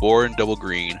 mana, 4 and double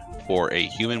green for a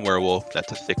human werewolf.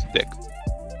 That's a 6/6.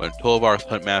 When Tolvar's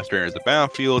Huntmaster enters the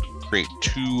battlefield, create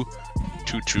 2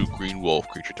 2/2 green wolf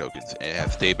creature tokens, and it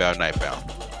has Daybound, Nightbound.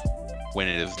 When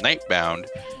it is Nightbound,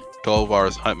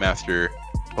 Tolvar's Huntmaster,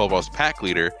 Tolvar's Pack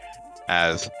Leader,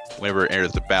 as whenever it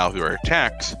enters the battlefield or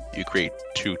attacks, you create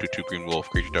 2 2/2 green wolf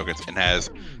creature tokens, and has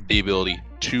the ability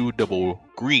 2 double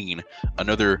green.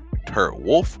 Another target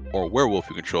wolf or werewolf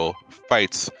you control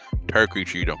fights target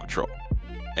creature you don't control.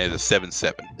 And it's a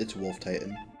 7/7. It's Wolf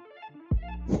Titan.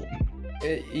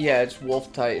 Yeah, it's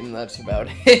Wolf Titan. That's about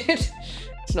it.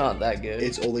 It's not that good.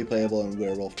 It's only playable in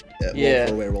Werewolf, Yeah.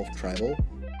 Wolf or Werewolf Tribal.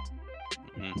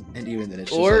 Mhm. And even then,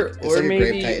 it's or just like, it's like a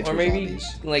Grave Titan for maybe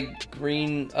zombies. like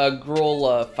green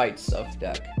Gruul fight stuff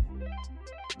deck.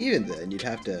 Even then, you'd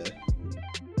have to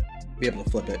be able to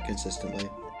flip it consistently.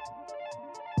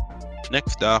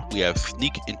 Next off, we have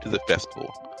Sneak into the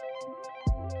Festival.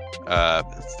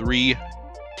 3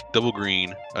 double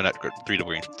green, not 3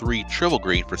 double green, 3 triple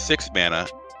green for 6 mana,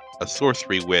 a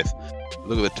sorcery with,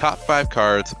 look at the top 5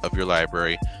 cards of your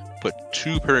library, put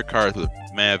 2 permanent cards with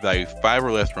mana value 5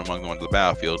 or less from among the ones on the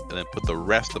battlefield, and then put the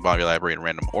rest of the bottom of your library in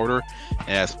random order, and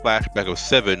it has flashback of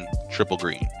 7 triple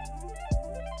green.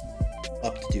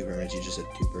 Up to 2 permanents, you just said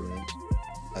 2 permanents.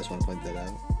 I just want to point that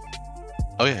out.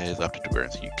 Oh yeah, it is up to 2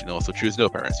 permanents. You can also choose no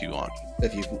permanents if you want.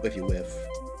 If you whiff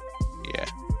Yeah.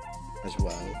 as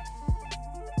well.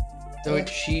 So it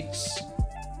cheats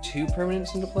 2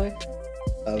 permanents into play?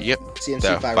 Yep, CMC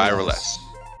that 5 5 or or less.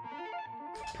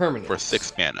 less. Permanents. For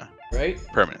 6 mana. Right?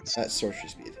 Permanents. That's sorcery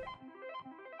speed.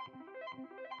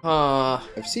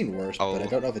 I've seen worse, but I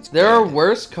don't know if it's There are good.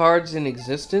 worse cards in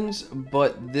existence,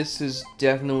 but this is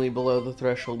definitely below the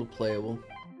threshold of playable.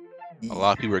 A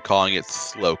lot of people are calling it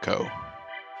Slowco.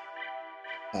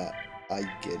 I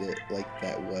get it. Like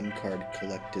that one card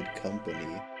collected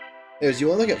company. Anyways,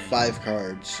 you only get 5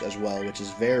 cards as well, which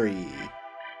is very...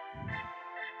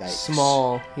 Yikes.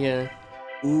 Small, yeah.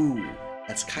 Ooh,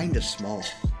 that's kind of small.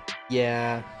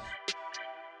 Yeah.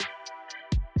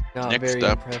 Not Next very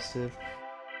up. impressive.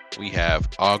 We have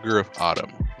Augur of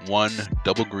Autumn. 1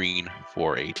 double green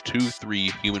for a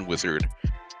 2/3 human wizard.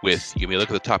 With, you may look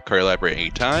at the top card of your library at any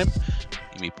time.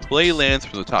 You may play lands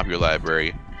from the top of your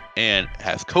library. And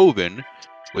has Coven,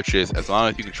 which is as long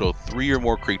as you control 3 or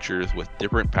more creatures with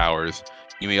different powers.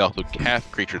 You may also cast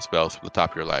creature spells from the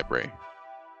top of your library.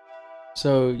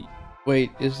 So,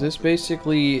 wait, is this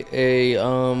basically a,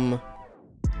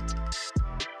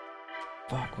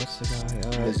 Fuck, what's the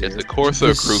guy? Vizier. It's a Core for a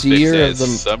Vizier Crufix of that the-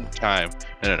 is sometime...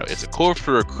 No. It's a Core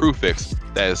for a Crufix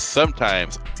that is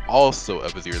sometimes also a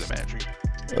Vizier of the Magic.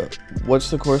 What's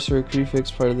the Corsair Prefix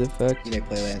part of the effect? You may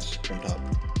play lands from top.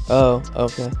 Oh,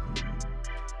 okay.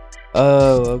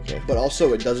 Oh, okay. But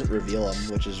also, it doesn't reveal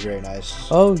them, which is very nice.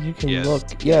 Oh, you can Yeah. look.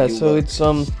 Yeah, You so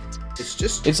look. It's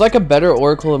just... it's like a better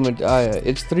Oracle of Madiah.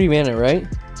 It's 3 mana, right?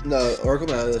 No, Oracle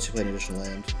Madiah lets you play an additional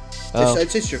land. Oh.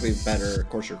 I'd say strictly better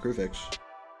Corsair Crufix.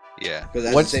 Yeah. 'Cause it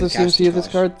has What's the same CMC of this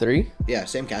casting card? cost. 3? Yeah,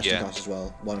 same casting Yeah. cost as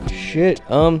well. 1 green. Shit.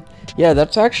 Yeah,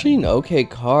 that's actually an okay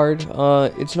card.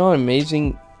 It's not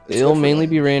amazing. It's It'll good for mainly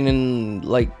be lands. ran in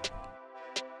like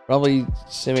probably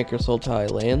Simic or Sultai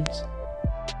lands.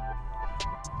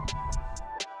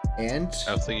 And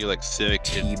I was thinking like Civic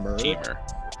and Teamer.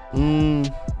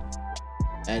 Teamer.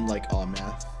 and like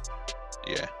Omnath.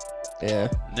 Yeah. Yeah.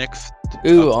 Next.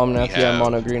 Ooh, up, Omnath. we Yeah, have-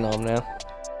 mono green Omnath.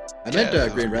 I meant Yeah.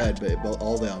 green red, but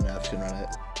all the Omnaths can run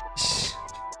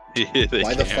it. They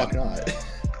Why the can. fuck not?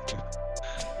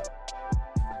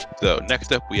 So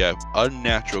next up we have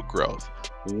Unnatural Growth.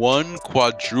 1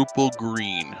 quadruple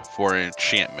green for an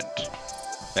enchantment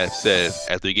that says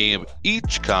at the beginning of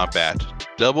each combat,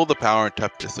 double the power and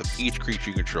toughness of each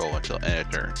creature you control until end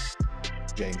of turn.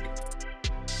 Jank.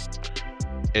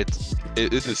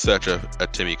 This is such a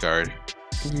Timmy card,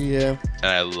 Yeah. and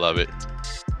I love it.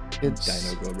 It's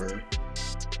Dino Gober.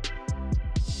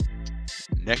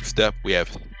 Next up we have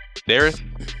Thereth,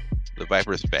 the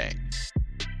Viper's Fang.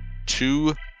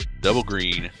 2 double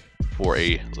green for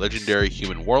a legendary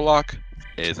human warlock.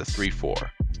 It is a 3/4.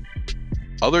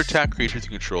 Other tapped creatures you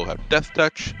control have Death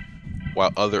Touch,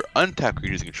 while other untapped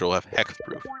creatures you control have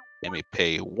Hexproof. And may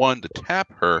pay 1 to tap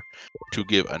her to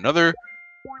give another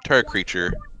target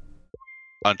creature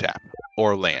untap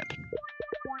or land.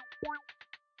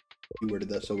 You worded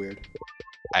that so weird.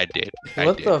 I did.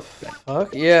 what the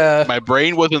fuck? Yeah. My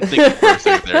brain wasn't thinking for a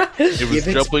second there. It was If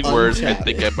it's jumbling words. I untapped.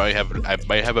 think I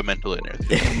might have a mental in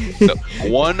there. So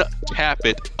 1 tap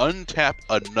it, untap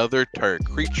another target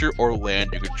creature or land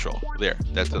you control. There,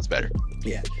 that sounds better.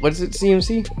 Yeah. What's it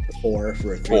CMC? 4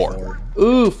 for a 4. 3/4.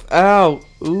 Oof. Ow.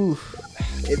 Oof.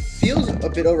 It feels a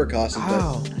bit overcosted,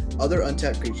 Ow. but other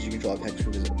untapped creatures you control have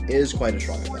Hexproof is quite a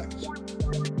strong effect.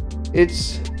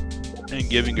 It's And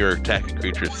giving your attacking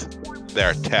creatures that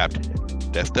are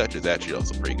tapped Death Touch is actually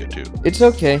also pretty good too. It's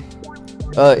okay.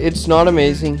 It's not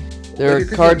amazing. There If are you're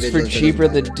creating cards for vigilance, it cheaper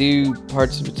doesn't that do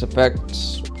parts of its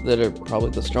effects that are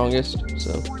probably the strongest.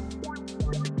 So,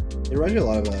 It reminds me a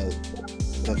lot of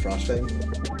that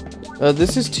Frostfang.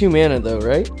 this is 2 mana though,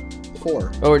 right?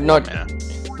 4. Or not? Mana.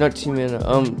 Not 2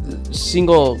 mana.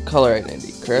 Single color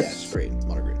identity, correct? Yes, green.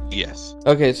 Mono green. Yes.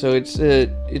 Okay, so it's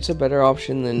a better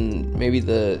option than maybe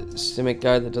the Simic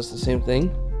guy that does the same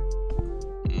thing.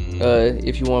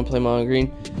 If you want to play mono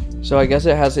green, so I guess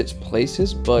it has its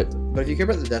places, but But if you care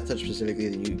about the Death Touch specifically,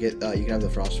 then you get you can have the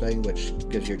Frostfang, which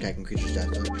gives your attacking creatures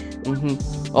Death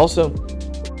Touch. Also,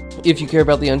 if you care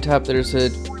about the untap, there's a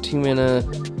 2 mana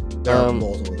There are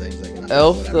multiple things that can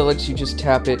elf whatever. that lets you just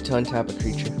tap it to untap a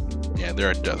creature. Yeah, there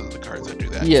are dozens of cards that do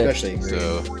that. Yeah. Especially in green.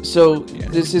 So So Yeah.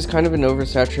 this is kind of an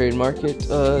oversaturated market.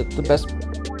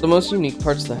 The most unique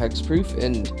part's the hexproof,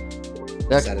 and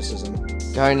that Asceticism.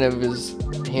 kind of is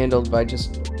handled by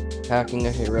just packing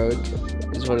a heroic,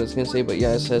 is what I was gonna say. But yeah,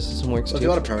 asceticism works So if you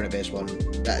too. want a permanent based one,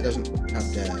 that doesn't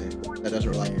have to. That doesn't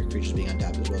rely on your creatures being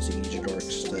untapped as well, so you can use your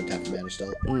dorks to tap for mana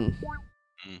still.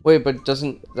 Wait, but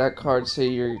doesn't that card say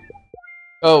you're?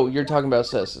 Oh, you're talking about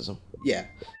asceticism. Yeah.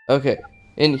 Okay.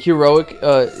 In heroic,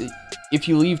 if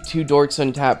you leave 2 dorks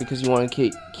untapped because you want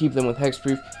to keep them with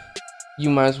hexproof, you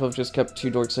might as well have just kept 2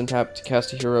 dorks untapped to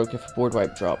cast a heroic if a board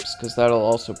wipe drops, because that'll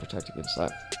also protect against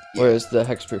that. Yeah. Whereas the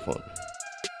hexproof won't.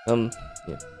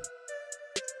 Yeah.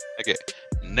 okay.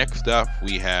 Next up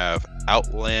we have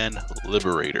Outland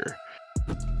Liberator.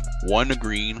 1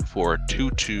 green for a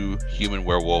 2/2 human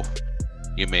werewolf.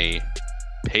 You may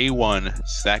pay 1,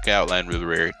 sack Outland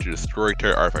Liberator to destroy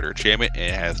target artifact or enchantment, and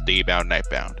it has Daybound,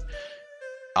 Nightbound.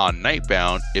 On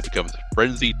Nightbound, it becomes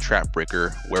Frenzy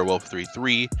Trapbreaker, Werewolf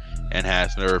 3/3, and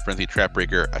has another Frenzy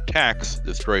Trapbreaker attacks,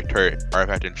 destroy target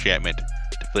artifact enchantment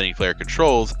defending player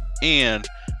controls, and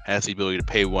has the ability to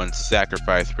pay 1,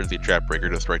 sacrifice Frenzy Trapbreaker,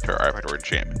 destroy target artifact or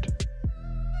enchantment.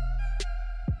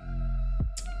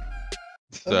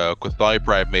 So, Quethali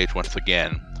Pride Mage once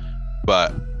again,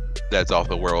 but that's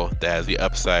also a werewolf that has the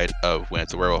upside of when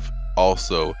it's a werewolf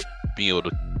also being able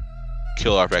to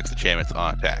kill artifacts enchantments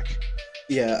on attack.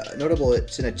 Yeah. Notable,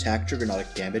 it's an attack trigger, not a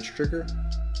damage trigger.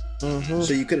 Mm-hmm.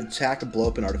 So you could attack and blow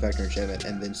up an artifact or enchantment,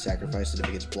 and then sacrifice it if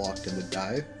it gets blocked and would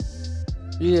die,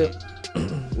 Yeah.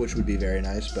 which would be very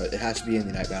nice. But it has to be in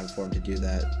the Nightbound form to do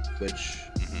that, which.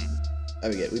 I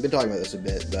mean, we've been talking about this a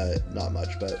bit, but not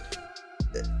much. But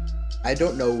I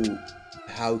don't know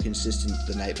how consistent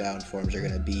the Nightbound forms are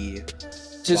going to be.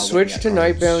 To while switch to looking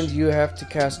at cards. Nightbound, you have to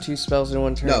cast 2 spells in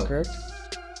 1 turn, No. correct?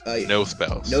 No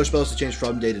spells. No spells to change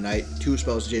from day to night. 2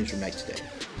 spells to change from night to day.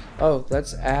 Oh,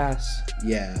 that's ass.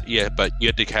 Yeah, Yeah, but you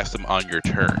have to cast them on your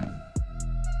turn.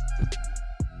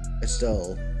 it's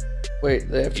still. Wait,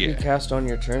 they have to Yeah. be cast on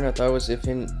your turn? I thought it was if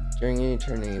in During any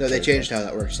turn, No, they changed how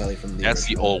that works slightly from the That's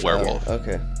the original. old werewolf.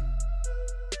 Okay.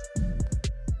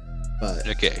 But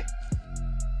Okay.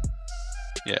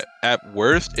 Yeah. At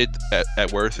worst,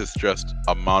 it's just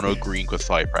a mono green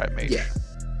Quasari Pride Mage. yeah,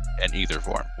 And Ether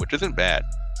form, which isn't bad.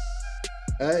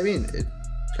 I mean,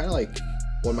 it's kind of like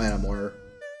 1 mana more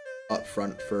up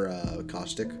front for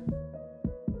Caustic.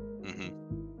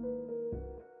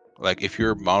 Like if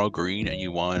you're mono green and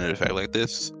you want an effect like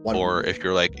this, One- or if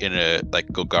you're like in a like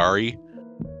Golgari,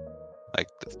 like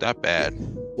that's not bad.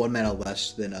 1 mana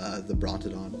less than the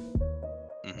Brontodon.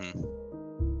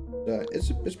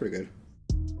 It's pretty good.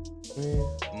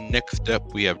 Next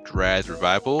up, we have Drad's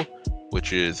Revival,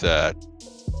 which is 2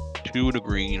 and a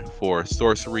green for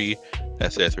sorcery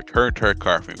that says return target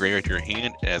card from your graveyard to your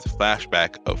hand and has a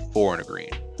flashback of 4 and a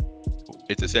green.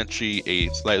 It's essentially a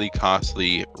slightly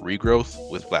costly regrowth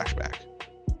with flashback.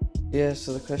 Yeah,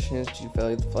 so the question is, do you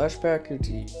value the flashback or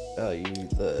do you value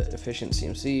the efficient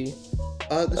CMC?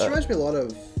 This reminds me a lot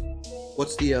of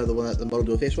what's the one the Moto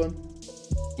Dual Face one?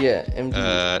 Yeah,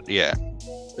 MD. Yeah,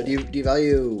 But do you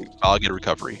value? I'll get a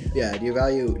recovery. Yeah, do you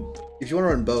value if you want to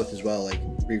run both as well, like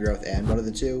regrowth and one of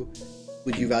the two?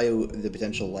 Would you value the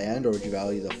potential land or would you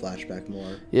value the flashback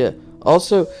more? Yeah.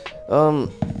 Also,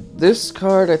 this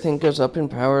card I think goes up in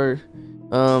power.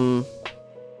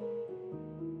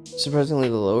 Surprisingly,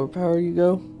 the lower power you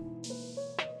go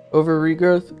over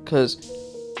regrowth, because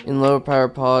in lower power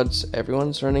pods,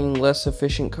 everyone's running less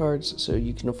efficient cards, so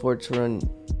you can afford to run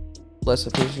less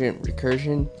efficient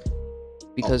recursion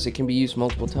because it can be used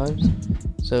multiple times.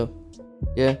 So,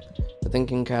 yeah, I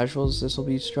think in casuals this will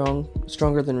be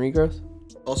stronger than regrowth.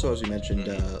 Also, as you mentioned,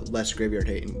 less graveyard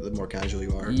hate the more casual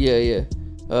you are. Yeah.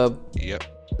 Yep.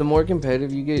 The more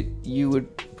competitive you get, you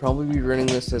would probably be running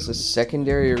this as a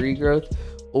secondary regrowth,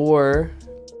 or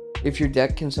if your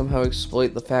deck can somehow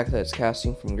exploit the fact that it's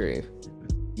casting from grave.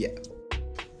 Yeah.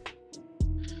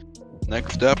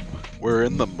 Next up, we're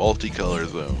in the multicolor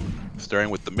zone. Starting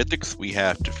with the mythics, we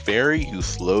have Teferi, who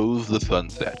slows the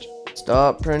sunset.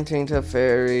 Stop printing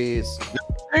Teferis.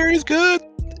 Teferi's good.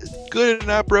 It's good and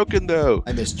not broken though.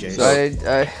 I miss Jace.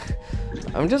 So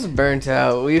I'm just burnt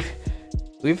out. We've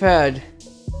had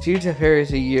 2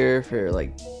 Teferis a year for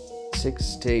like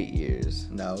 6 to 8 years,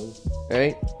 No,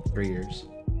 right? 3 years.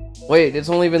 Wait, it's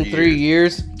only been 3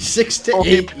 years? 6 to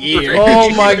 8 years.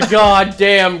 Oh my god,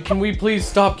 damn. Can we please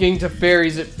stop getting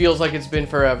Teferis? It feels like it's been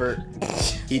forever.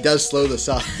 He does slow the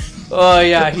sun. Oh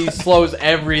yeah, he slows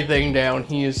everything down.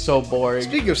 He is so boring.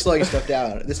 Speaking of slowing stuff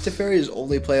down, this Teferi is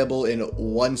only playable in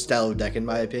one style of deck, in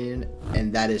my opinion,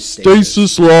 and that is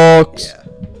Stasis. Locks. Yeah.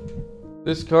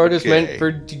 This card is Okay. meant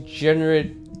for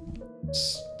degenerate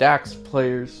stacks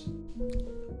players.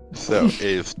 So it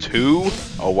is 2,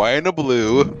 a white and a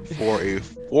blue, for a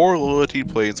 4 loyalty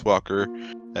planeswalker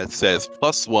that says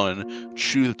 +1,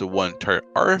 choose up to 1 target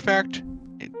artifact,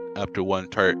 up to 1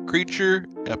 target creature,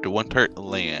 up to 1 target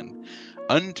land.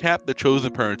 Untap the chosen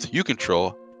permanents you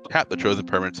control, tap the chosen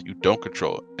permanents you don't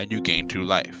control, and you gain 2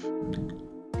 life.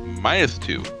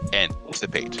 -2,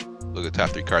 anticipate. Look at the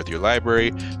top 3 cards of your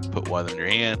library, put 1 in your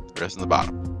hand, the rest in the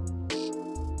bottom.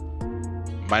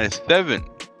 -7,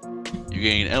 you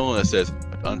gain an emblem that says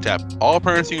untap all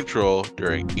permanents you control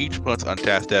during each opponent's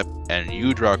untap step, and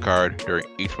you draw a card during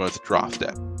each opponent's draw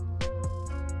step.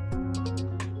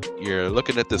 You're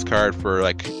looking at this card for,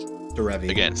 like, Derevi.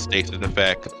 again, stasis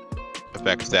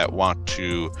effects that want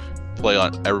to play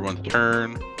on everyone's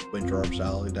turn. Winter Orb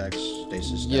style decks,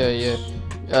 Stasis decks.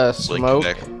 Yeah. Blink Smoke.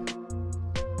 deck.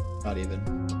 Not even.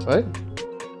 What?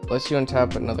 Unless you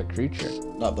untap another creature.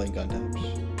 Not Blink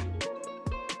untaps.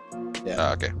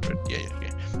 Yeah. Okay, but yeah.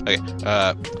 Okay,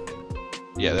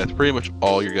 yeah, that's pretty much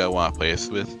all you're gonna want to play this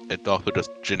with. It's also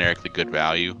just generically good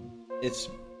value. It's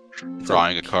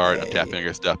Drawing a card, okay. untapping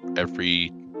your stuff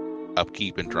every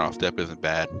upkeep and draw step isn't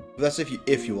bad. That's if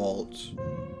you ult.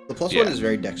 The +1 Yeah. is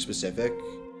very deck specific.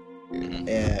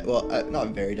 Well, not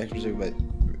very deck specific, but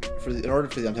in order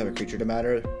for the untapped creature to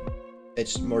matter,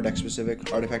 it's more deck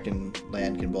specific. Artifact and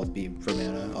land can both be for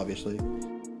mana, obviously.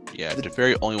 Yeah,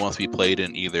 Teferi only wants to be played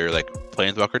in either like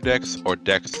Planeswalker decks or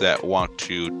decks that want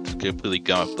to completely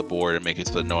gum up the board and make it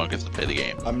so that no one gets to play the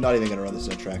game. I'm not even gonna run this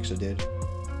in Atraxa, dude.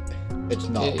 It's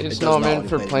not. it It's does not meant want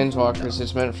for to be played in- planeswalkers, no.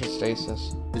 it's meant for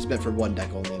stasis. It's meant for one deck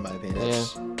only, in my opinion. Yeah.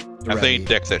 It's I'm saying Derevi.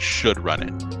 decks that should run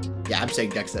it. Yeah, I'm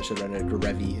saying decks that should run it.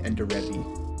 Derevi and Derevi.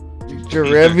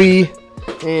 Jarevi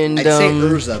and I'd say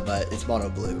Urza, but it's mono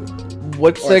blue.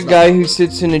 what's or that it's not guy who blue.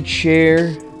 sits in a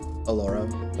chair? Alora.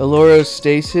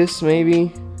 Alorostasis,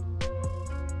 maybe?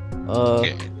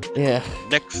 Okay. Yeah.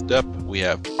 Next up, we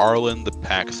have Arlen the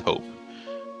Pack's Hope.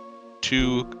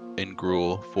 2 in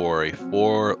Gruul for a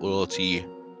 4 loyalty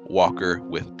walker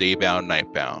with Daybound,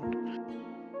 Nightbound.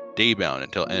 Daybound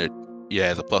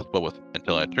has a +1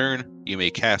 until end of turn. You may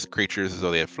cast creatures as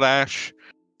though they have flash,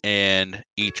 and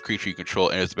each creature you control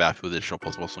enters the battlefield with additional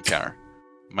 +1 counter.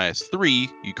 -3,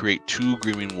 you create 2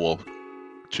 green wolf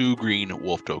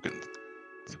tokens.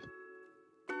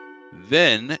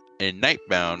 Then in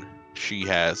Nightbound, she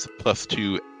has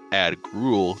 +2, add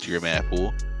Gruul to your mana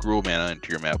pool, Gruul mana into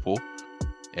your mana pool,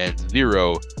 and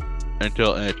 0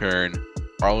 until end of turn.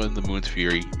 Arlen the Moon's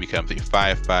Fury becomes a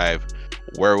 5/5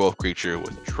 werewolf creature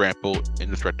with trample,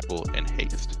 indestructible, and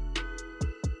haste.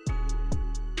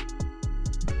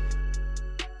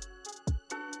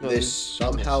 This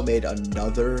somehow made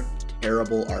another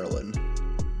terrible Arlen.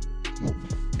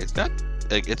 It's not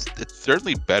like it's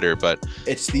certainly better, but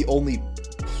It's the only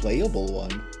playable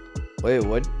one. Wait,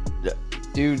 what?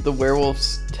 Dude, the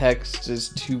werewolf's text is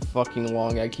too fucking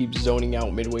long. I keep zoning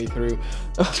out midway through.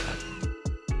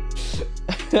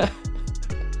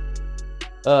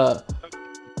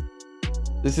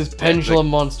 This is Pendulum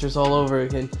Monsters all over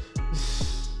again.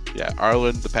 yeah,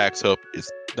 Arlen the Pax Hope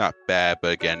is not bad,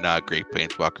 but again, not a great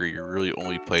planeswalker. You're really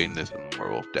only playing this in the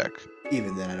werewolf deck.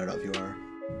 Even then, I don't know if you are.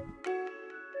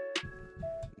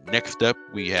 Next up,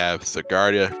 we have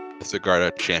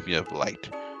Sigarda, Champion of Light.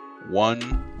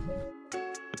 1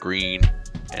 green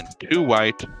and 2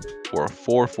 white for a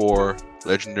 4/4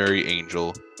 legendary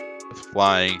angel with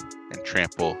flying and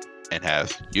trample, and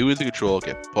has humans in control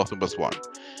get +1/+1.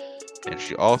 And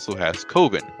she also has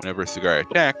Coven. Whenever Sigarda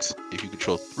attacks, if you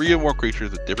control 3 or more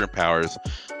creatures with different powers,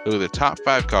 look at the top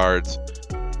 5 cards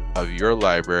of your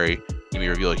library. You may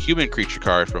reveal a human creature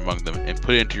card from among them and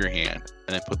put it into your hand,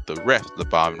 and then put the rest of the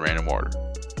bottom in random order.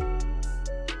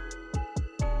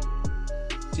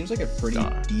 Seems like a pretty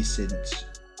decent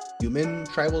human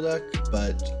tribal deck,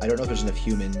 but I don't know if there's enough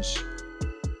humans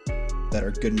that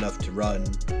are good enough to run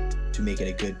to make it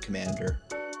a good commander.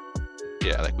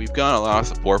 Yeah, like we've gotten a lot of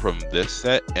support from this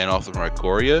set and also from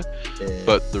Ikoria,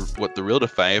 but what the real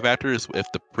defining factor is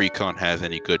if the precon has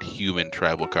any good human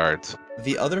tribal cards.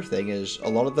 The other thing is, a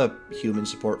lot of the human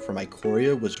support from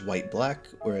Ikoria was white-black,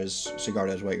 whereas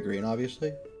Sigarda is white-green,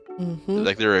 obviously. Mm-hmm.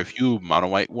 Like there are a few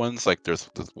mono-white ones, like there's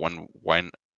one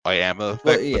Iama effect,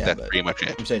 Well, yeah, but that's but pretty much I'm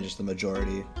it. saying just the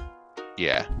majority.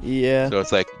 Yeah. Yeah. So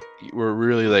it's like we're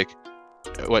really like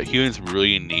what humans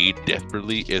really need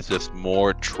desperately is just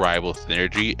more tribal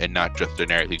synergy and not just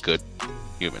generically good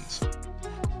humans.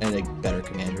 And a better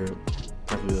commander,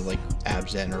 probably with like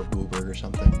Abzan or Wooburg or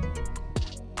something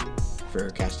for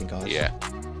casting costs. Yeah.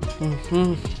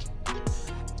 Mm-hmm.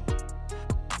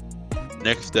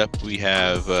 Next up we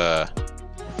have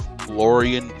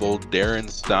Florian Voldaren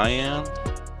Cyan,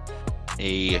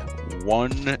 a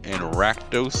 1 and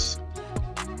Rakdos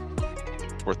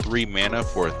for 3 mana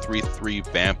for a 3/3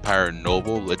 Vampire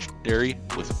Noble legendary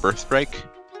with First Strike.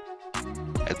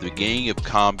 At the beginning of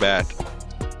combat,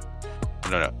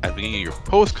 at the beginning of your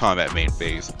post-combat main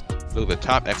phase, look at the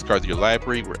top X cards of your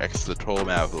library, where X is the total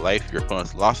amount of life your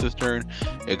opponent's lost this turn.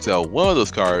 Exile one of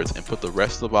those cards and put the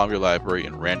rest of the bottom of your library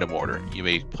in random order. You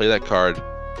may play that card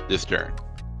this turn.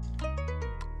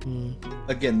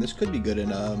 Again, this could be good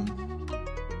in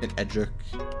an Edric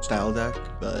style deck,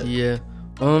 but Yeah.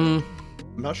 I'm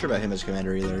not sure about him as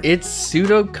commander either. It's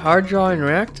pseudo card draw in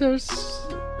Rakdos,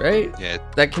 right? Yeah,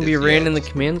 That can be ran in the it's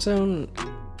command zone.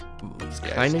 It's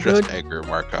kind of just good. Edgar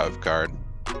Markov card.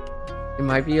 It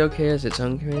might be okay as its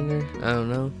own commander. I don't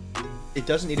know. It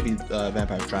doesn't need to be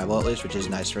Vampire Tribal at least, which is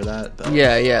nice for that. But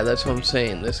Yeah, that's what I'm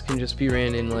saying. This can just be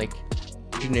ran in like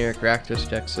generic Rakdos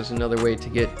decks as another way to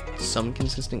get some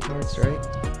consistent cards, right?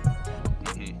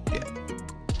 Yeah.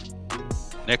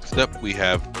 Next up, we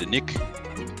have Danik,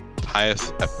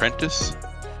 Pious Apprentice.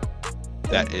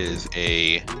 That is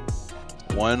a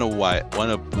 1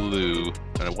 blue,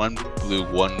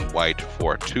 1 white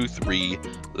for a 2/3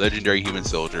 legendary human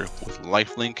soldier with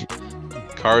lifelink.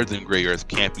 Cards and graveyards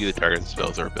can't be the target's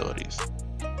spells or abilities.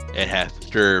 It has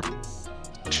Disturb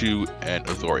 2 and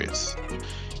Azorius.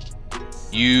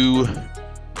 You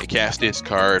may cast this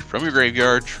card from your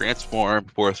graveyard, transform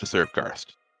before it's Disturb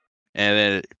cast. And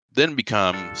then it then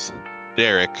becomes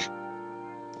Derek.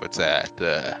 What's that?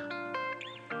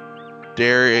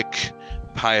 Derek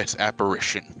Pious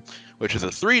Apparition, which is a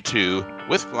 3/2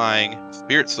 with flying,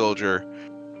 Spirit Soldier.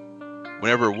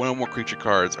 Whenever 1 or more creature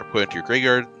cards are put into your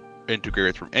graveyard,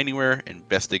 from anywhere,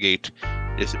 investigate.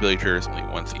 This ability triggers only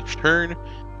once each turn.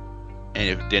 And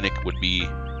if Danik would be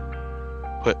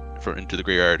put into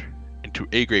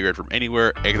a graveyard from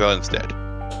anywhere, exile instead.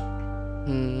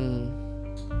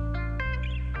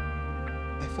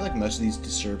 I feel like most of these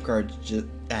Disturb cards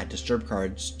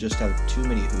just have too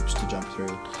many hoops to jump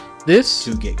through. This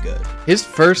to get good. his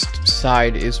first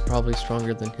side is probably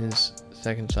stronger than his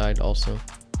second side also.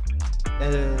 I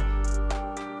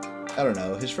don't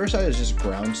know. His first side is just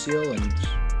ground seal, and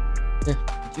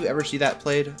do you ever see that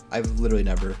played? I've literally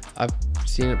never. I've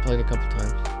seen it played a couple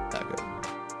times. That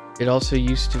good. It also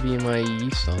used to be in my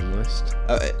Yi-Song list.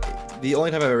 The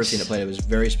only time I've ever seen it played, it was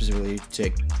very specifically to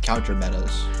counter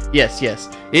metas. Yes.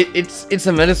 It's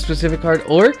a meta specific card,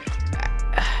 or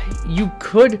you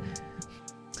could.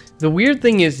 The weird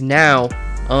thing is now,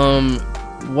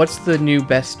 what's the new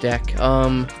best deck?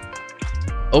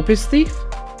 Opus Thief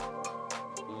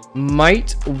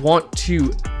might want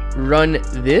to run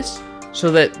this so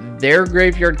that their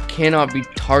graveyard cannot be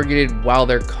targeted while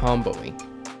they're comboing.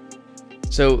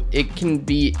 So it can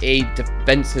be a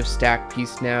defensive stack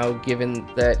piece now, given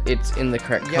that it's in the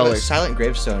correct Yeah, color. but Silent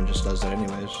Gravestone just does that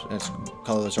anyways, and it's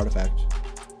colorless artifact.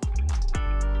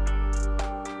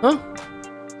 Huh?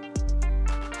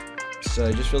 So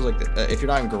it just feels like if you're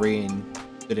not in green,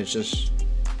 then it's just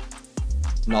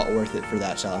not worth it for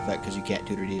that style effect because you can't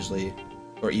tutor it easily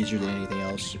or easier than anything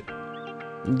else.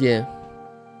 Yeah.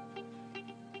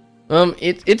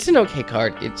 It's an okay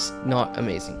card. It's not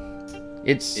amazing.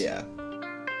 It's Yeah.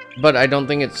 But I don't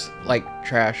think it's like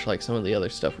trash like some of the other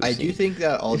stuff we've I seen. do think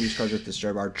that all these cards with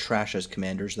Disturb are trash as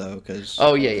commanders though, because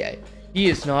Oh yeah. He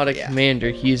is not a commander.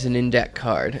 He is an in-deck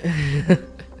card.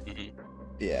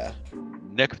 yeah.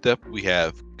 Next up, we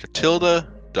have Catilda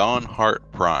Dawnheart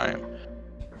Prime.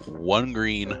 1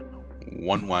 green,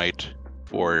 1 white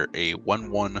for a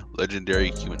 1/1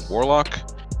 legendary human warlock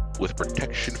with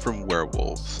protection from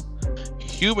werewolves.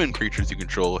 Human creatures you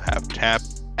control have tap,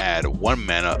 add 1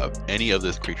 mana of any of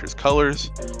this creature's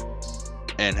colors,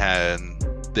 and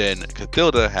then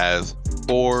Catilda has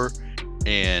 4,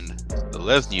 and the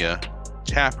Lesnia,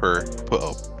 tap her, put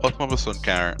a +1/+1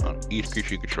 counter on each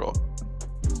creature you control.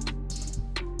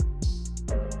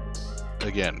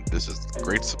 Again, this is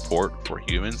great support for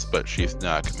humans, but she's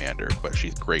not a commander, but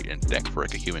she's great in deck for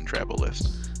like a human travel list.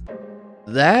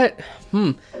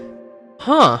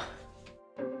 Huh.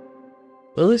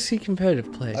 Will this see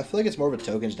competitive play? I feel like it's more of a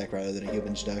tokens deck rather than a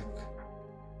humans deck.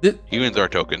 Humans are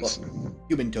tokens. Well,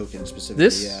 human tokens specifically,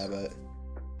 This- yeah, but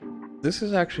This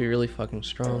is actually really fucking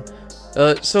strong.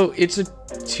 So it's a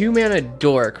 2-mana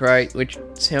dork, right? Which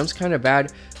sounds kind of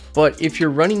bad, but if you're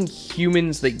running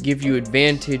humans that give you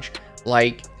advantage,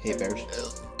 like hate bears.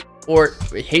 or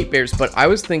hate bears, but I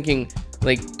was thinking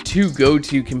like 2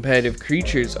 go-to competitive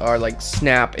creatures are like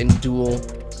Snap and Duel,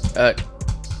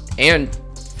 and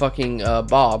fucking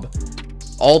Bob.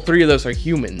 All 3 of those are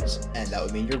humans. And that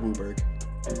would mean you're Wooburg.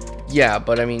 Yeah,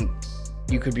 but I mean,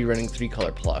 you could be running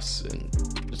 3-color plus and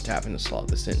just having to slot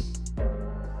this in.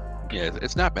 Yeah,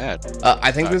 it's not bad.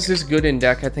 I think this is good in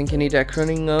deck. I think any deck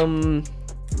running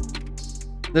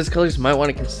those colors might want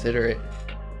to consider it.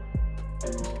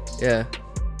 Yeah.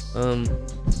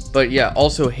 But yeah,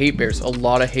 also hate bears. A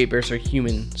lot of hate bears are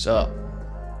humans.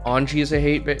 Anji is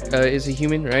a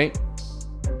human, right?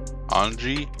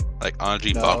 Anji? Like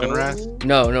Anji Falconwrath?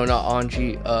 No, not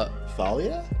Anji.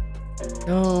 Thalia?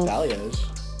 No. Thalia is.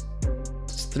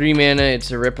 It's 3 mana.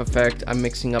 It's a rip effect. I'm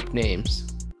mixing up names.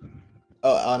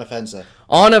 Oh, Anafenza.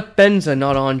 Anafenza,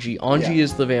 not Anji. Anji Yeah.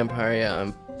 is the vampire. Yeah,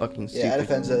 I'm fucking stupid. Yeah,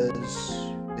 Anafenza is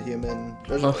the human.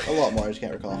 There's a lot more. I just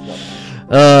can't recall.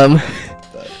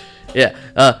 But Yeah.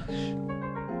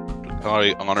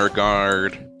 Honor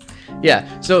Guard. Yeah,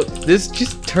 so this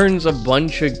just turns a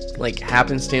bunch of like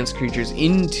happenstance creatures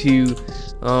into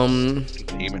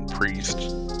Demon Priest.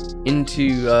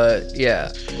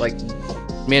 like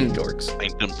mana dorks.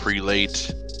 Sanctum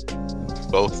Prelate.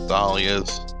 Both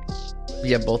Thalias.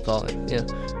 Yeah, both all yeah.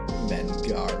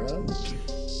 Mengara.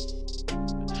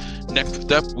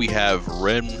 Next up, we have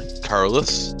Ren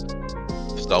Carlos,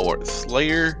 Stalwart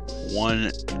Slayer,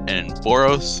 1 and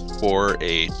Boros for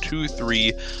a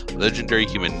 2/3 legendary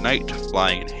human knight,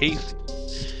 flying in haste.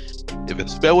 If a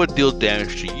spell would deal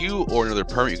damage to you or another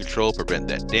permanent you control, prevent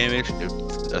that damage. If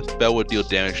a spell would deal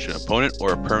damage to an opponent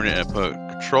or a permanent an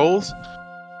opponent controls,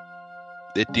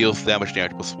 it deals that much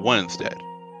damage +1 instead.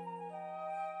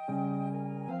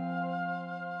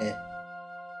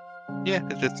 Yeah,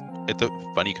 it's a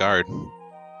funny card.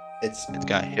 It's It's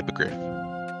got Hippogriff.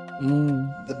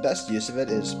 the best use of it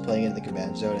is playing in the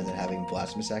command zone and then having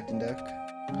Blasphemous Act in deck.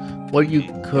 What you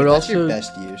could If that's your also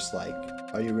best use. Like,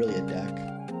 are you really a deck?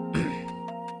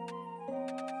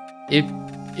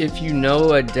 if you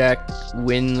know a deck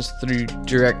wins through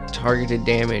direct targeted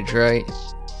damage, right?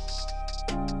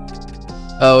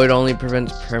 Oh, it only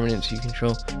prevents permanents you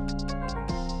control.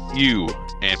 You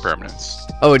and permanents.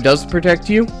 Oh, it does protect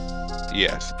you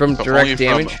Yes. from but direct only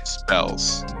damage. From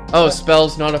spells. Oh,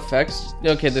 spells, not effects.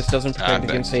 Okay, this doesn't protect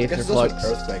against I Aether guess it's also Flux.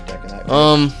 an Earthquake deck in that.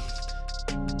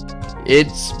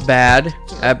 It's bad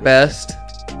at best.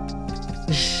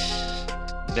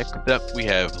 Next up, we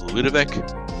have Ludovic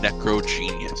Necro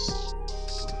Genius.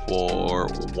 For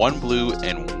 1 blue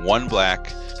and 1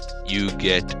 black, you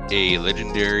get a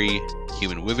legendary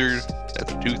human wizard.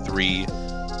 That's a 2/3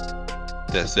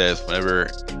 that says whenever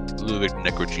Ludovic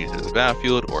Necro Genius enters the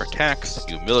battlefield or attacks,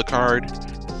 you mill a card.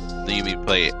 Then you may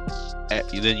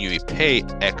pay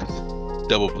X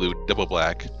double blue, double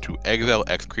black to exile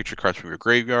X creature cards from your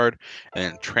graveyard and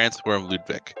then transform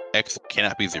Ludovic. X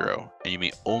cannot be 0, and you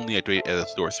may only activate it as a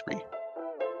sorcery.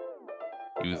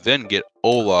 You then get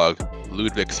Olog,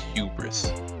 Ludwig's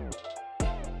Hubris.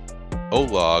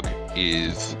 Olog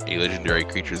is a legendary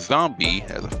creature zombie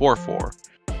as a 4/4,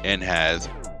 and has,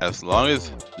 as long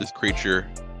as this creature,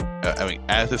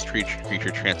 as this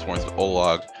creature transforms to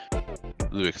Olog,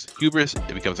 Ludwig's Hubris,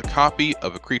 it becomes a copy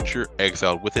of a creature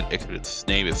exiled with it, except its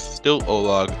name is still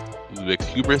Olog. Ludwig's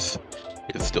Hubris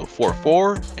is still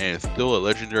 4/4, and it's still a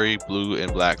legendary blue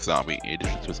and black zombie, in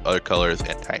addition to its other colors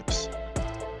and types.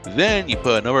 Then you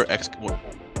put a number of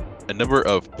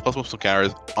 +1/+1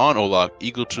 counters on Olog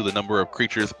equal to the number of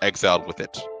creatures exiled with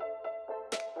it.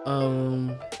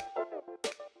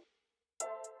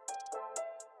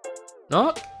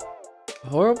 Not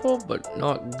horrible, but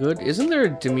not good. Isn't there a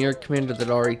Dimir commander that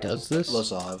already does this?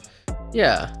 Lazav.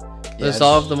 Yeah. Yeah,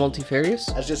 Lazav the Multifarious?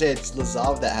 I was gonna say it's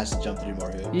Lazav that has to jump through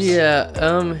more hoops. Yeah,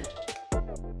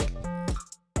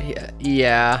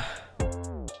 yeah.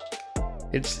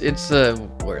 It's the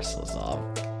worst Lazav.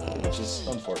 Which is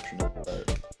unfortunate,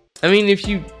 but I mean, if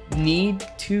you need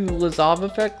 2 Lazav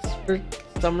effects for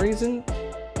some reason,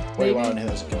 what do you want on him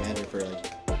as a commander for like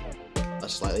a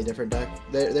slightly different deck?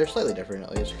 They're slightly different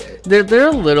at least, but they're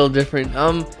a little different.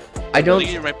 I don't.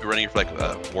 You might be running for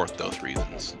like worth those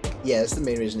reasons. yeah, that's the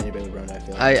main reason anybody would run it, I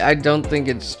feel like. I don't think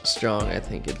it's strong. I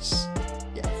think it's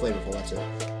Yeah, flavorful, that's it.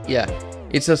 yeah.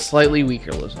 It's a slightly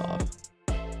weaker Lazav.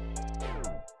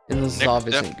 And Lazav Next up-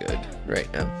 isn't good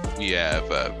right now. We have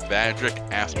Vadric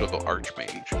Astral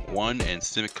Archmage, 1 and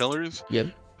Simic colors. Yep.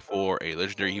 For a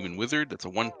legendary human wizard, that's a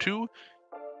 1/2.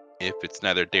 If it's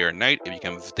neither day or night, it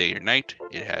becomes day or night.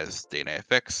 It has day and night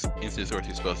effects. Instant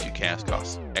sorcery spells you cast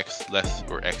cost X less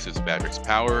or X is Vadric's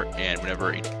power, and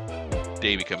whenever a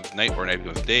day becomes night or night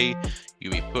becomes day,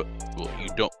 you put a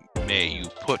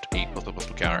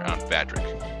 +1/+1 counter on Vadric.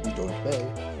 You don't pay.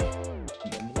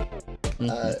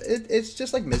 Mhm. It's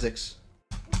just like Mizzix.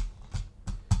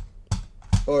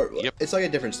 Or Yep. it's like a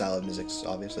different style of Mizzix,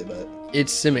 obviously, but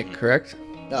It's Simic, correct?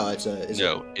 no, it's No,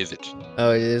 is it? Oh,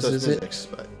 it is. so it's Is it? Mizzix,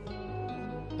 but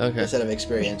Okay. instead of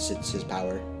experience, it's his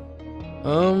power.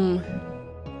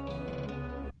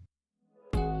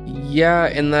 Yeah,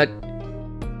 and that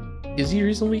is he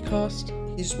reasonably cost?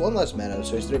 He's 1 less mana,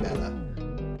 so he's 3 mana.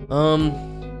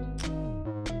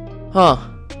 Huh.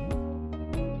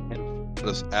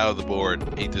 Plus, out of the board,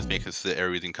 it just makes it so that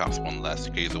everything costs 1 less.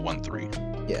 Okay, he's a 1/3.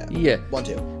 Yeah. Yeah.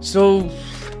 1/2. So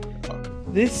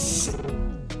this,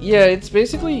 yeah, it's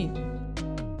basically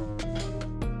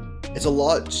It's a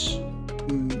lot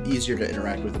easier to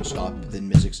interact with and stop than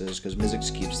Mizzix is, because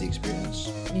Mizzix keeps the experience.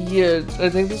 yeah. I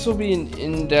think this will be an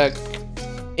in-deck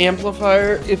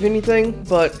amplifier, if anything,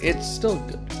 but it's still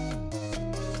good.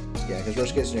 Yeah, because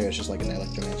worst case scenario, it's just like an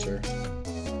Electromancer.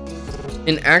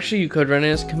 And actually, you could run it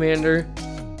as commander,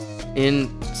 and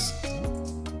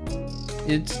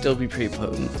it'd still be pretty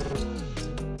potent.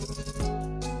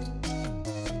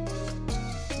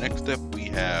 Next up, we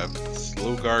have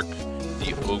Slowgark,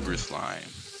 the Ogre Slime.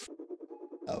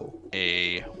 Oh.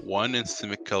 A 1 in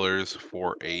Simic colors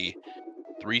for a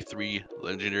 3/3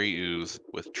 legendary ooze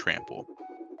with trample.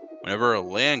 Whenever a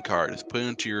land card is put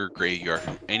into your graveyard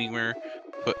from anywhere,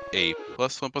 put a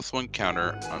 +1/+1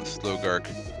 counter on Slowgark,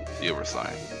 the Ogre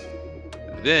Slime.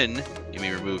 Then you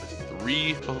may remove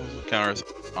 3 +1/+1 counters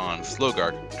on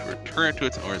Slowgark to return it to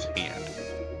its owner's hand.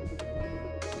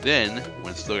 Then,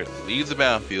 when Slowgark leaves the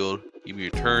battlefield, you may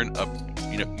return up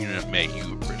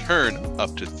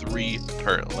to 3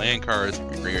 target land cards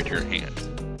from your graveyard to your hand.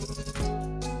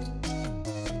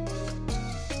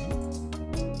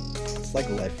 It's like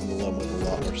Life from the Loam with a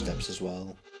lot more steps as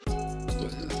well.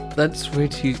 That's way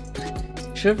too.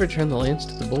 Should have returned the lands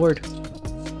to the board.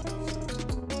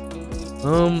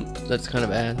 That's kind of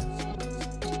bad.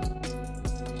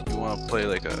 You want to play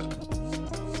like a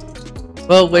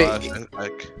Well, wait.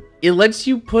 like It lets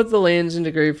you put the lands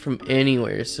into grave from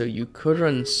anywhere, so you could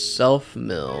run self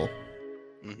mill.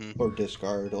 Mm-hmm. Or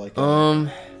discard, like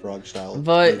frog style.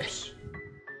 but- loops.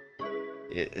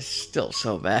 It's still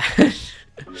so bad.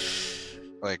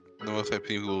 Like the most I've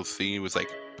people will see was like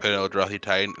put an Eldrazi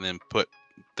Titan, and then put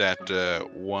that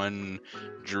one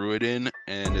Druid in,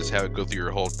 and just have it go through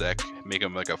your whole deck. Make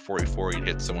him like a 44 and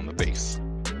hit someone in the face.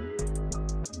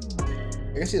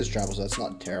 I guess he has travel, so that's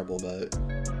not terrible, but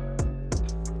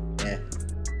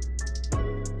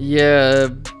Yeah,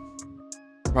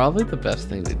 probably the best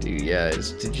thing to do, yeah,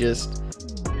 is to just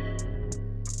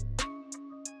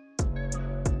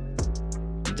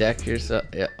deck yourself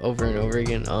over and over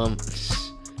again.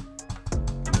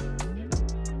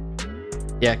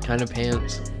 Yeah, kind of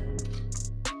pants.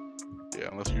 Yeah,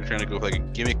 unless you're trying to go with like a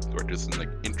gimmick or just something like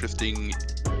interesting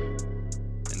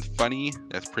and funny,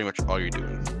 that's pretty much all you're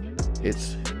doing.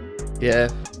 It's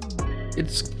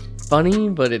funny,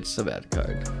 but it's a bad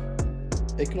card.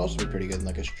 it could also be pretty good in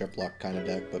like a strip lock kind of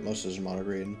deck, but most of them are mono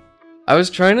green. I was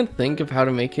trying to think of how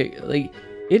to make it, like,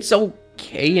 it's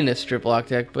okay in a strip lock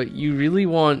deck, but you really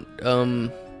want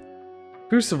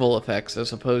Crucible effects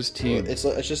as opposed to... Well,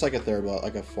 it's just like a third one,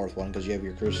 like a fourth one, because you have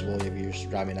your Crucible, you have your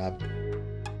Drumming Up,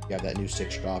 you have that new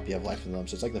 6-drop, you have Life in them,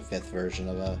 so it's like the 5th version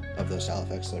of those style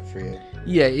effects that for you.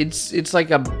 Yeah, it's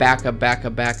like a backup.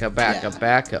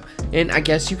 And I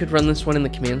guess you could run this one in the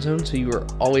command zone, so you are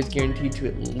always guaranteed to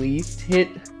at least hit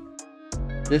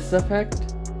this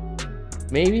effect.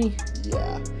 Maybe?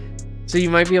 Yeah. So you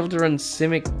might be able to run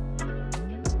Simic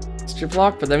Strip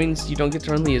Lock, but that means you don't get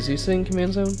to run the Azusa in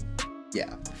command zone?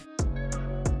 Yeah.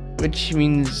 Which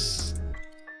means...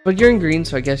 But you're in green,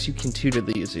 so I guess you can tutor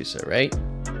the Azusa, right?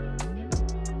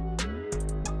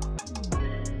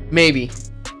 Maybe.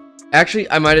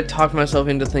 Actually, I might have talked myself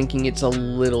into thinking it's a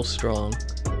little strong.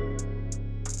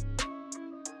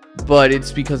 But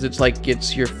it's because it's like,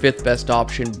 it's your 5th best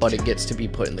option, but it gets to be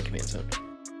put in the command zone.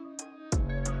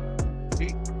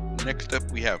 Okay. Next up,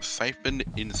 we have Siphoned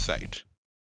Insight.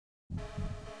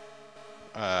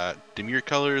 Dimir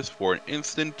colors for an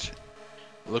instant.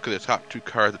 Look at the top 2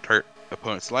 cards of the target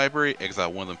opponent's library,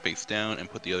 exile one of them face down, and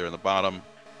put the other on the bottom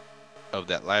of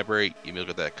that library. You may look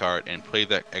at that card and play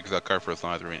that exile card for as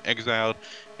long as it remains exiled.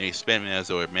 And you spend mana as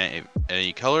though it meant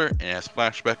any color, and it has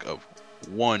flashback of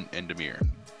 1 Dimir.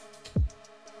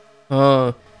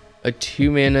 A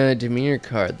 2-mana Dimir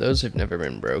card. Those have never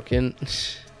been broken.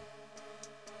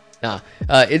 Nah.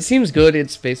 It seems good.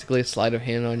 It's basically a sleight of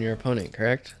hand on your opponent,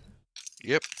 correct?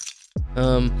 Yep.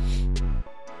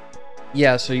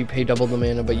 Yeah, so you pay double the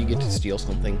mana, but you get to steal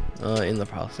something in the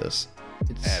process.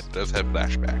 It does have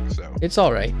flashback, so it's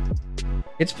all right.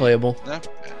 It's playable. not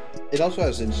bad. It also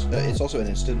has it's also an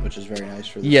instant, which is very nice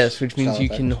for this. Yes, which means style you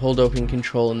effect. can hold open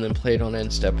control and then play it on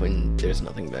end step when there's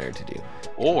nothing better to do.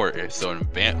 Or it's so in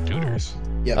Vamp tutors.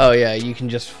 Yep. Oh yeah, you can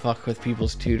just fuck with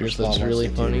people's tutors. Small That's really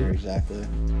monster funny. tutor, exactly.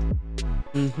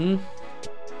 Mm-hmm.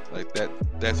 Like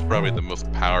that's probably the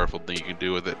most powerful thing you can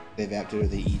do with it. They Vamp tutor,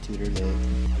 they E tutor, they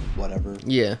whatever.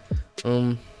 Yeah.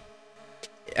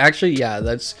 Actually, yeah,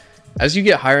 that's... As you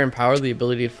get higher in power, the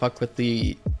ability to fuck with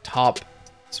the top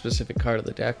specific card of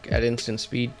the deck at instant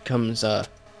speed comes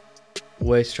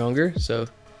way stronger. So,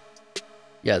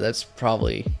 yeah, that's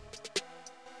probably...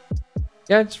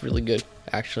 Yeah, it's really good,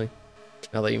 actually,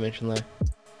 now that you mentioned that.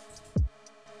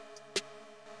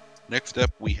 Next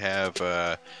up, we have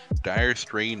Dire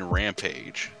Strain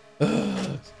Rampage.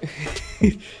 You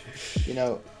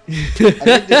know, I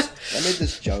made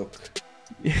this joke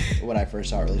when I first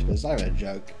saw it released, but it's not even a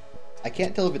joke. I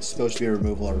can't tell if it's supposed to be a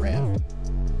removal or ramp.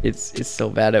 It's so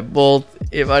bad at both,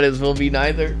 it might as well be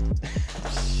neither.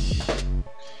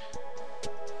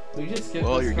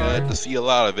 Well, you're gonna have to see a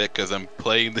lot of it because I'm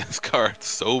playing this card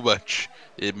so much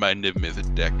it might nib miss a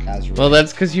deck. Well,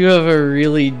 that's because you have a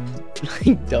really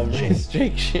dumb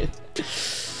restriction.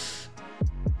 It's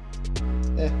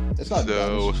not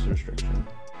dumb, it's just a restriction.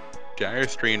 Dire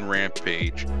Strain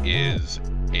Rampage is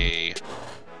a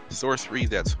sorcery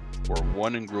that's for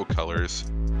 1 in Gruul colors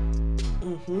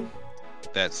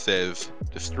that says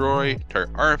destroy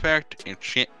target artifact,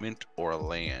 enchantment, or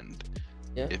land.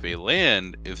 Yeah. If a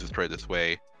land is destroyed this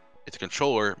way, its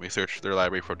controller may search their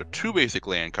library for up to 2 basic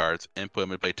land cards and put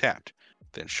them in play tapped,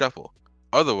 then shuffle.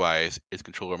 Otherwise, its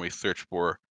controller may search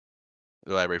for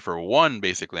the library for 1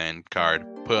 basic land card,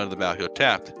 put it on the battlefield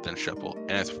tapped, then shuffle,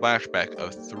 and has flashback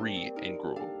of 3 in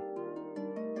Gruul.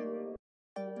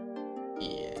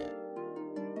 Yeah.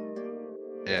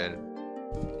 And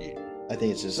I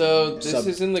think it's just So this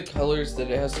is in the colors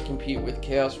that it has to compete with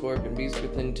Chaos Warp and Beast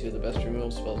Within, 2 of the best removal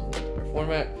spells in the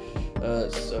format.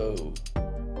 So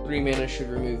 3 mana should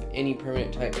remove any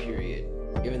permanent type period,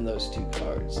 given those 2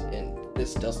 cards, and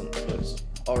this doesn't, so it's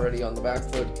already on the back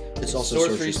foot. It's also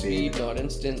sorcery speed, not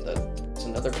instant. That's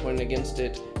another point against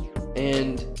it,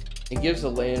 and it gives a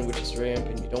land which is ramp,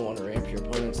 and you don't want to ramp your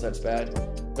opponents. That's bad.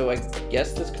 So I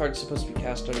guess this card's supposed to be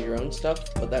cast on your own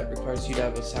stuff, but that requires you to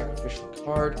have a sacrificial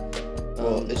card.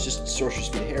 Well, it's just Sorcery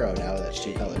Speed Hero now. That's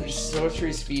 2 colors.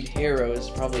 Sorcery Speed Hero is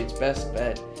probably its best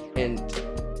bet, and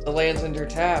the land's under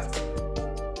tapped,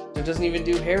 so it doesn't even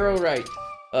do Hero right.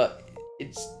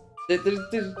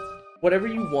 There's whatever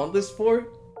you want this for,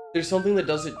 there's something that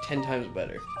does it 10 times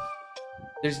better.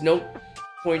 There's no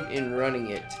point in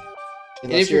running it.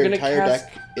 Unless if you're your gonna entire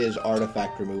cast- deck is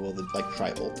artifact removal, like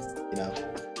tribal, you know.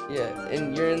 Yeah,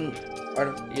 and you're in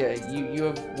you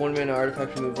have 1-mana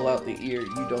artifact removal out the ear.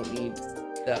 You don't need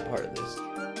that part of this.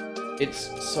 It's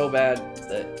so bad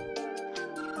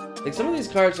that like some of these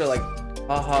cards are like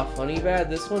haha funny bad.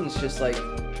 This one's just like,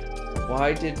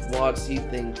 why did WotC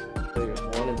think players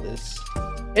wanted this?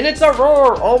 And it's a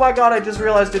rare! Oh my god, I just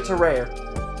realized it's a rare.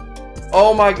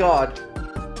 Oh my god.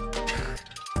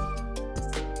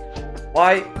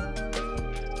 Why?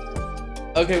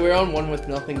 Okay, we're on 1 with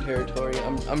nothing territory.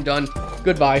 I'm done.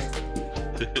 Goodbye.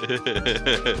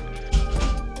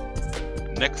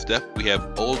 Next up, we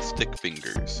have Old Stick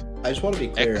Fingers. I just want to be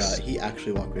clear, X. he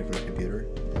actually walked away from the computer.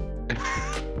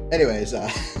 Anyways,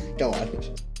 go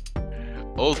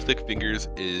on. Old Stick Fingers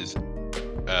is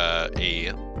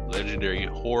a legendary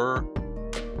horror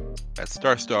that's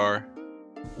Star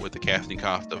with a casting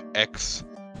cost of X,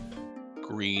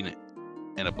 green,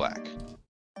 and a black.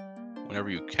 When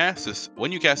you cast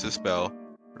this spell,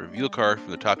 reveal a card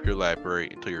from the top of your library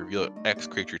until you reveal X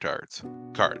creature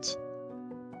cards.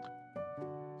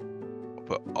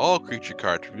 Put all creature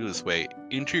cards revealed this way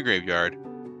into your graveyard,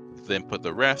 then put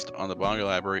the rest on the bottom of your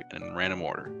library in random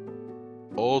order.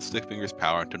 Old Stick Fingers'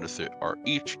 power and toughness are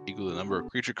each equal to the number of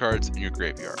creature cards in your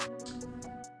graveyard.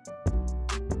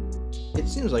 It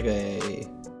seems like a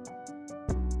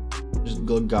just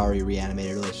Golgari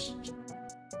reanimated list.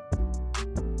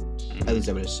 At least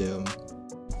I would assume.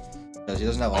 Because he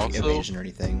doesn't have like Also- evasion or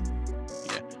anything.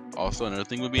 Also, another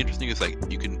thing would be interesting is like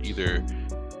you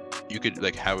could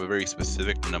like have a very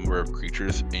specific number of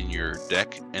creatures in your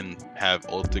deck and have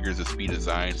Old Fingers just be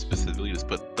designed specifically to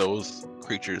put those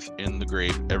creatures in the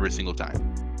grave every single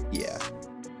time. Yeah.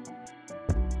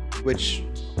 Which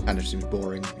kind of seems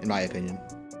boring, in my opinion.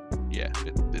 Yeah,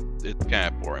 it's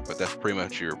kind of boring, but that's pretty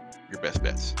much your best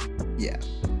bets. Yeah.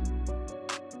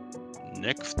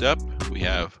 Next up, we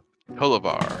have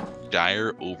Tolavar,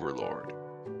 Dire Overlord.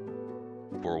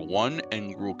 For 1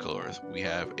 and Gruul colors, we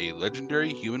have a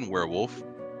legendary human werewolf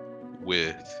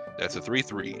that's a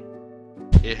 3/3.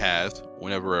 It has,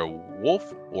 whenever a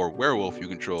wolf or werewolf you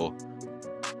control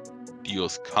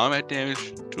deals combat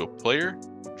damage to a player,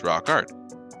 draw a card.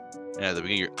 And at the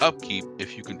beginning of your upkeep,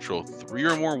 if you control 3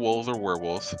 or more wolves or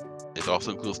werewolves, it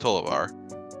also includes Tolavar,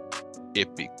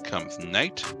 it becomes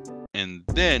night, and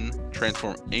then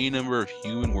transform any number of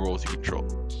human werewolves you control.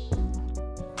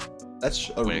 That's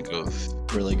a When it goes,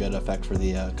 really good effect for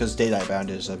the, because Daylight Bound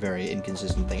is a very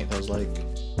inconsistent thing, it feels like.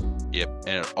 yep,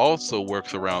 and it also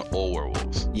works around all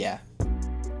werewolves. Yeah.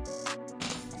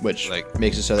 Which Like-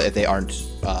 makes it so that if they aren't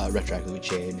retroactively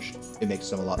changed, it makes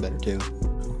them a lot better too.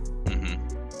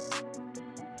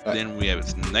 Then we have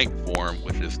its night form,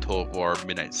 which is Tolavar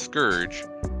Midnight Scourge,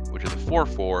 which is a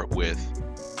 4/4 with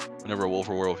whenever a wolf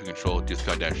or werewolf you control deals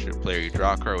combat damage to a player, you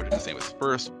draw a card, which is the same as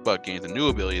first, but gains a new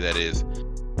ability that is,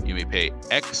 you may pay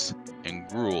X and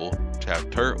Gruul to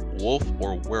have target wolf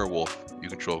or werewolf you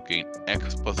control gain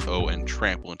X plus O and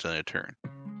trample until end of turn.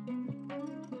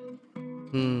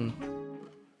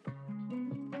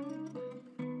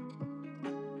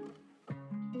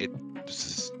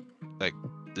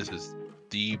 This is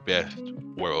the best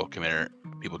werewolf commander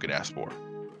people could ask for.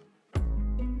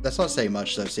 That's not saying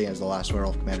much, though, seeing as the last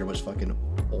werewolf commander was fucking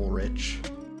Ulrich.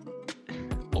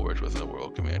 Ulrich wasn't a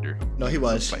werewolf commander. No, he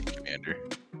was. Fight commander.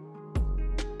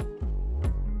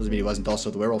 Doesn't mean he wasn't also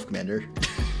the werewolf commander.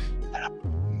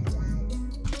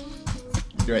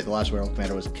 You're right, the last werewolf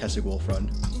commander was Kessig Wolfrun.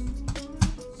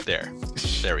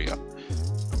 There we go.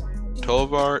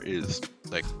 Tolavar is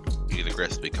like he's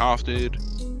aggressively costed.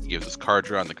 He gives us card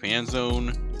draw in the command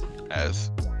zone.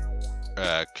 As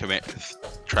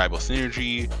tribal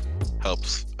synergy,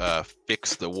 helps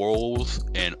fix the wolves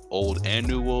and old and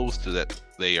new wolves so that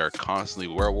they are constantly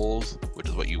werewolves, which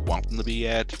is what you want them to be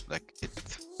at. Like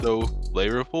it's so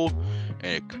flavorful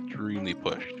and extremely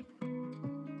pushed.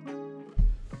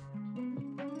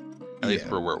 At least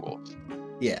for werewolves.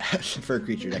 Yeah, for a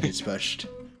creature that gets pushed.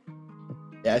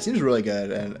 Yeah, it seems really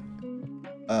good, and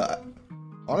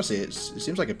honestly, it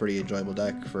seems like a pretty enjoyable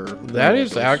deck for. That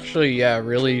is actually, yeah,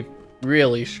 really,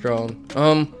 really strong.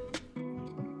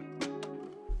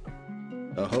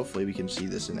 Hopefully, we can see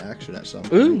this in action at some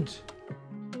Ooh. point.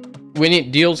 When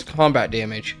it deals combat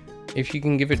damage, If you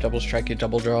can give it double strike, it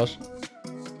double draws.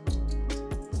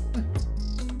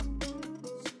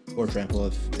 Or trample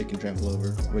if it can trample over,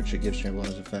 which it gives trample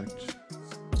as effect.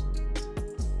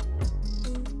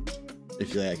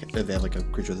 If they have like a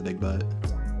creature with a big butt.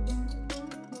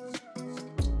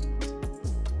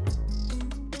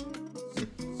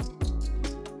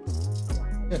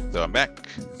 So I'm back.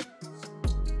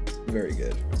 Very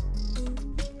good.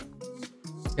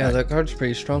 Yeah, that card's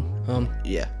pretty strong.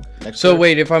 Yeah. Next So card.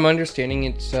 wait, if I'm understanding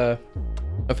its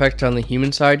effect on the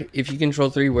human side, if you control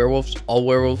 3 werewolves, all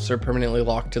werewolves are permanently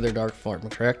locked to their dark form,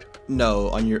 correct? No,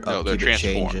 on your No, they're upkeep it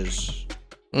transformed. changes.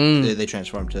 Mm, They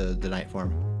transform to the night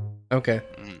form. okay.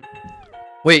 Mm.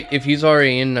 Wait, if he's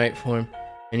already in night form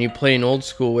and you play an old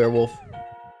school werewolf,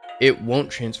 it won't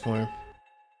transform.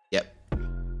 Yep.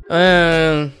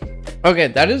 Okay,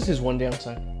 that is his one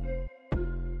downside.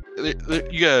 You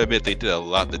gotta admit they did a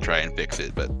lot to try and fix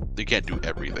it, but they can't do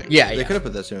everything. Yeah, They yeah. could have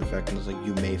put that same effect, and it's like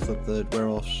you may flip the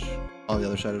werewolves on the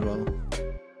other side as well.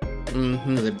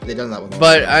 Mm-hmm. They done that with.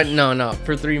 But werewolves. no,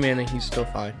 for 3 mana he's still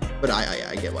fine. But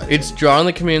I get why. They It's didn't. draw on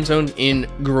the command zone in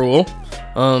Gruul.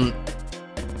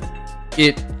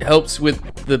 It helps with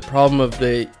the problem of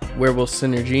the werewolf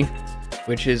synergy,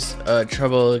 which is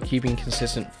trouble keeping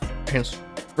consistent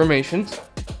transformations.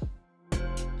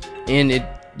 And it,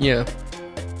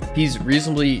 he's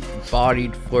reasonably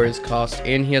bodied for his cost,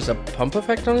 and he has a pump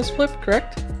effect on his flip,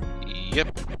 correct?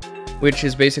 Yep. Which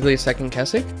is basically a second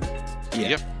Kessig. Yeah.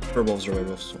 Yep. For wolves or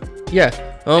werewolves. Yeah.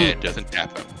 And it doesn't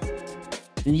tap them.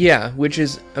 Yeah, which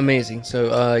is amazing.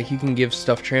 So he can give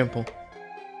stuff trample.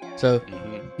 So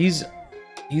Mhm.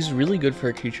 he's really good for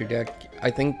a creature deck. I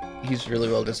think he's really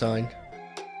well designed.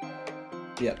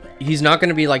 Yep. He's not going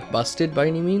to be like busted by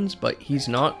any means, but he's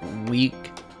not weak.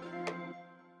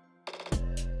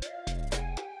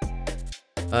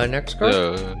 Next card.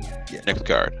 Yeah. Next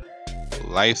card.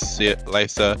 Lycia,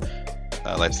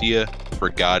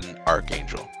 Forgotten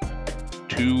Archangel.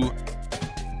 2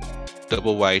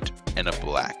 double white and a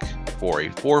black for a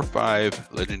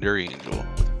 4/5 legendary angel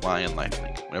with fly and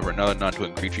lifelink. Whenever another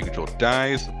non-token creature you control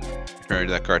dies, return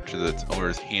that card to its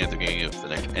owner's hands again of the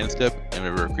next end step, and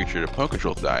whenever a creature the opponent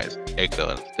controls dies, exile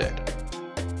it instead.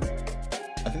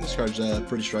 I think this card's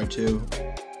pretty strong too.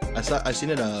 I seen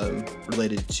it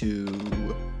related to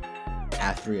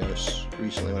Athreos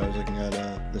recently when I was looking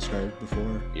at this card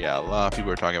before. Yeah, a lot of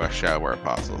people are talking about Shadowware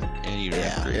Apostles, and even Yeah,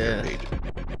 after yeah. your page.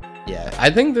 Yeah. I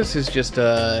think this is just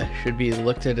should be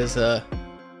looked at as a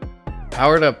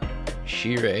powered up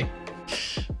Shirei.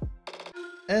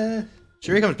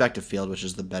 Shirei comes back to field, which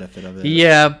is the benefit of it.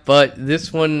 Yeah, but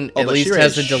this one Oh, at but least Shirei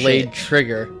has a is delayed shit.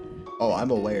 trigger, Oh,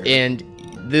 I'm aware. and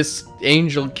this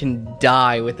angel can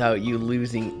die without you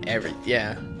losing every.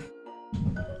 Yeah.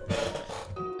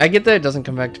 I get that it doesn't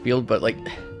come back to field, but like,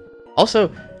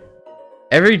 also,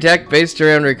 every deck based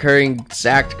around recurring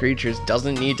sacked creatures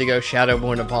doesn't need to go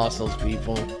Shadowborn Apostles,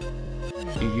 people.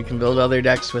 You can build other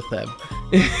decks with them.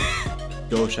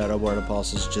 Go Shadowborn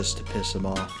Apostles just to piss them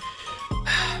off.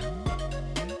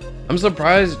 I'm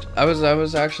surprised. I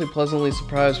was actually pleasantly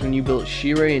surprised when you built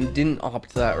Shirei and didn't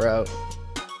opt that route.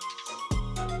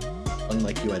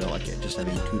 Unlike you, I don't like it. Just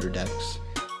having tutor decks.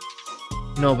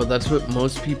 No, but that's what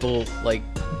most people like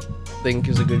think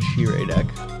is a good Shirei deck.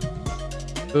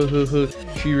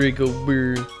 Shirei go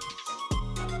brr.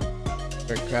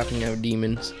 Start crafting out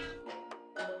demons.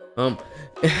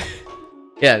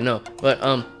 Yeah, no, but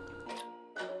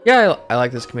yeah, I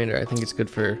like this commander. I think it's good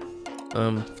for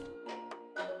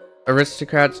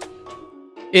aristocrats.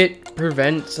 It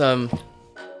prevents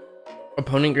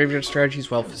opponent graveyard strategies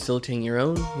while facilitating your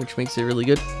own, which makes it really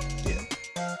good. Yeah.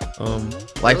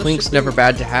 Lifelink's never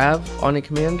bad to have on a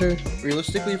commander.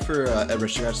 Realistically, for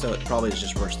aristocrats, though, it probably is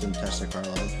just worse than Tessa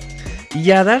Karlov.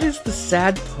 Yeah, that is the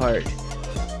sad part.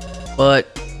 But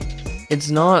it's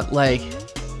not like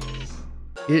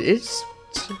it's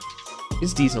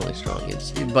decently strong.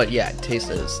 But yeah,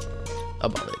 Tessa is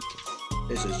above it.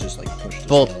 This is just like pushed.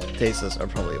 Both Tessas are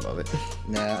probably above it.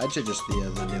 Nah, I'd say just the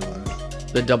new one.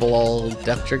 The double all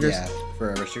death triggers. Yeah,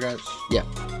 for aristocrats. Yeah.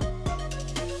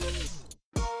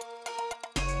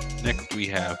 Next, we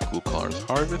have Cool Colors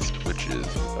Harvest, which is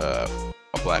a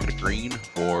black and green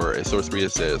for a sorcery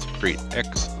that says create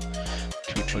X.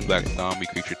 2/2 black zombie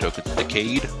creature tokens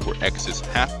decayed, where X is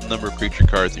half the number of creature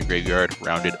cards in your graveyard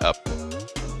rounded up.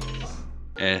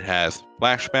 And it has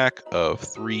flashback of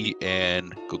 3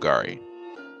 and Golgari.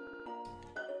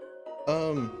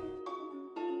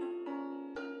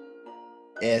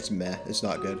 Yeah, it's meh. It's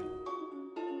not good.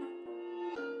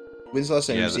 When's the last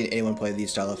time Yeah, you've seen anyone play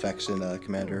these style effects in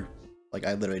Commander? Like,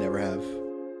 I literally never have.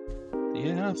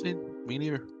 Yeah, honestly, me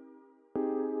neither.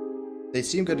 They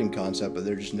seem good in concept, but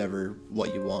they're just never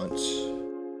what you want.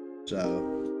 So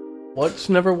What's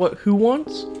never what who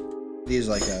wants? these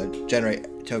like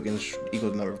generate tokens equal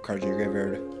to the number of cards in your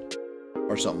graveyard,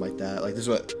 or something like that. Like this is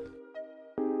what.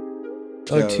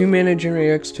 Oh, 2 mana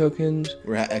generate X tokens.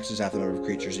 Where X is half the number of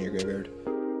creatures in your graveyard.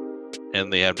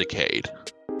 And they have decayed.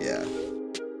 Yeah.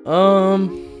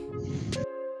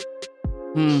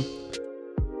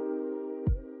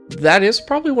 That is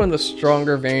probably one of the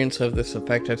stronger variants of this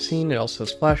effect I've seen. It also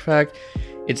has flashback.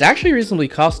 It's actually reasonably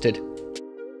costed.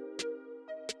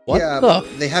 What yeah, the?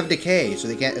 but they have decay, so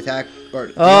they can't attack. Or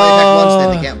they only attack once,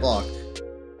 then they can't block.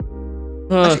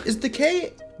 Actually, is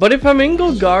decay? But if I'm in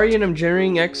Golgari and I'm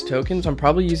generating X tokens, I'm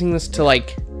probably using this to,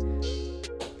 like, I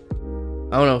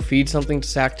don't know, feed something to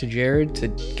sack to Jared to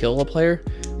kill a player.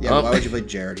 Yeah, why would you play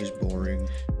Jared? He's boring.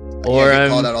 Or yeah,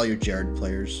 called out all your Jared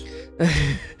players.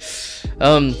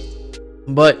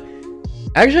 But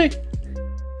actually,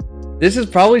 this is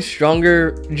probably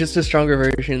stronger, just a stronger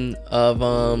version of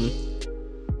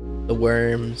the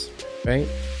Worms, right?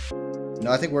 No,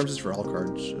 I think Worms is for all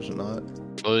cards, is it not?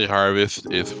 Lily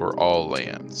Harvest is for all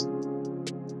lands.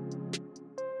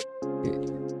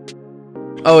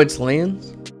 Oh, it's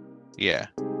lands? Yeah.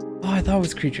 Oh, I thought it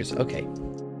was creatures. Okay.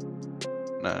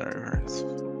 No, it's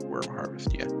Worm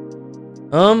Harvest, yeah.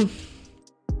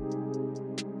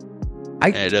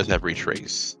 And it does have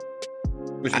retrace.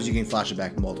 Which means you can flash it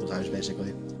back multiple times,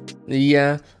 basically.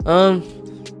 Yeah.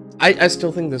 I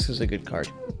still think this is a good card.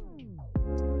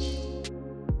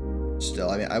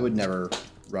 Still, I mean, I would never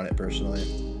run it personally.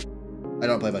 I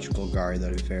don't play much Golgari,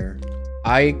 though, to be fair.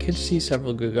 I could see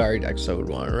several Golgari decks that would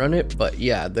want to run it, but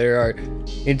yeah,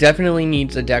 it definitely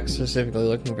needs a deck specifically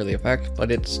looking for the effect,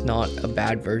 but it's not a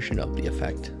bad version of the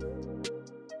effect.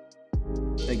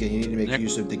 Again, you need to make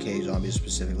use of Decay Zombies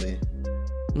specifically.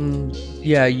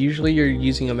 Yeah, usually you're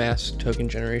using a mass token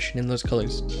generation in those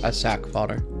colors as sack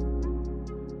fodder.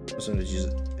 Sometimes use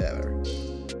it. Yeah, whatever.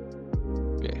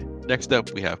 Okay. Next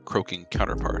up, we have Croaking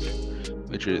Counterpart,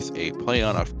 which is a play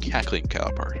on of Cackling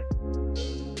Counterpart.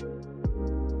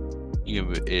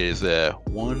 It is a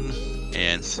 1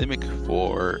 and Simic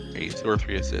for a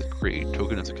sorcery that says create a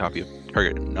token as a copy of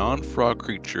target non-frog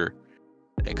creature,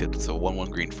 except it's a 1/1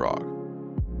 green frog.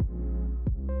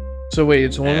 So wait,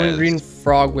 it's a 1/1 green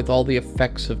frog with all the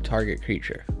effects of target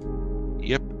creature.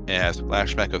 Yep, it has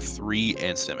flashback of 3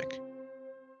 and Simic.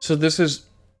 So this is,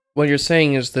 what you're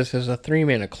saying is this is a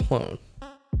 3-mana clone.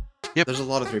 Yep. There's a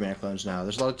lot of 3-mana clones now.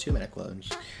 There's a lot of 2-mana clones.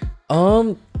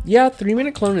 Yeah,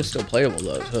 3-mana clone is still playable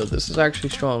though, so this is actually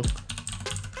strong.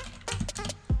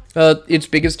 Its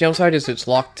biggest downside is it's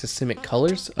locked to Simic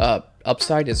colors.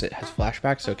 Upside is it has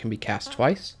flashback, so it can be cast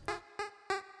twice.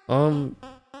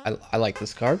 I like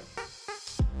this card.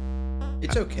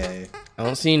 It's okay. I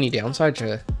don't see any downside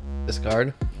to this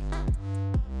card.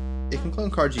 It can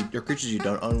clone cards or creatures you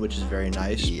don't own, which is very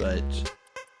nice, but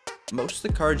most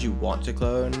of the cards you want to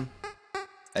clone,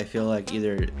 I feel like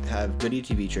either have good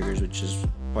ETB triggers, which is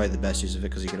probably the best use of it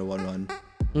because you get a 1/1.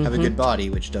 Have a good body,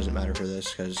 which doesn't matter for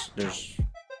this because there's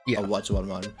a what's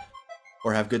 1/1.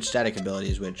 Or have good static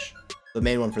abilities, which the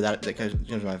main one for that comes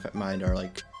to my mind are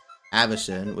like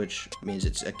Avacyn, which means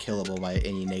it's a killable by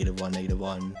any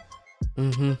 -1/-1.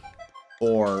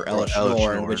 Or Elesh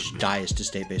Norn, which dies to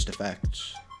state-based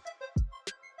effects.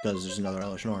 Because there's another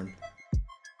Elesh Norn.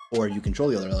 Or you control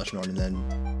the other Elesh Norn and then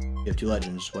you have 2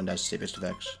 legends, one dies to state-based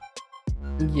effects.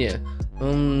 Yeah.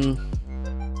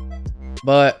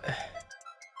 But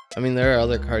I mean there are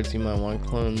other cards you might want to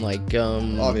clone, like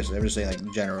obviously, I'm just saying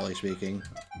like generally speaking.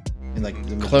 And like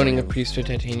cloning a Priest of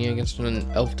Titania against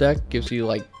an elf deck gives you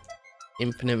like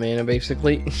infinite mana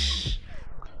basically.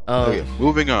 Okay,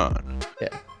 moving on.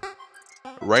 Yeah.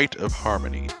 Rite of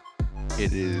Harmony.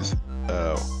 It is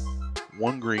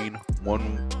 1 green,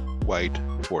 1 white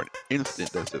for an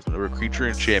instant that says whenever a creature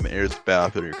enchantment enters the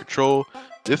battlefield under your control,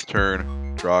 this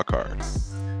turn, draw a card.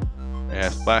 It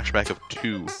has flashback of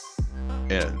 2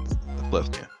 and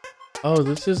Celestia. Oh,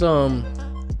 this is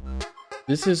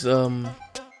a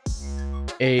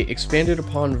expanded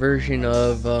upon version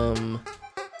of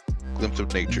Glimpse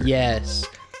of Nature. Yes.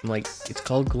 I'm like, it's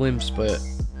called Glimpse, but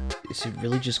is it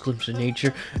really just Glimpse of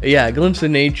Nature? Yeah, Glimpse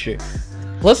of Nature.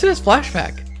 Plus it has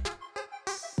flashback.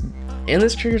 And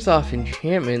this triggers off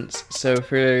enchantments, so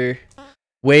for...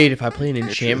 Wait, if I play an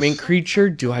enchantment creature,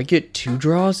 do I get 2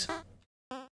 draws?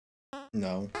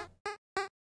 No.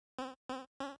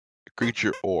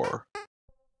 Creature or.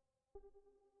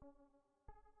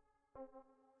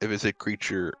 If it's a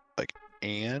creature, like,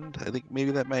 and, I think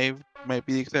maybe that might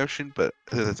be the exception, but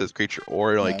since it says creature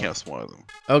or, it only counts one of them.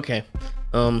 Okay.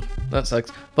 That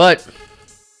sucks. But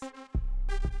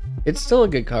it's still a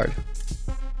good card.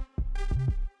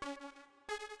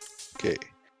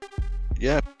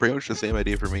 pretty much the same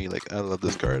idea for me. Like, I love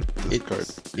this card. This card,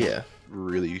 yeah.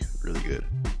 really, really good.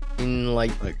 In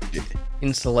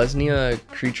in Selesnya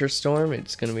Creature Storm,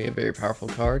 it's gonna be a very powerful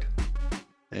card.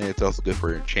 And it's also good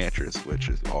for Enchantress, which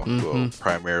is also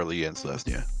primarily in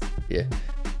Selesnya. Yeah.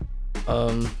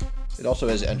 It also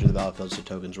has enter the battlefield, so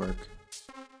tokens work.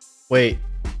 Wait.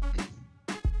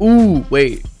 Ooh,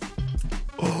 wait.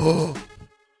 Oh.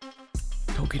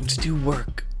 Tokens do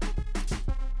work.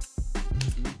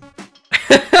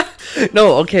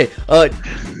 No, okay.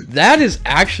 That is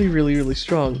actually really, really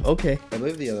strong. Okay. I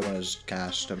believe the other one is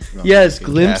cast. Yes,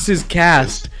 Glimpse is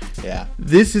cast. Yeah.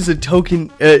 This is a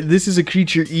token. This is a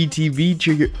creature ETB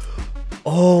trigger.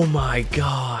 Oh my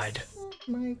god.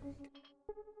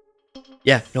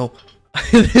 Yeah, no.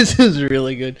 This is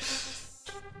really good.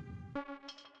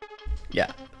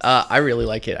 Yeah, I really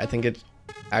like it. I think it's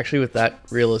actually, with that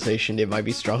realization, it might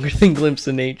be stronger than Glimpse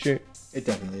of Nature. It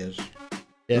definitely is.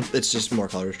 Yeah. It's just more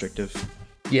color restrictive.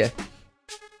 Yeah.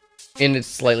 And it's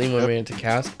slightly more mana to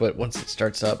cast, but once it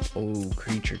starts up, oh,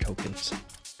 creature tokens.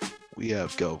 We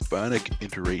have Galvanic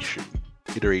Iteration.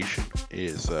 Iteration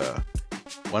is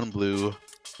 1 blue,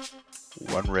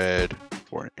 1 red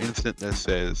for an instant that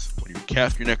says when you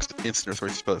cast your next instant or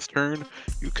sorcery spell this turn,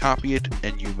 you copy it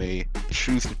and you may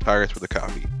choose to target with a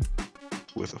copy.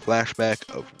 With a flashback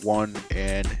of 1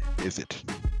 and is it?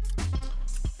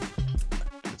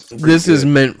 This is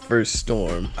meant for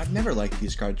Storm. I've never liked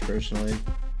these cards personally.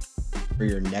 For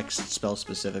your next spell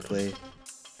specifically.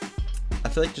 I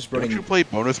feel like just running. Don't you play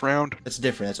bonus round? It's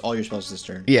different. That's all your spells this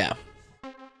turn. Yeah.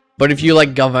 But if you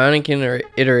like Galvanic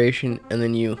Iteration and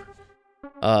then you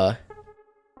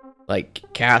like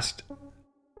cast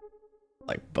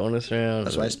like bonus round.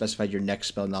 That's why I specified your next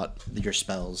spell, not your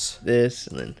spells. This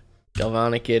and then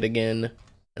Galvanic it again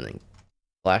and then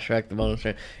flashback the bonus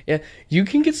round. Yeah, you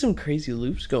can get some crazy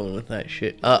loops going with that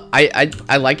shit.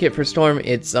 I like it for Storm.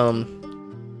 It's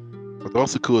What's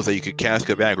also cool is that you could cast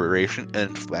Galvanic Iteration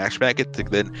and flashback it to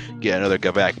then get another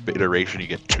Galvanic Iteration. You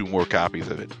get 2 more copies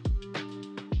of it.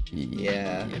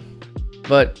 Yeah.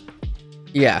 But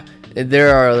yeah,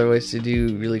 there are other ways to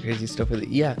do really crazy stuff with it.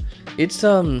 Yeah, it's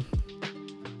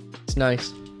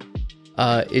nice.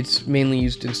 It's mainly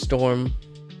used in Storm,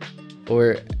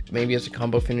 or maybe as a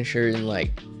combo finisher in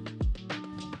like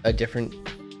a different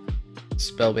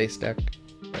spell-based deck.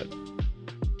 But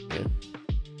yeah.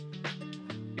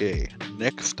 Okay,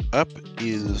 next up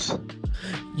is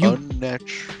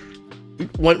Unnatural.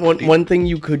 One thing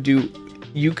you could do,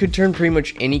 you could turn pretty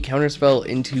much any counterspell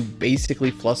into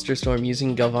basically Flusterstorm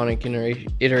using Galvanic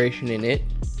Iteration in it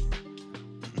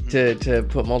to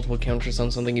put multiple counters on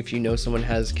something if you know someone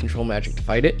has control magic to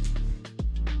fight it.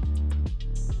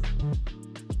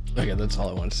 Okay, that's all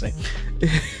I want to say.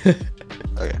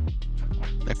 Okay.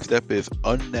 Next up is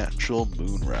Unnatural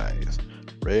Moonrise.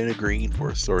 Red and a green for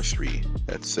a sorcery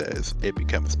that says it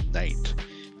becomes night.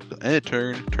 So end of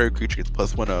turn, target creature gets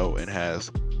 +1/0 and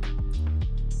has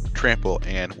trample,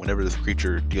 and whenever this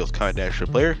creature deals combat damage to a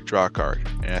player, draw a card.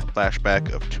 And has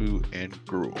flashback of 2 and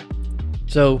Gruul.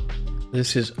 So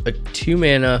this is a 2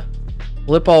 mana,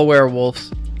 flip all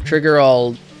werewolves, trigger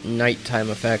all nighttime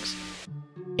effects,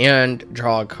 and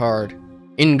draw a card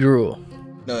in Gruul.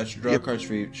 No, it's draw cards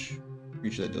for each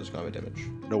creature that does combat damage.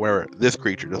 No, whenever this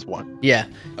creature does 1. Yeah,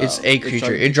 it's a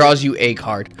creature. It draws you a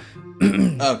card.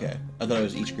 Okay, I thought it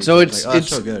was each creature. So it's like,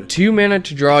 so good. 2 mana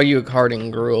to draw you a card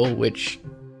in Gruul, which,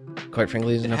 quite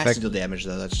frankly, is an It has effect. to deal damage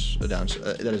though. That's a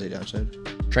downside. That is a downside.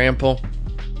 Trample,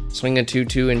 swing a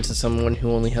 2/2 into someone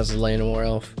who only has a Llanowar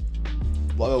Elf.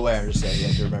 Well, I'm aware. I'm just saying you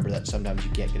have to remember that sometimes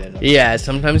you can't get it. Yeah,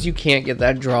 sometimes you can't get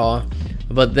that draw,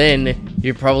 but then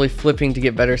you're probably flipping to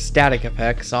get better static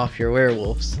effects off your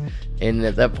werewolves, and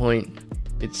at that point,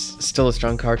 it's still a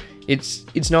strong card. It's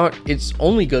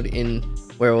only good in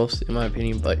werewolves in my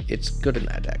opinion, but it's good in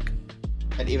that deck.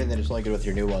 And even then, it's only good with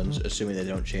your new ones, assuming they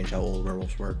don't change how old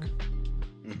werewolves work.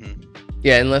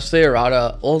 Yeah, unless they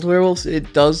errata old werewolves,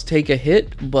 it does take a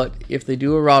hit, but if they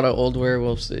do errata old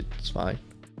werewolves, it's fine.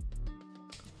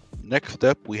 Next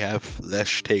up, we have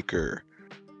Flesh Taker.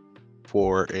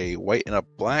 For a white and a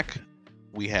black,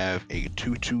 we have a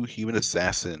 2/2 Human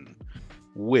Assassin.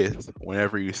 With,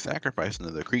 whenever you sacrifice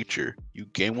another creature, you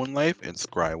gain 1 life and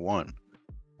scry 1.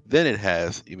 Then it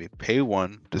has, you may pay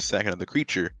 1 to sack another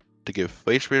creature to give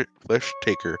Flesh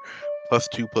Taker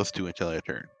 +2/+2 until end of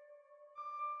turn.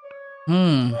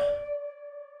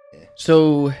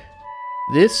 So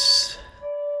this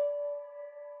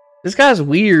guy's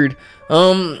weird.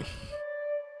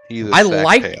 He's a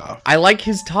sack payoff. I like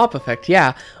his top effect,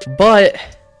 yeah, but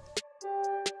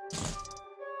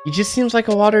he just seems like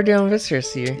a watered down Viscera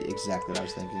Seer. Exactly what I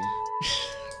was thinking.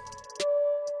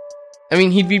 I mean,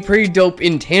 he'd be pretty dope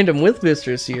in tandem with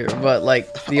Mr. Seer, but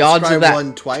like the odds of that.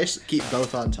 One twice, keep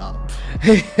both on top.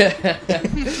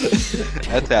 That's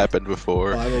happened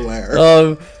before. I'm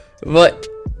aware. But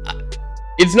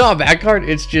it's not a bad card.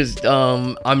 It's just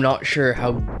I'm not sure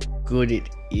how good it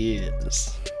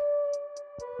is.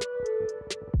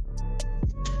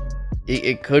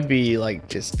 It could be like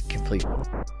just complete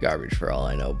garbage for all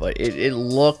I know, but it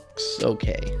looks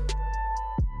okay.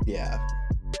 Yeah.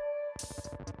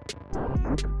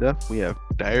 Next up, we have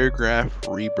Diregraph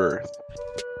Rebirth.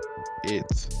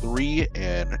 It's 3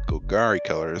 and Golgari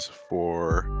colors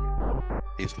for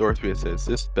a sorcery that says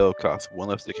this spell costs 1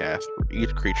 less to cast for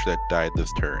each creature that died this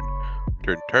turn.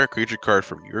 Turn entire creature card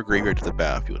from your graveyard to the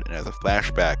battlefield and has a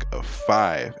flashback of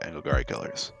 5 and Golgari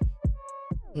colors.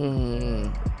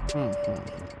 Imagine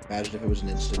if it was an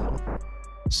instant.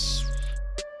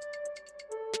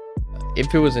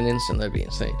 If it was an instant, that'd be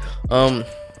insane.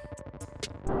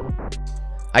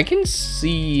 I can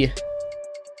see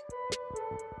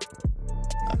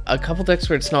a couple decks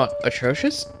where it's not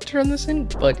atrocious to run this in,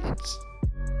 but it's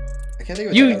I can't think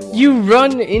of you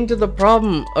run into the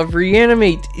problem of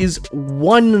Reanimate is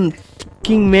 1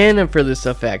 fucking mana for this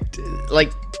effect.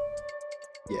 Like,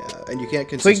 yeah, and you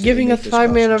can't it's like giving us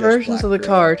 5 mana versions of the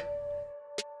card.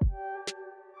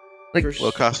 Like, Well,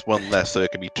 it costs 1 less, so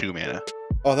it can be 2 mana.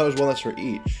 Oh, that was 1 less for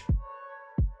each.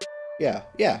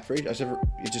 Yeah, for each. I said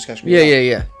it just cost me.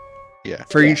 yeah.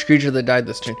 For Yeah. each creature that died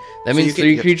this turn. That So means you can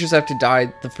 3 get- creatures have to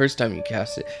die the first time you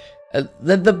cast it.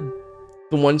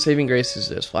 The one saving grace is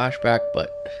this flashback, but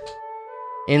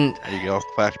And you can also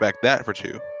flashback that for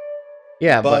 2.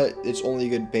 yeah, But it's only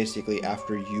good basically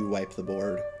after you wipe the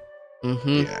board.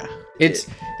 Yeah. It's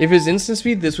if it's instant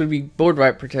speed, this would be board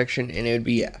wipe protection, and it would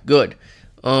be Yeah. good.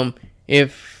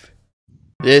 If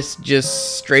this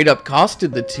just straight up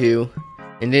costed the 2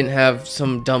 and didn't have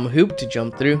some dumb hoop to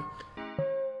jump through,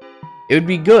 it would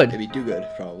be good. It'd be too good,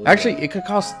 probably. Actually, it could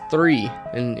cost 3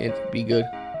 and it'd be good.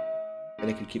 and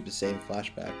it could keep the same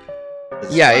flashback.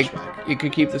 Yeah, Flashback. it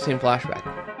could keep the same flashback.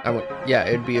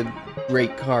 It'd be a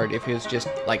great card if it was just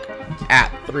like at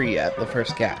 3 at the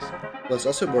first cast. Well, it's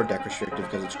also more deck restrictive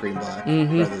because it's green black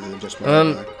Mhm. rather than just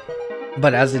mono black.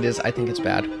 But as it is, I think it's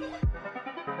bad.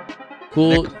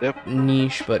 Cool Next up,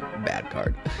 niche, but bad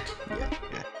card.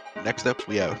 Next up,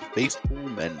 we have Faithful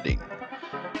Mending.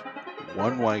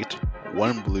 1 white,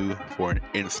 1 blue for an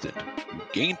instant. You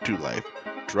gain 2 life,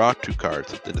 draw 2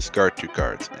 cards, then discard 2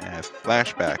 cards, and has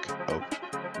flashback of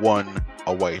 1,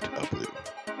 a white, a blue.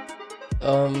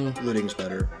 Looting's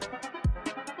better.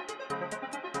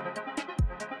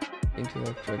 Into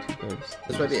like draw 2 cards.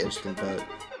 This might be instant, but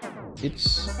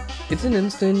It's an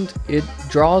instant. It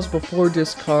draws before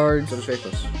discard. so does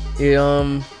Faithless. It,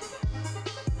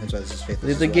 That's why this is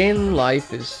Faithless. the gain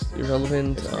life is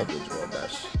irrelevant. It's Faithless world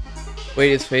best.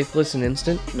 Wait, is Faithless an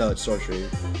instant? No, it's sorcery.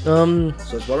 Um,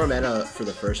 So it's 1 more mana for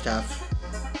the first half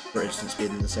for instant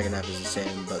speed, and the second half is the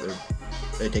same, but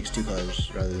it takes 2 colors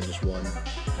rather than just 1.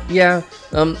 yeah.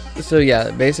 So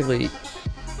yeah, basically,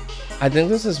 I think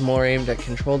this is more aimed at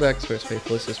control decks, whereas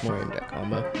Faithless is more aimed at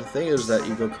combo. The thing is that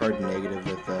you go card negative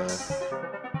with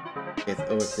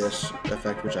this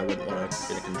effect, which I wouldn't want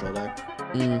to in a control deck.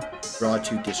 Draw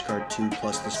 2, discard 2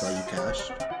 plus the spell you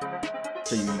cast.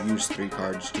 So you use 3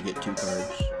 cards to get 2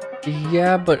 cards.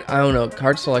 Yeah, but I don't know.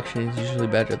 Card selection is usually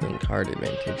better than card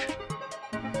advantage.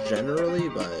 Generally,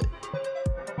 but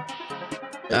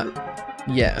I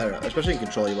Yeah. don't know. Especially in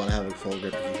control, you want to have a full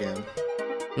grip if you can.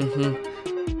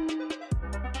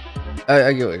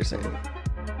 I get what you're saying.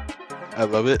 I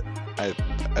love it. I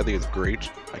think it's great.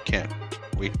 I can't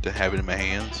wait to have it in my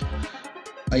hands.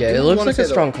 Yeah, do it looks wanna like a say, though,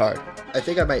 strong card. I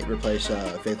think I might replace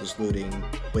Faithless Looting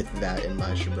with that in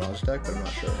my Shabraz deck, but I'm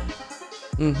not sure.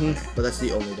 But that's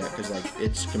the only deck, because like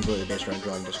it's completely based around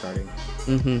drawing, discarding.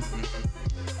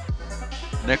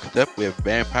 Next up, we have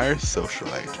Vampire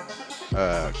Socialite.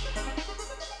 A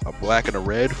black and a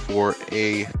red for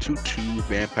a 2/2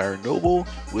 Vampire Noble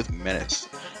with Menace.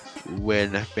 When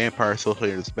Vampire Socialite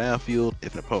enters the battlefield,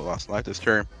 if an opponent lost life this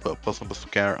turn, put a +1/+1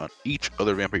 counter on each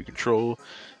other vampire you control.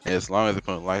 And as long as the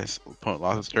opponent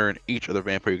lost this turn, each other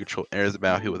vampire you control enters the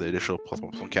battlefield with an additional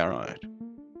 +1/+1 counter on it.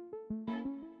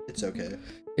 It's okay.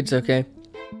 It's okay.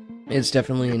 It's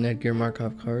definitely an Edgar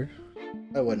Markov card.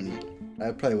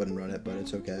 I probably wouldn't run it, but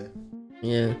it's okay.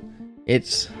 Yeah.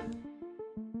 It's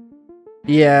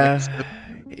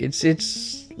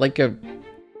like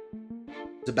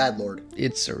It's a bad lord.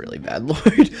 it's a really bad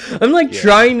lord. I'm like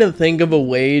trying to think of a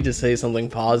way to say something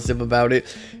positive about it.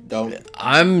 Don't.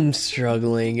 I'm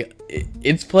struggling.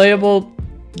 It's playable.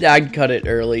 I'd cut it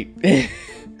early.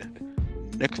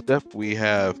 Next up, we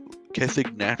have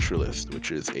Kessig Naturalist,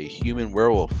 which is a human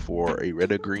werewolf for a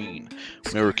red or green.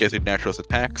 Whenever Kessig Naturalist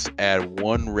attacks, add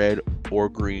 1 red or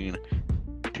green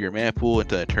to your mana pool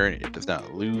until the turn. It does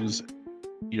not lose.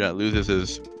 You do not lose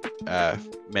this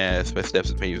mana steps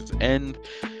and phases end.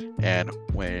 And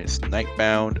when it's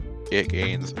nightbound, it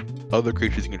gains other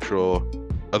creatures you control,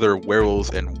 other werewolves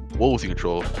and wolves you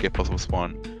control get +1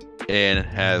 spawn, and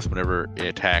has whenever it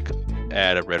attacks,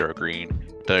 add a red or a green.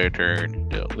 Until your turn,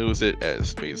 don't lose it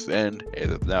as phases end.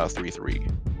 And now it's 3/3.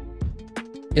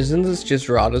 Isn't this just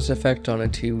Rada's effect on a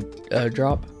 2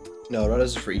 drop? No, that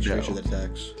is for each creature that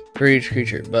attacks. For each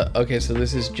creature, but okay, so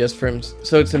this is just for him.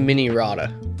 So it's a mini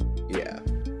Rada. Yeah.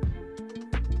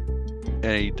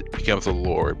 And he becomes a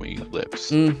lord when he flips.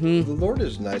 Mm-hmm. The Lord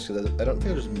is nice because I don't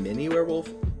think there's mini werewolf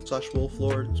 / wolf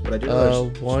lords, but I do know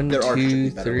there's 1, there are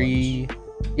 2, better 3.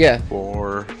 Yeah.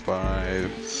 4,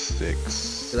 5,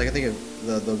 6. Because I can think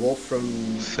of the wolf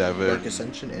from 7. Dark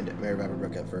Ascension and Mare of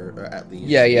Avabrook at least.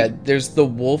 Yeah. There's the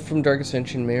wolf from Dark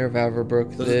Ascension, Mayor of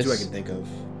Avabrook. Those are 2 I can think of.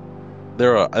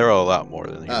 There are a lot more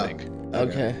than you Oh. think.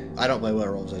 Okay. I don't play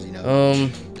werewolves, as you know.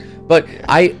 But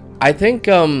I think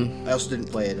I also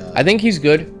didn't play it. I think he's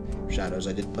good. Shadows.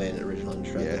 I did play an original in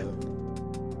Shred, Yeah. though.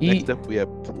 Next up, we have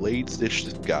Blade Stitch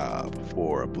Gob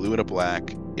for a blue and a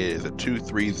black. It is a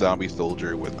 2/3 zombie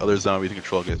soldier with other zombies you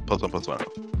control against +1/+1.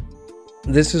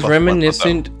 This is Plus one,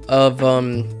 reminiscent of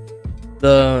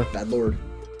the Bad Lord.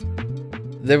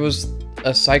 there was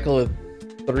a cycle of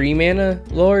 3 mana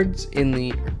lords in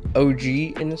the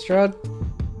OG Innistrad,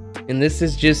 and this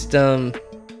is just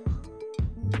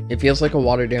it feels like a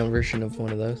watered down version of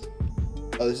one of those.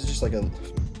 Oh, this is like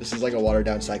a watered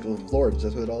down cycle of lords.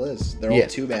 That's what it all is. They're Yeah. all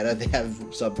 2 mana. They have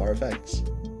subpar effects.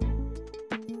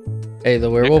 Hey, the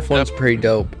werewolf one's pretty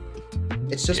dope.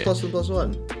 It's just Yeah.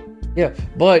 +1/+1. Yeah,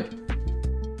 but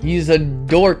he's a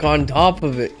dork on top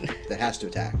of it. That has to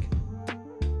attack.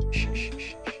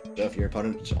 So if your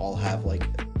opponents all have like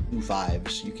 2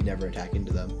 5s, you can never attack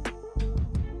into them.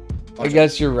 I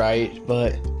guess you're right,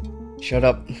 but shut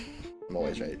up. I'm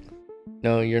always right.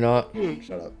 No, you're not.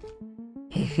 Shut up.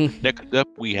 Next up,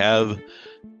 we have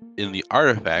in the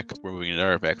artifacts. We're moving into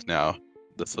artifacts now.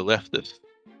 The Celestis.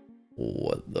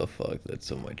 What the fuck? That's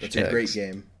so much It's text. a great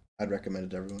game. I'd recommend it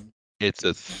to everyone. It's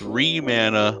a 3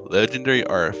 mana legendary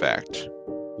artifact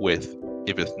with,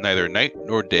 if it's neither night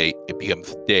nor day, it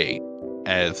becomes day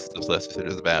as the Celestis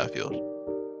enters the battlefield.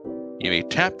 You may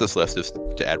tap the Celestis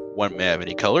to add 1 mana of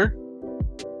any color.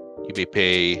 You may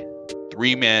pay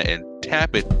 3 mana and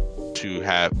tap it to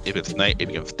have, if it's night, it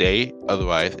becomes day.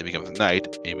 Otherwise, it becomes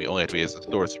night, and we only have to be as a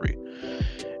sorcery.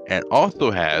 And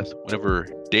also has, whenever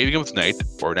day becomes night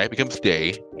or night becomes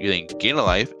day, you then gain a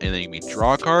life, and then you may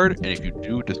draw a card, and if you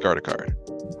do, discard a card.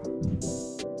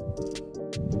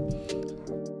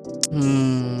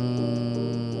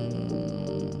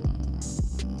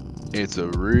 It's a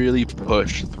really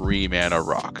push 3 mana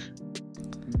rock.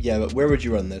 Yeah, but where would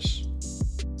you run this?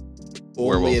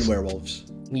 Only Werewolves. in werewolves.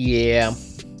 Yeah.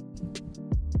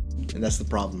 And that's the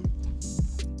problem.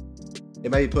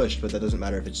 It might be pushed, but that doesn't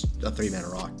matter if it's a 3 mana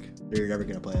rock. You're never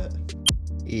gonna play it.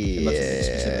 Unless it's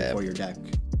specifically Yeah. for your deck.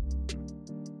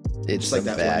 It's Just like a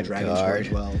that bad one Dragon Sword card.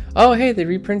 as well. Oh, hey, they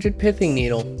reprinted Pithing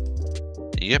Needle.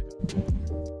 Yep.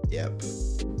 Yep.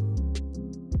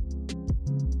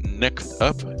 Next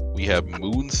up, we have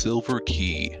Moon Silver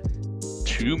Key.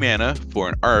 2 mana for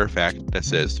an artifact that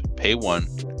says pay 1,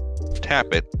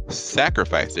 tap it,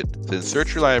 sacrifice it, then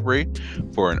search your library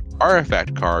for an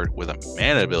artifact card with a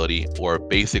mana ability or a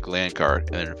basic land card,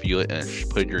 and then reveal it and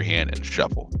put it in your hand and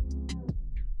shuffle.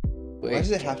 Why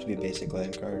does it have to be a basic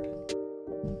land card?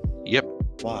 Yep,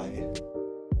 Why?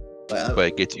 but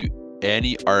it gets you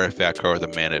any artifact card with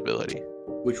a mana ability.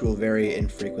 Which will very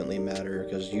infrequently matter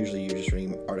because usually you're just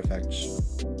running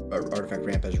artifacts, or artifact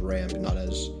ramp as ramp, not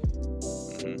as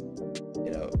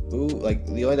like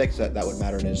the only deck that would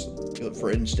matter is, for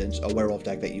instance, a werewolf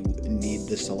deck that you need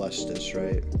the Celestis,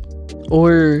 right?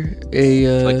 Or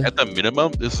a Like at the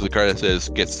minimum, this is a card that says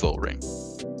get Soul Ring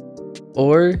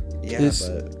or Yeah, this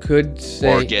but could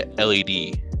say or get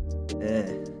LED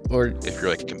or if you're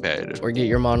like competitive. get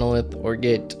your monolith or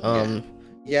get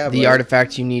yeah, the but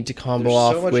artifact you need to combo there's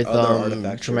off so much with other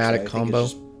artifacts dramatic I think combo.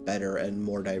 it's just better and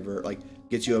more diverse. Like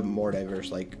gets you a more diverse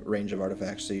like range of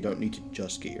artifacts, so you don't need to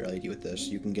just get your LED with this.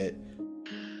 You can get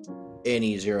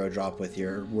any 0 drop with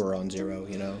your We're on 0,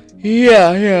 you know.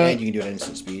 Yeah, yeah. And you can do it at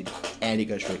instant speed, and you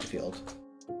go straight to field.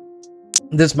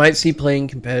 This might see playing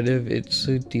competitive. It's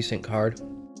a decent card.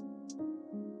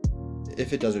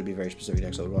 If it does, it would be very specific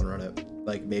decks that would want to run it.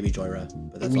 Like maybe Joyra.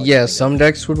 But that's all I Yeah, can think some of.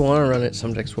 decks would want to run it,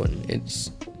 some decks wouldn't.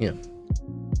 It's, you know.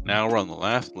 Now we're on the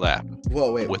last lap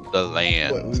Whoa, wait. with the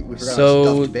land. We forgot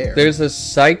So Stuffed Bear. there's a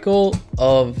cycle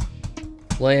of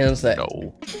lands that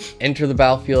No. enter the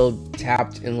battlefield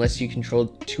tapped unless you control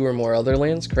 2 or more other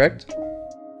lands, correct?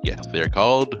 Yes, they're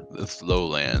called the slow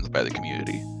lands by the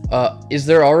community. Is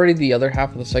there already the other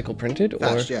half of the cycle printed, or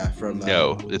Fast, yeah, from...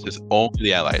 No, this is only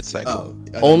the allied cycle.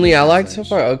 Oh. only allied so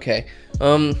far? Okay.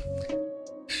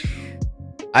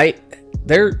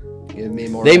 They're Give me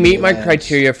more they meet enemy my lands.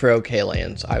 criteria for okay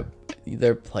lands.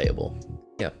 They're playable.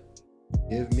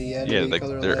 Give me enemy Yeah, like,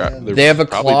 color they're lands. They have a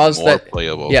probably clause more that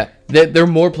playable. Yeah, they're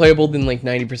more playable than like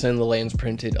 90% of the lands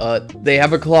printed. They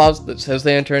have a clause that says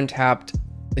they enter untapped.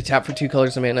 They tap for 2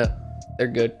 colors of mana. They're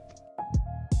good.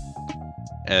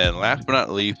 And last but not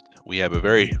least, we have a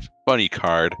very funny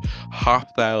card,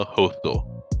 Hostile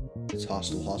Hostel. It's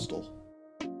hostile.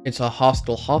 It's a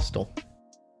hostile.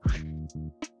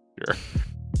 Sure.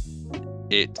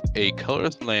 It's a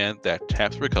colorless land that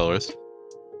taps for colors,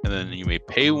 and then you may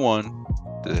pay 1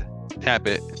 to tap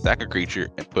it, sack a creature,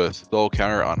 and put a soul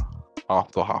counter on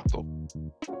Hostile.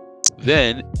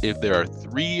 Then, if there are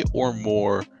 3 or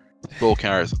more soul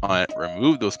counters on it,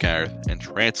 remove those counters and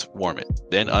transform it.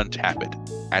 Then untap it.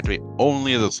 Activate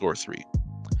only as a sorcery.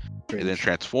 It then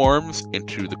transforms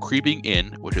into the Creeping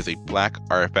Inn, which is a black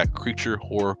artifact creature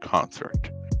horror consort.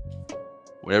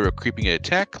 Whenever Creeping Inn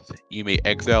attacks, you may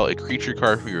exile a creature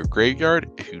card from your graveyard.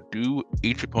 If you do,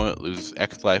 each opponent loses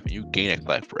X life and you gain X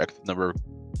life for X number of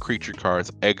creature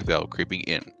cards exile Creeping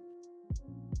Inn.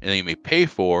 And then you may pay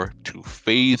 4 to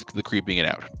phase the Creeping Inn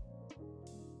out.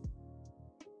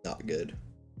 Not good.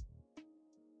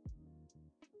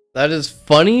 That is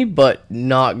funny, but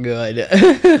not good.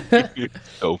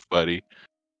 So funny.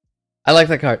 I like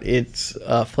that card. It's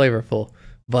flavorful,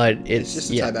 but It's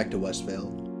just a yeah. tie back to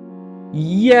Westvale.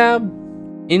 Yeah,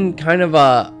 in kind of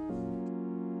a.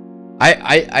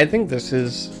 I think this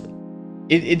is.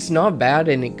 It's not bad,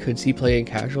 and it could see play in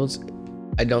casuals.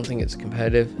 I don't think it's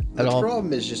competitive at The all.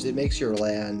 problem is just it makes your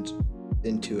land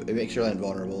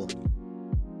vulnerable.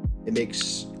 It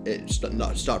makes it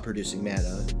stop producing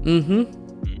mana,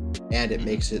 Mm-hmm. and it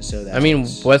makes it so that I mean,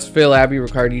 Westvale Abbey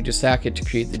required you to sack it to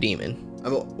create the demon.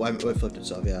 it flipped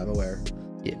itself. Yeah, I'm aware.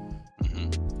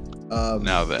 Mhm.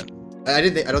 Now then. I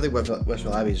don't think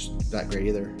Westvale Abbey is that great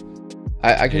either.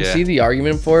 I can Yeah. see the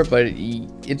argument for it, but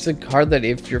it's a card that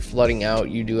if you're flooding out,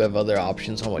 you do have other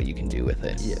options on what you can do with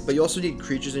it. Yeah, but you also need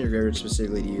creatures in your graveyard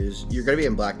specifically to use. You're gonna be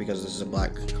in black because this is a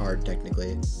black card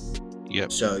technically.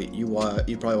 Yep. So you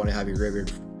probably want to have your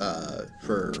graveyard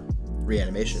for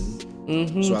reanimation.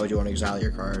 Mm-hmm. So why would you want to exile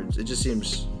your cards? It just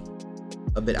seems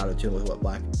a bit out of tune with what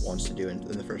black wants to do in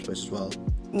the first place as well.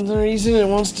 The reason it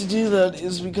wants to do that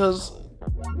is because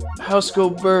House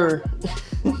Go Burr.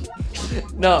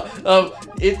 No,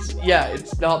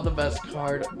 it's not the best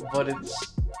card, but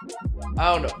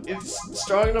I don't know, it's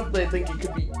strong enough that I think it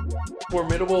could be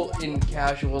formidable in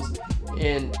casuals,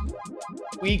 and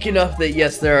weak enough that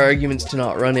yes, there are arguments to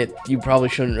not run it. You probably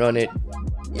shouldn't run it,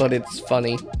 but it's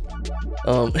funny.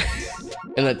 And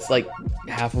that's like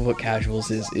half of what casuals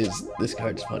is this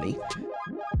card's funny.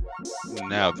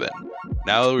 Now then.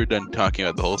 Now that we're done talking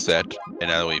about the whole set, and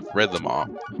now that we've read them all,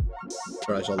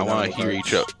 I want to hear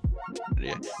each of.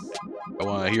 Yeah, I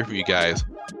want to hear from you guys.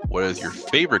 What is your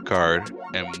favorite card,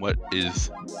 and what do you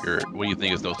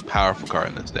think is the most powerful card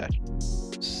in this set?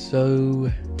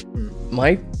 So,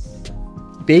 my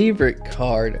favorite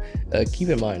card. Keep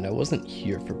in mind, I wasn't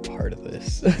here for part of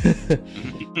this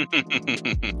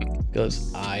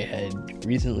because I had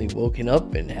recently woken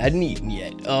up and hadn't eaten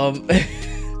yet.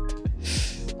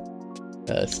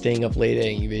 Staying up late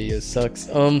editing videos sucks.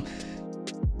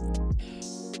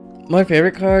 My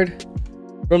favorite card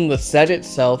from the set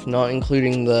itself, not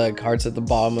including the cards at the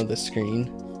bottom of the screen.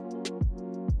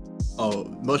 Oh,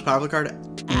 most powerful card,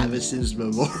 Avis's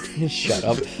Memorial. Shut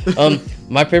up.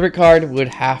 My favorite card would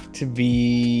have to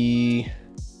be.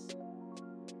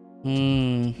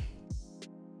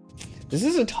 This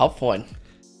is a tough one.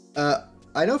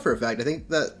 I know for a fact. I think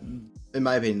that, in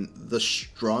my opinion, the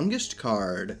strongest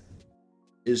card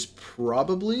is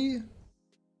probably.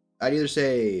 I'd either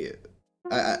say.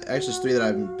 Actually, there's 3 that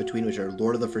I'm between, which are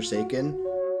Lord of the Forsaken,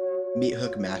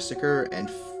 Meathook Massacre, and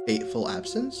Fateful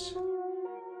Absence.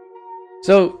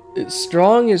 So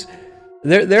strong is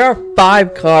there are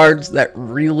 5 cards that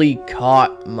really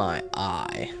caught my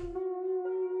eye.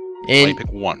 Why And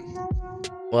pick one?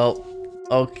 well,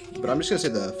 okay. But I'm just gonna say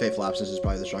the Fateful Absence is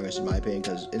probably the strongest in my opinion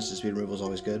because instant speed removal is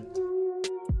always good.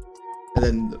 And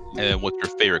then And then what your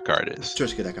favorite card is?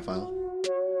 Choice Cadecophile.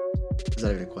 Is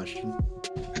that even a question?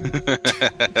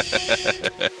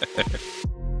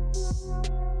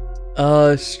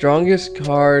 Strongest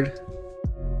card.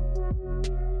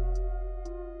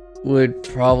 would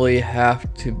probably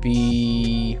have to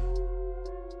be.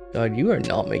 God, you are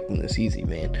not making this easy,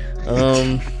 man.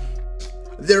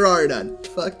 There are none.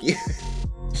 Fuck you.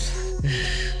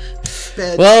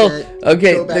 Well,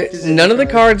 okay, none of the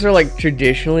cards are like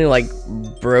traditionally like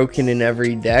broken in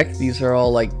every deck. These are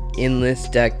all like in this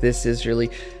deck. This is really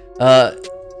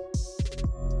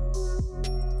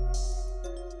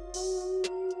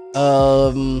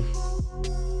I'm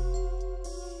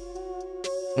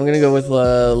gonna go with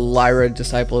Lyra,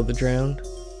 Disciple of the Drowned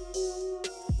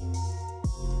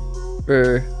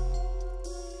for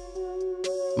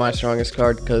my strongest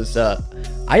card, because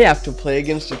I have to play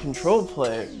against a control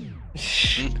player.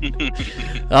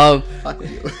 Fuck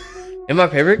you. And my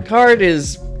favorite card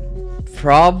is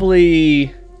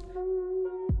probably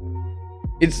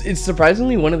it's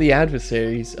surprisingly one of the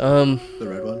adversaries. The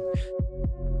red one.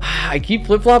 I keep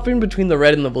flip-flopping between the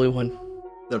red and the blue one.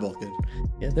 They're both good.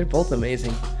 Yeah, they're both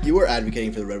amazing. You were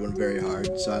advocating for the red one very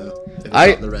hard, so if it's I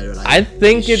not the red one, I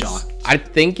think be it's shocked. I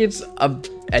think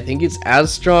it's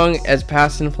as strong as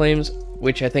Past in Flames,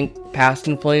 which I think Past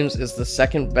in Flames is the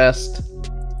second best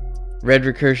red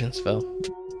recursion spell.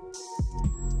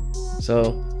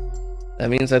 So that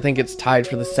means I think it's tied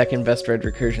for the second best red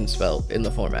recursion spell in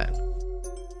the format.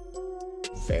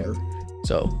 Fair.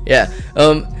 So yeah,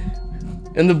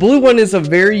 and the blue one is a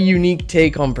very unique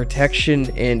take on protection,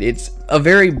 and it's a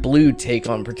very blue take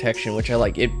on protection, which I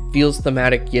like. It feels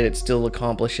thematic, yet it still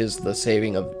accomplishes the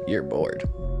saving of your board.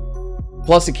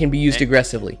 Plus, it can be used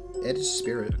aggressively. It is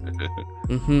spirit.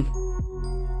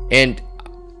 And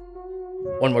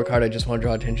one more card I just want to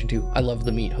draw attention to. I love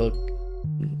the meat hook.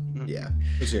 Yeah,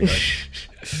 it's a good card.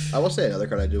 I will say another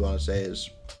card I do want to say is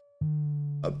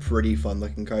a pretty fun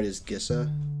looking card is Gissa.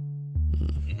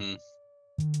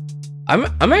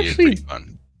 I'm actually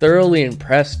thoroughly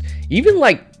impressed. Even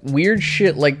like weird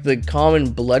shit like the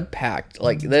common blood pact,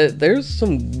 like there's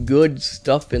some good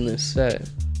stuff in this set.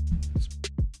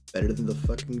 Better than the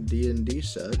fucking D&D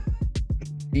set.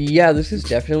 Yeah, this is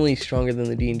definitely stronger than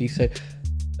the D&D set.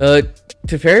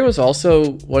 Teferi was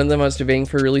also one of them I was debating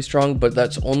for really strong, but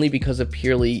that's only because of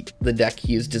purely the deck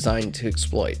he is designed to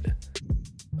exploit.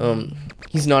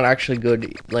 He's not actually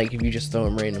good like if you just throw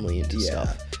him randomly into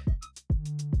stuff.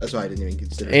 That's why I didn't even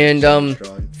consider And him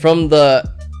strong. from the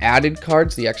added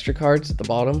cards, the extra cards at the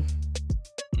bottom,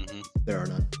 There are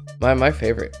none. my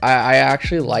favorite. I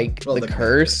actually like Well, the the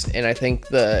curse, and I think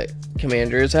the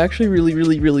commander is actually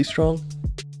really strong.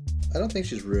 I don't think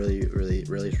she's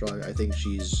really strong. I think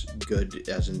she's good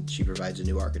as in she provides a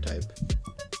new archetype.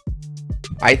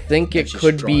 I think And it she's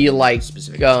could strong be in like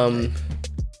specific archetype.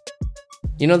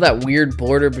 you know that weird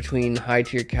border between high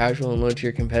tier casual and low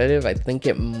tier competitive? I think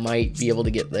it might be able to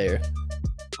get there.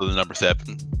 So the number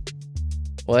 7.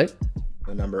 What?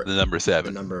 The number The number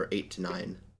 7. The number 8 to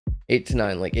 9. 8 to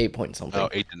 9, like 8 point something. Oh,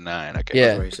 8 to 9. Okay. Yeah.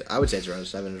 That's where he said- I would say it's around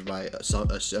 7 is my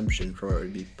assumption for where it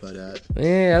would be put at.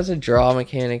 Yeah, it has a draw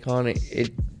mechanic on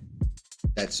it.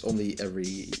 That's only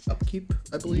every upkeep,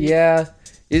 I believe. Yeah.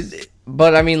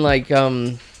 But I mean, like,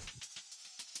 there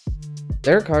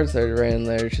are cards that ran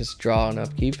there just draw and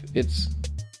upkeep.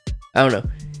 I don't know.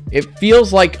 It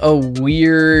feels like a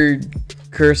weird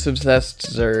curse obsessed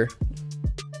Zur.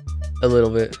 A little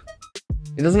bit.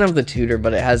 It doesn't have the tutor,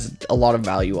 but it has a lot of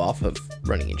value off of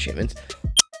running enchantments.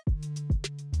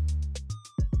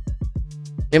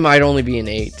 It might only be an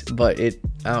 8, but I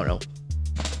don't know.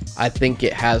 I think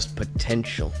it has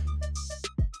potential.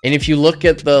 And if you look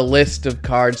at the list of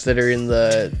cards that are in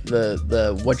the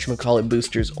whatchamacallit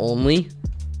boosters only,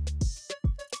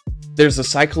 there's a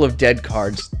cycle of dead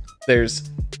cards. There's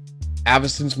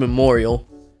Avacyn's Memorial,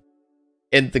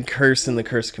 and the Curse and the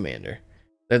Curse Commander.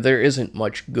 There isn't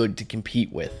much good to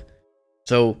compete with.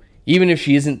 So even if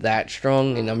she isn't that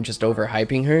strong and I'm just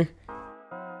overhyping her,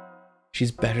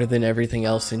 she's better than everything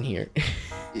else in here.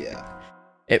 Yeah.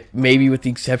 Maybe with the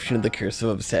exception of the Curse of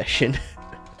Obsession.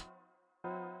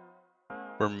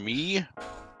 For me,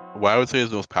 what I would say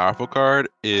is the most powerful card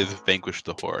is Vanquish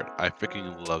the Horde. I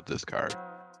freaking love this card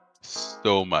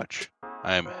so much.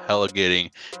 I am hella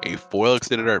getting a foil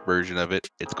extended art version of it.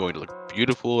 It's going to look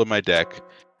beautiful in my deck.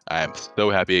 I am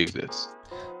so happy it exists.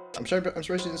 I'm surprised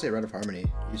you didn't say Red of Harmony.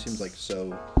 He seems like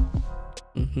so.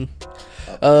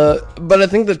 But I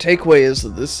think the takeaway is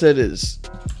that this set is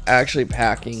actually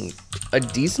packing a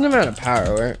decent amount of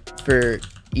power for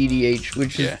EDH,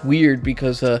 which is weird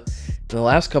because in the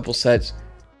last couple sets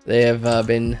they have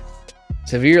been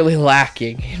severely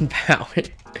lacking in power.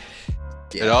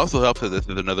 It also helps that this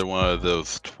is another one of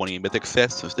those 20 mythic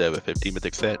sets instead of a 15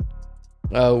 mythic set.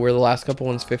 Were the last couple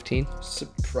ones 15?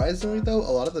 Surprisingly, though,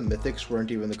 a lot of the mythics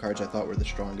weren't even the cards I thought were the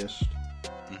strongest.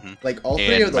 Like, all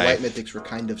three And of the my- white mythics were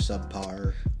kind of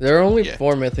subpar. There are only Yeah.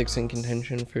 4 mythics in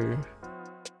contention for.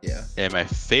 Yeah. And my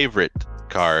favorite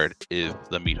card is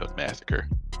the Meathook Massacre.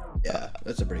 Yeah,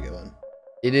 that's a pretty good one.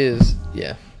 It is,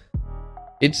 yeah.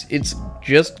 It's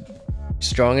just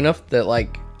strong enough that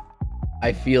like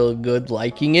I feel good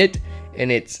liking it,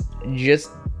 and it's just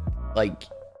like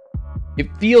it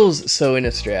feels so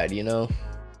Innistrad, you know?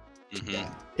 Hmm. Yeah.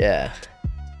 Yeah.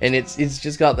 And it's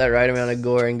just got that right amount of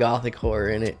gore and gothic horror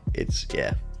in it. It's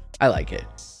yeah. I like it.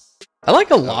 I like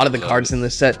a lot of the love cards it. in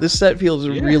this set. This set feels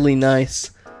Yeah. really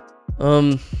nice.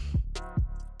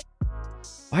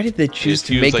 Why did they choose It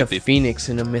to feels make like a they- Phoenix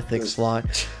in a mythic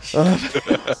slot? Gotta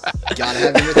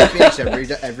have your mythic Phoenix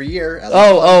every year. at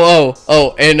least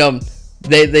once. And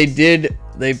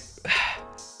they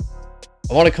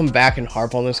I want to come back and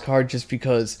harp on this card just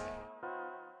because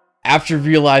after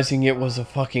realizing it was a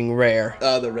fucking rare,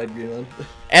 The red green one.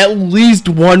 at least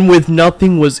one with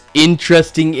nothing was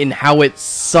interesting in how it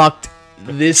sucked.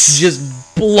 This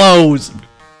just blows.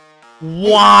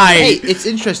 Why? Hey, it's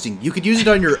interesting. You could use it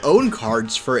on your own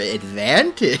cards for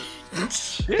advantage.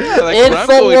 Yeah, like what I'm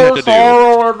going to have to do.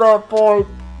 at that point.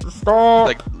 Stop.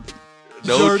 Like,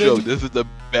 no Jordan. joke, this is the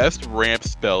best ramp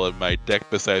spell in my deck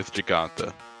besides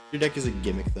Giganta. Your deck is a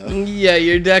gimmick, though. Yeah,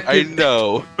 your deck. I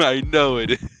know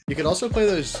it. You can also play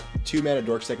those 2-mana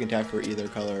dorks that can tap for either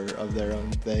color of their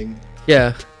own thing.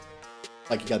 Yeah,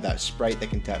 Like, you got that sprite that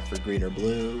can tap for green or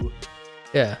blue.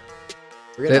 yeah.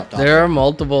 We're getting off topic. There are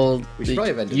multiple. We should probably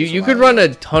have ended this a You while could run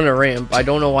ago. a ton of ramp. I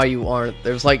don't know why you aren't.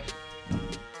 There's like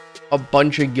a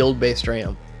bunch of guild-based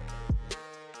ramp.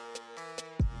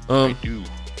 I do.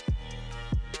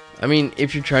 I mean,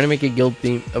 if you're trying to make a guild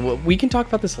theme, we can talk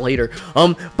about this later.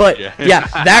 But Yeah. yeah,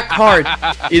 that card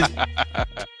is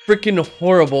freaking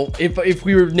horrible. If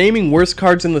we were naming worst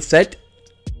cards in the set,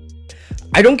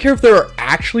 I don't care if there are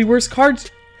actually worse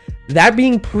cards. That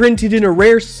being printed in a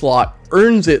rare slot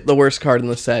earns it the worst card in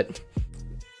the set.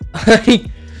 I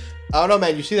don't know,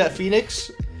 man. You see that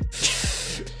Phoenix?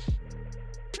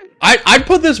 I'd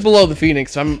put this below the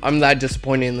Phoenix. I'm that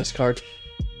disappointed in this card.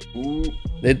 Ooh.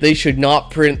 They should not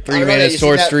print I don't know, 3-mana you see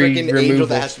that sorcery freaking angel removal.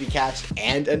 that has to be cast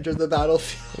and enter the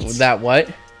battlefield? That what?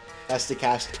 Has to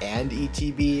cast and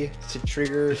ETB to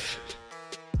trigger.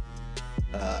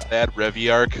 Bad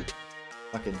Reviarch.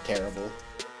 Fucking terrible.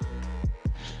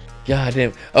 God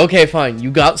damn. Okay, fine.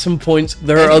 You got some points.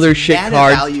 There are And other it's shit mana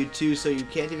cards. value too, so you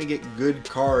can't even get good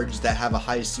cards that have a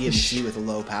high CMC with a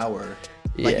low power,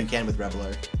 like Yeah. you can with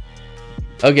Reveler.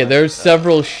 Okay, there's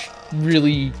several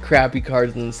really crappy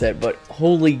cards in the set, but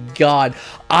holy god.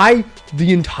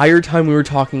 The entire time we were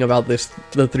talking about this,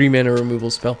 the 3-mana removal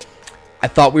spell, I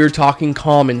thought we were talking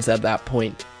commons at that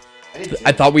point.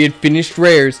 I thought we had finished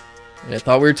rares, and I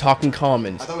thought we were talking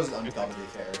commons. I thought it was an uncommon, to be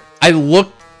fair. I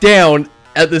looked down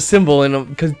at the symbol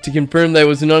and to confirm that it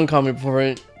was an uncommon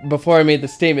before I made the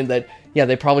statement that, yeah,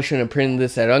 they probably shouldn't have printed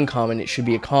this at uncommon, it should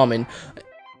be a common.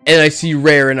 And I see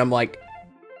rare and I'm like,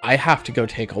 I have to go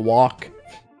take a walk.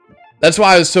 That's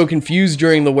why I was so confused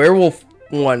during the werewolf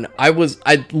one. I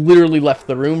literally left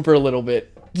the room for a little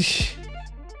bit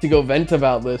to go vent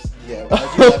about this. Yeah,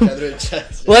 why'd you left Nether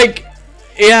Chest? Like,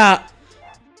 yeah,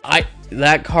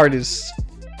 that card is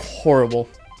horrible.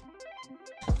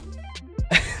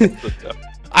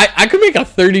 I could make a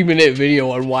 30-minute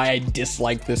video on why I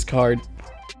dislike this card.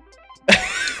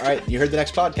 Alright, you heard the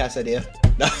next podcast idea.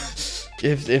 No.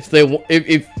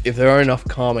 If there are enough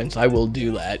comments, I will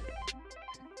do that.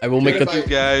 I will make Good a Thank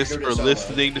you guys Go to for solo.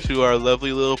 listening to our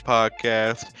lovely little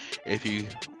podcast. If you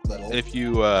little.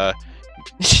 saw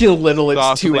It's 2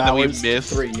 something that we hours.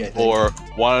 missed 3, I think. or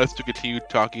want us to continue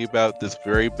talking about this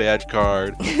very bad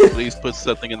card, please put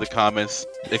something in the comments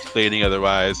explaining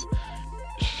otherwise.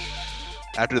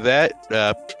 After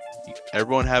that,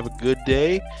 everyone have a good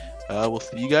day. We'll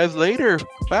see you guys later.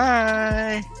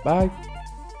 Bye. Bye.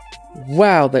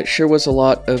 Wow, that sure was a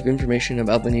lot of information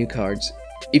about the new cards.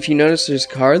 If you notice there's a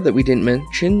card that we didn't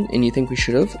mention and you think we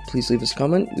should have, please leave us a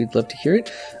comment. We'd love to hear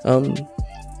it.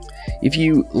 If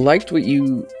you liked what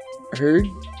you heard,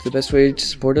 the best way to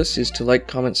support us is to like,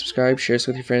 comment, subscribe, share us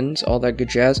with your friends, all that good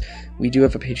jazz. We do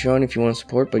have a Patreon if you want to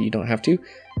support, but you don't have to.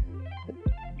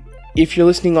 If you're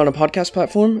listening on a podcast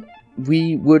platform,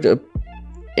 we would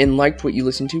and liked what you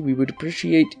listened to, we would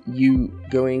appreciate you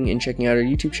going and checking out our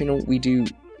YouTube channel. We do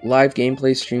live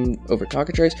gameplay stream over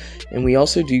Cockatrice, and we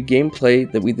also do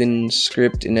gameplay that we then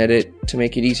script and edit to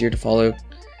make it easier to follow.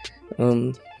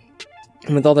 And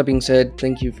with all that being said,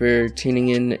 thank you for tuning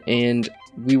in, and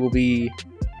we will be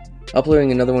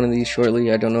uploading another one of these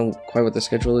shortly. I don't know quite what the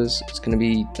schedule is. It's going to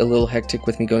be a little hectic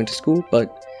with me going to school,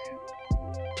 but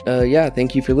yeah,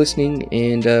 thank you for listening,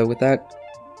 and with that,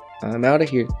 I'm out of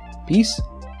here. Peace.